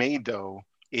that Tim made, though,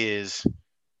 is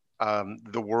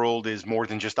the world is more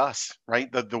than just us,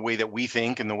 right? The way that we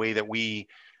think and the way that we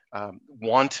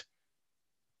want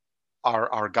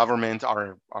our government,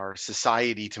 our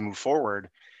society to move forward.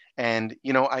 And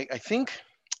I think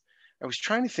I was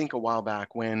trying to think a while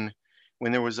back when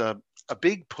there was a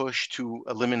big push to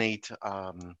eliminate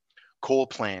coal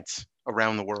plants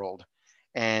around the world,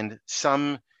 and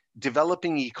some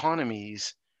developing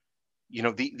economies.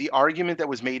 The argument that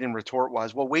was made in retort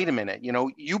was, well, wait a minute,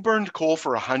 you burned coal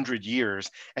for 100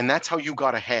 years and that's how you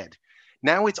got ahead.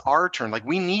 Now it's our turn. Like,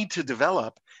 we need to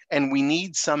develop, and we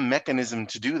need some mechanism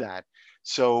to do that.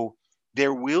 So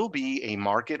there will be a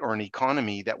market or an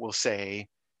economy that will say,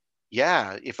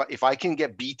 yeah, if I can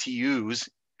get BTUs,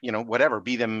 whatever,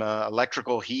 be them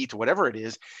electrical heat, whatever it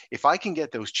is, if I can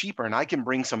get those cheaper and I can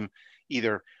bring some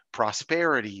either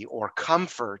prosperity or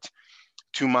comfort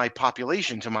to my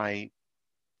population, to my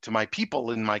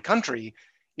people in my country,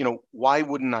 why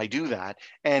wouldn't I do that?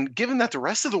 And given that the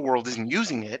rest of the world isn't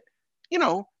using it,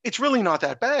 it's really not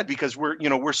that bad, because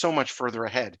we're so much further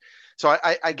ahead. So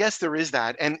I guess there is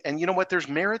that. And you know what, there's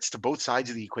merits to both sides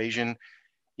of the equation.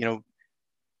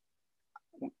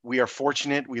 We are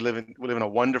fortunate. We live in a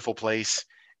wonderful place,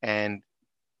 and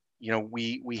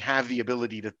we have the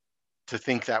ability to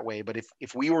think that way. But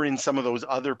if we were in some of those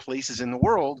other places in the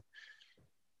world,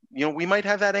 we might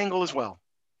have that angle as well.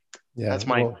 Yeah, that's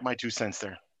my 2 cents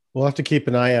there. We'll have to keep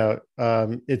an eye out.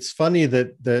 It's funny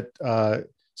that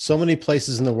so many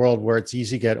places in the world where it's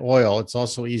easy to get oil, it's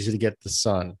also easy to get the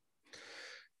sun.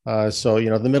 So,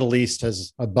 the Middle East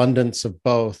has abundance of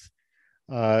both,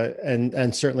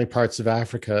 and certainly parts of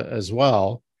Africa as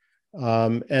well.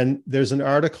 And there's an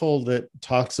article that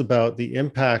talks about the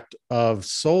impact of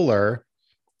solar.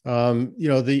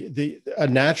 The a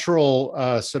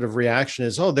natural sort of reaction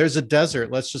is, oh, there's a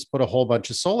desert. Let's just put a whole bunch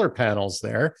of solar panels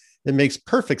there. It makes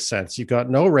perfect sense. You've got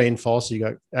no rainfall, so you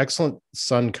got excellent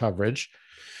sun coverage.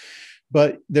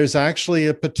 But there's actually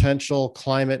a potential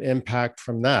climate impact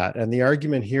from that. And the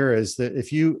argument here is that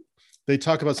they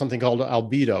talk about something called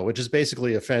albedo, which is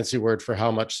basically a fancy word for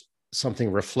how much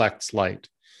something reflects light.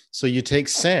 So you take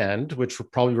sand, which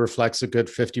probably reflects a good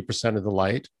 50% of the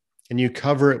light, and you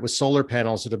cover it with solar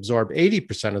panels that absorb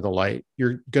 80% of the light,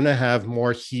 you're going to have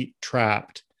more heat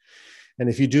trapped. And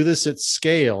if you do this at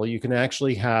scale, you can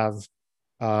actually have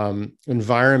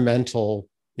environmental,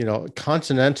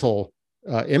 continental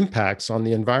impacts on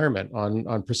the environment,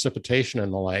 on precipitation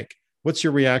and the like. What's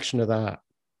your reaction to that?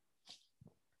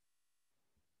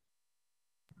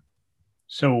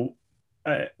 So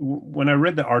when I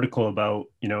read the article about,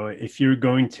 if you're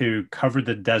going to cover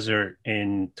the desert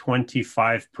in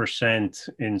 25%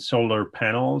 in solar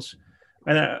panels,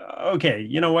 okay,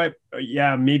 you know what?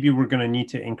 Yeah, maybe we're going to need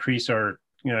to increase our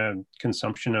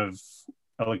consumption of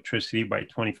electricity by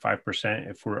 25%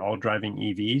 if we're all driving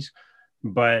EVs.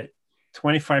 But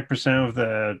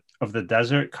 25% of the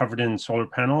desert covered in solar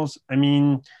panels, I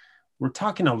mean, we're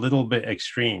talking a little bit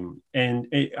extreme. And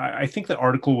I think the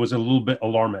article was a little bit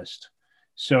alarmist.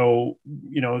 So,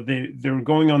 they were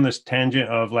going on this tangent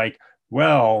of like,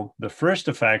 well, the first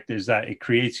effect is that it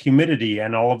creates humidity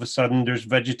and all of a sudden there's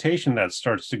vegetation that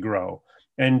starts to grow.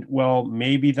 And well,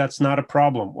 maybe that's not a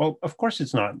problem. Well, of course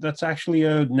it's not. That's actually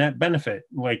a net benefit.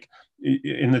 Like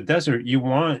in the desert, you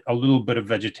want a little bit of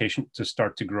vegetation to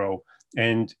start to grow.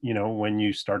 And, when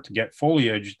you start to get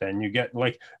foliage, then you get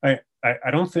like, I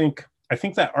think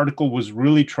that article was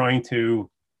really trying to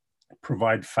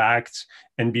provide facts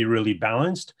and be really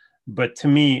balanced. But to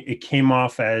me, it came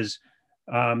off as,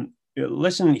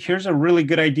 listen, here's a really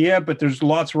good idea, but there's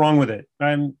lots wrong with it.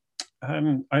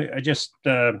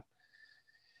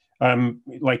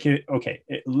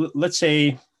 Let's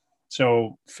say,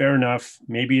 so fair enough,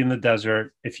 maybe in the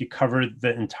desert, if you cover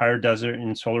the entire desert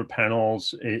in solar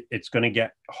panels, it's going to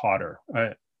get hotter.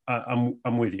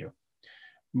 I'm with you.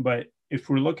 But if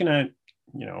we're looking at,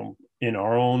 in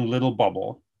our own little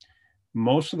bubble,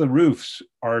 most of the roofs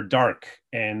are dark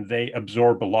and they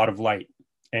absorb a lot of light.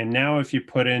 And now if you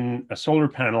put in a solar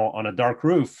panel on a dark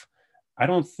roof, I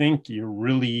don't think you're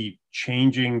really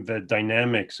changing the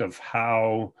dynamics of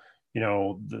how,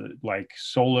 the like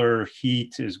solar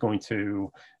heat is going to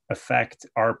affect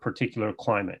our particular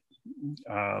climate.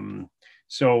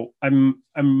 So I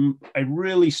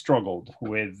really struggled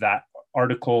with that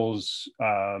article's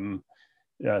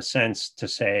sense to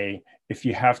say, if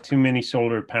you have too many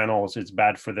solar panels, it's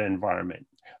bad for the environment.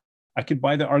 I could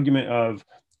buy the argument of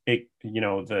it,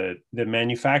 the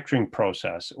manufacturing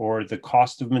process or the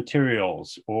cost of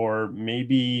materials, or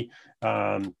maybe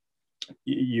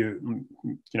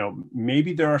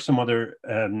maybe there are some other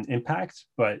impacts.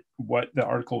 But what the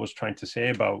article was trying to say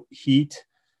about heat,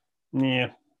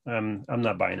 I'm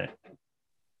not buying it.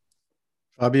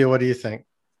 Fabio, what do you think?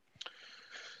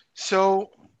 So,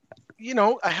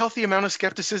 a healthy amount of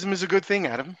skepticism is a good thing,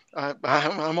 Adam.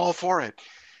 I'm all for it.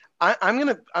 I'm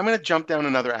gonna jump down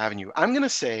another avenue. I'm gonna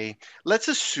say, let's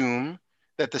assume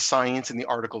that the science in the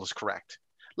article is correct.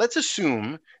 Let's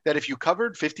assume that if you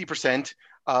covered 50%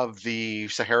 of the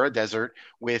Sahara Desert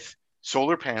with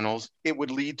solar panels, it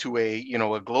would lead to a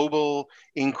global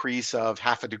increase of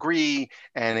 0.5 degree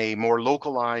and a more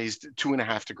localized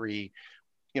 2.5 degree.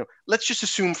 Let's just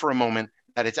assume for a moment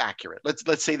that it's accurate.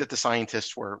 Let's say that the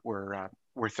scientists were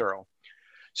thorough.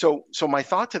 So my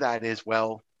thought to that is,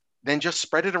 well, then just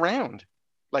spread it around.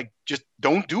 Like, just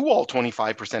don't do all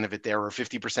 25% of it there or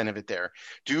 50% of it there.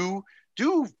 Do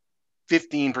 15%,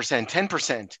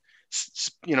 10%.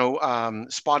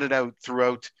 Spot it out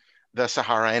throughout the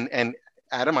Sahara. And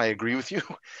Adam, I agree with you.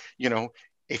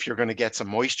 If you're going to get some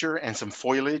moisture and some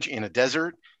foliage in a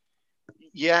desert,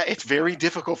 yeah, it's very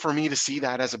difficult for me to see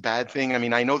that as a bad thing. I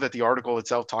mean, I know that the article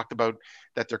itself talked about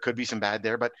that there could be some bad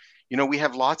there, but we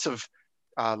have lots of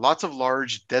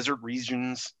large desert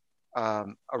regions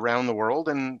around the world,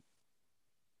 and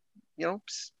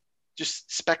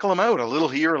just speckle them out a little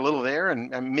here, a little there,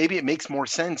 and maybe it makes more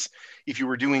sense if you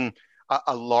were doing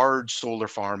a large solar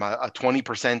farm, a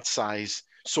 20% size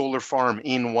solar farm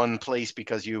in one place,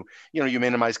 because you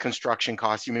minimize construction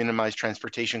costs, you minimize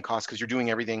transportation costs, because you're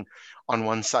doing everything on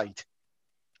one site.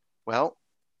 Well,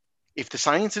 if the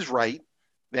science is right,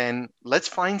 then let's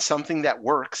find something that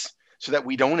works so that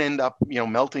we don't end up,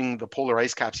 melting the polar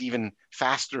ice caps even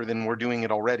faster than we're doing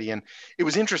it already. And it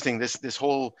was interesting, this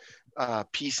whole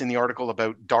piece in the article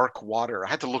about dark water. I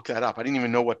had to look that up. I didn't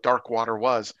even know what dark water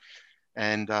was.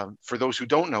 And for those who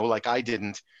don't know, like I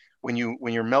didn't, when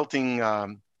you're melting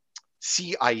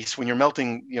sea ice, when you're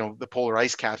melting, the polar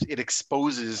ice caps, it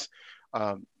exposes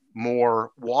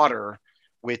more water,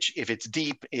 which, if it's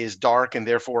deep, is dark and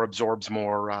therefore absorbs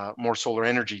more solar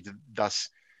energy, thus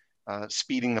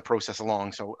speeding the process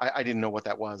along. So I didn't know what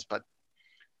that was, but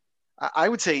I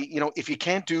would say, if you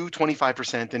can't do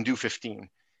 25%, then do 15.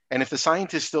 And if the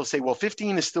scientists still say, well,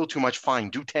 15 is still too much, fine,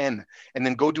 do 10, and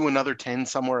then go do another 10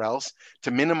 somewhere else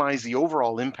to minimize the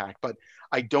overall impact. But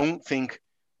I don't think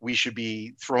we should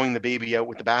be throwing the baby out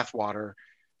with the bathwater,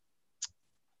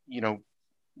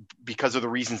 because of the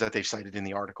reasons that they've cited in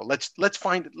the article. Let's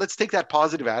take that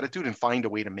positive attitude and find a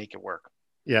way to make it work.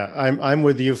 Yeah, I'm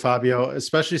with you, Fabio,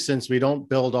 especially since we don't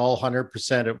build all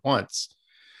 100% at once.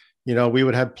 We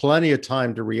would have plenty of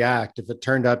time to react if it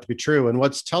turned out to be true. And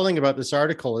what's telling about this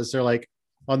article is they're like,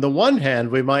 on the one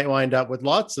hand, we might wind up with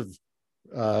lots of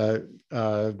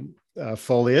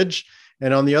foliage.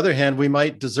 And on the other hand, we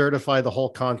might desertify the whole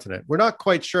continent. We're not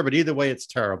quite sure, but either way, it's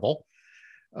terrible.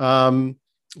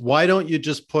 Why don't you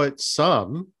just put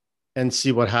some and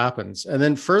see what happens? And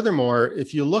then furthermore,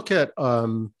 if you look at,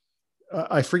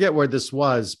 I forget where this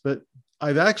was, but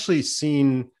I've actually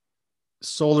seen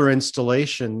solar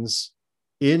installations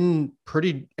in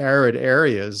pretty arid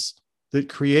areas that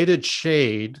created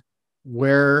shade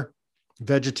where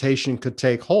vegetation could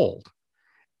take hold.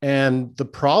 And the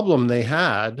problem they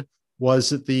had was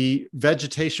that the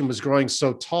vegetation was growing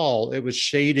so tall, it was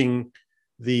shading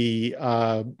the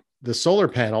solar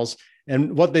panels.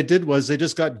 And what they did was they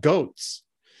just got goats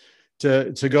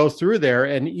to go through there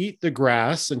and eat the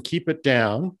grass and keep it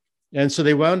down. And so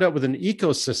they wound up with an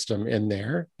ecosystem in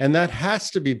there, and that has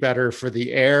to be better for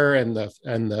the air and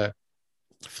the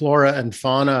flora and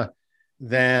fauna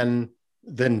than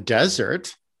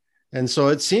desert. And so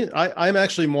it seems I'm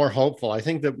actually more hopeful. I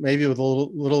think that maybe with a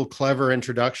little clever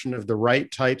introduction of the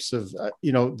right types of,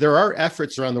 there are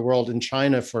efforts around the world, in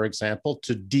China, for example,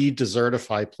 to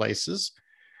de-desertify places,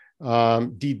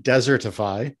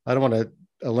 de-desertify. I don't want to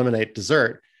eliminate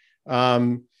desert.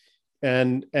 And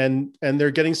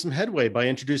they're getting some headway by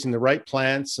introducing the right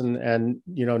plants and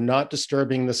not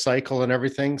disturbing the cycle and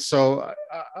everything. So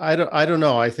I don't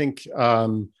know. I think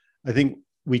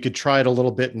we could try it a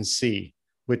little bit and see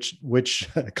which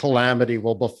calamity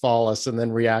will befall us and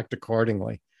then react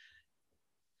accordingly.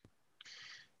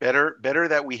 Better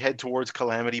that we head towards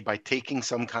calamity by taking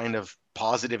some kind of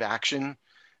positive action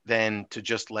than to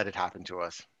just let it happen to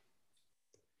us.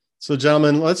 So,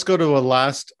 gentlemen, let's go to a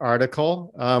last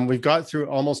article. We've got through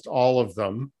almost all of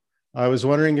them. I was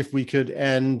wondering if we could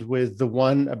end with the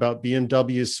one about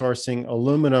BMW sourcing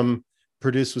aluminum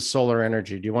produced with solar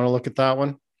energy. Do you want to look at that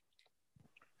one?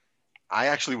 I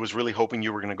actually was really hoping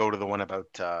you were going to go to the one about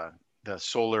the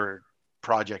solar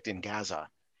project in Gaza.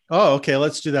 Oh, okay.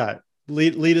 Let's do that.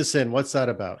 Lead us in. What's that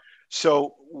about?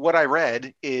 So what I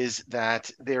read is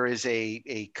that there is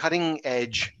a cutting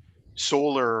edge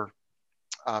solar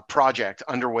project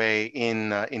underway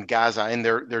in Gaza, and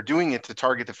they're doing it to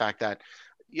target the fact that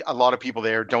a lot of people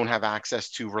there don't have access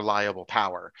to reliable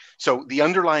power. So the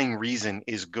underlying reason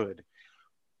is good,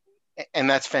 and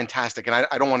that's fantastic. And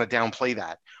I don't want to downplay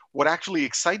that. What actually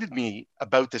excited me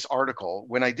about this article,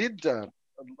 when I did a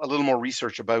little more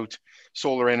research about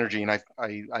solar energy, and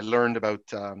I learned about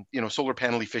solar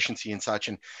panel efficiency and such,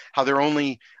 and how they're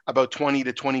only about 20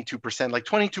 to 22%. Like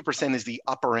 22% is the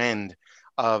upper end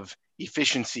of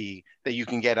efficiency that you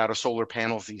can get out of solar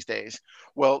panels these days.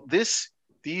 Well, these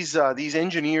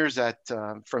engineers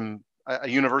from a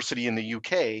university in the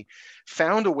UK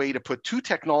found a way to put two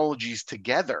technologies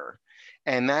together,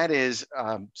 and that is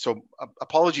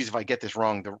apologies if I get this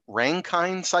wrong, the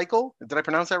Rankine cycle. Did I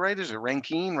pronounce that right? Is it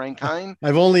Rankine?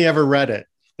 I've only ever read it.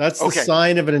 That's the okay.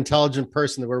 Sign of an intelligent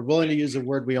person, that we're willing to use a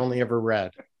word we only ever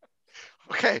read.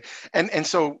 Okay. And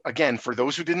so again, for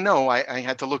those who didn't know, I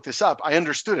had to look this up. I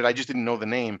understood it. I just didn't know the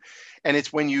name. And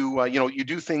it's when you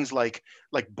do things like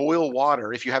boil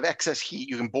water. If you have excess heat,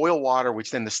 you can boil water, which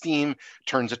then the steam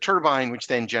turns a turbine, which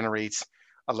then generates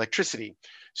electricity.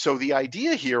 So the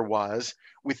idea here was,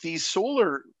 with these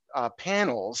solar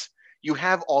panels, you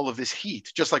have all of this heat,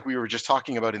 just like we were just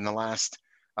talking about in the last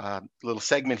little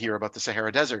segment here about the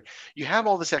Sahara Desert. You have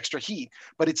all this extra heat,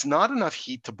 but it's not enough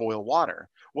heat to boil water.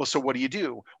 Well, so what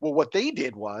do? Well, what they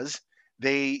did was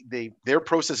their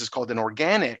process is called an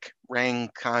organic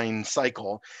Rankine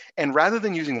cycle. And rather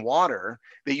than using water,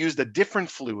 they used a different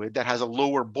fluid that has a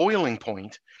lower boiling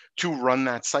point to run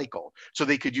that cycle. So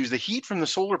they could use the heat from the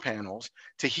solar panels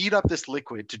to heat up this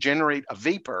liquid to generate a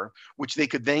vapor, which they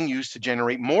could then use to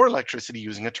generate more electricity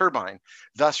using a turbine,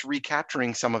 thus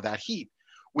recapturing some of that heat,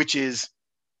 which is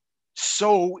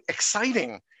so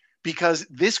exciting, because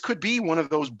this could be one of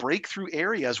those breakthrough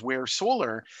areas where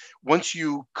solar, once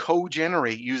you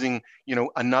co-generate using,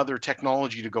 another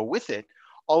technology to go with it,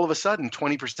 all of a sudden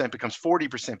 20% becomes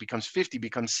 40%, becomes 50,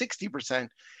 becomes 60%.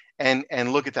 And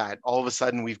look at that. All of a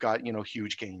sudden we've got,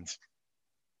 huge gains.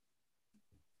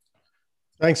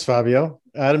 Thanks, Fabio.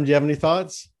 Adam, do you have any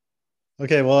thoughts?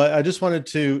 Okay, well, I just wanted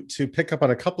to pick up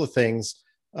on a couple of things.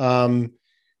 I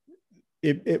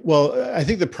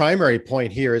think the primary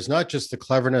point here is not just the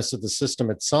cleverness of the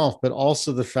system itself, but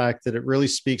also the fact that it really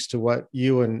speaks to what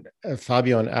you and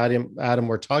Fabio and Adam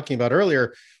were talking about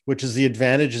earlier, which is the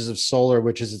advantages of solar,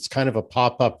 which is it's kind of a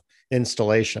pop-up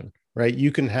installation, right?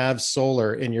 You can have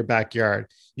solar in your backyard.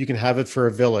 You can have it for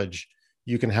a village.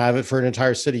 You can have it for an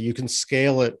entire city. You can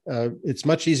scale it. It's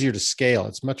much easier to scale.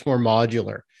 It's much more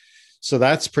modular. So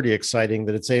that's pretty exciting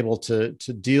that it's able to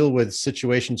deal with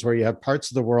situations where you have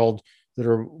parts of the world that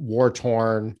are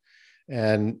war-torn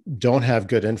and don't have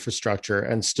good infrastructure,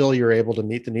 and still you're able to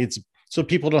meet the needs. So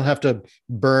people don't have to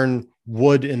burn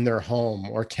wood in their home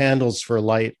or candles for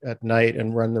light at night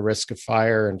and run the risk of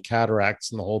fire and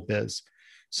cataracts and the whole biz.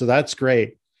 So that's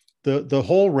great. The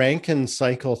whole Rankine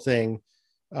cycle thing,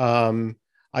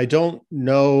 I don't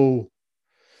know.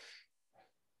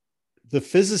 The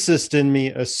physicist in me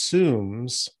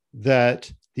assumes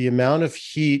that the amount of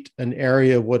heat an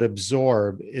area would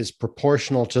absorb is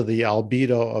proportional to the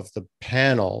albedo of the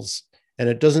panels. And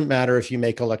it doesn't matter if you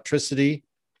make electricity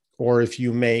or if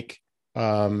you make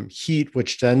heat,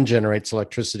 which then generates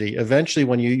electricity. Eventually,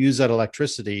 when you use that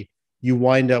electricity, you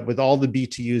wind up with all the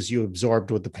BTUs you absorbed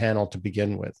with the panel to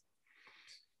begin with.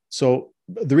 So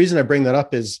the reason I bring that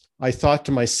up is I thought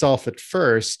to myself at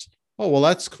first, oh, well,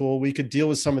 that's cool. We could deal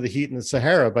with some of the heat in the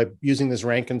Sahara by using this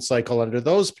Rankine cycle under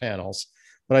those panels.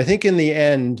 But I think in the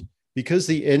end, because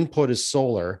the input is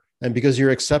solar and because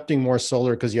you're accepting more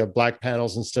solar because you have black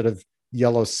panels instead of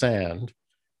yellow sand,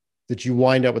 that you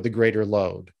wind up with a greater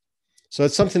load. So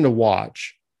it's something to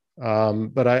watch.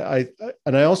 But I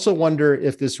also wonder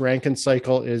if this Rankine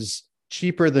cycle is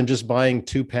cheaper than just buying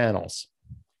 2 panels.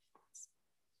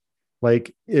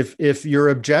 Like if your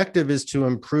objective is to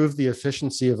improve the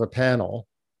efficiency of a panel,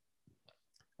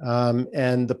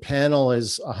 and the panel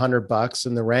is $100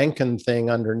 and the Rankine thing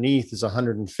underneath is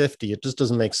 150, it just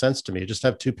doesn't make sense to me. Just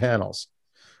have 2 panels.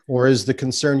 Or is the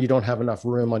concern you don't have enough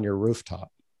room on your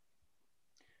rooftop?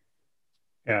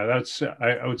 Yeah,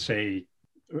 I would say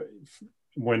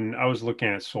when I was looking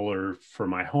at solar for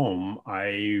my home,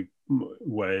 I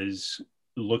was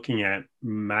looking at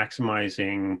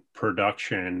maximizing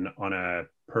production on a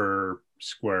per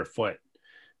square foot.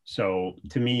 So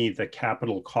to me, the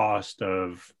capital cost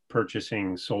of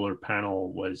purchasing solar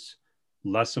panel was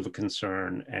less of a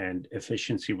concern and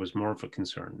efficiency was more of a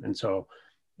concern. And so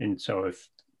if,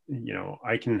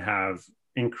 I can have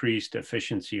increased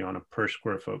efficiency on a per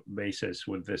square foot basis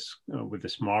with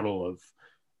this model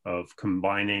of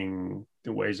combining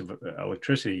the ways of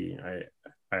electricity,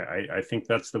 I think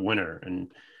that's the winner.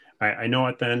 And I know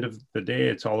at the end of the day,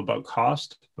 it's all about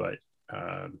cost, but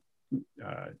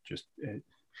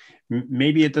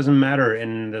maybe it doesn't matter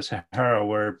in the Sahara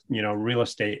where, real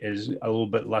estate is a little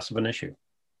bit less of an issue.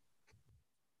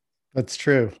 That's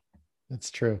true.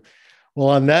 That's true. Well,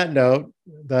 on that note,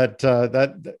 that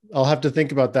I'll have to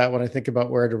think about that when I think about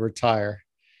where to retire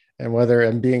and whether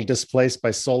I'm being displaced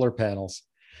by solar panels.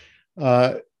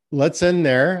 Let's end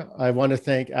there. I want to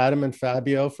thank Adam and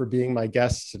Fabio for being my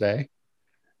guests today.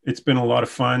 It's been a lot of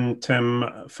fun, Tim,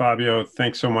 Fabio.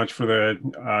 Thanks so much for the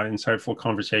insightful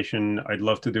conversation. I'd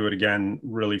love to do it again.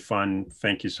 Really fun.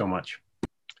 Thank you so much.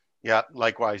 Yeah,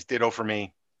 likewise. Ditto for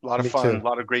me. A lot of fun, a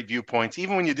lot of great viewpoints.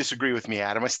 Even when you disagree with me,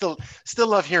 Adam, I still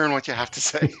love hearing what you have to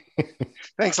say.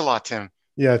 Thanks a lot, Tim.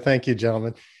 Yeah, thank you,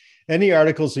 gentlemen. Any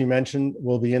articles we mentioned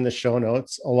will be in the show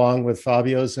notes, along with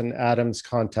Fabio's and Adam's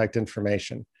contact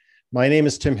information. My name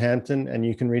is Tim Hampton, and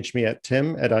you can reach me at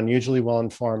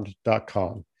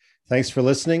tim@unusuallywellinformed.com. Thanks for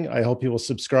listening. I hope you will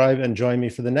subscribe and join me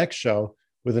for the next show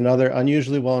with another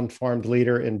unusually well-informed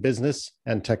leader in business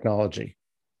and technology.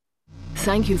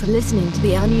 Thank you for listening to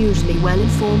the Unusually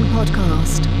Well-Informed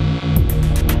podcast.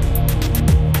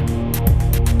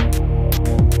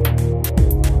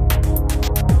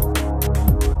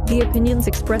 The opinions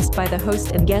expressed by the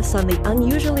host and guests on the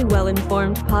Unusually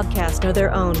Well-Informed podcast are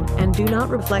their own and do not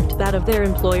reflect that of their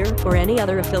employer or any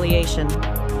other affiliation.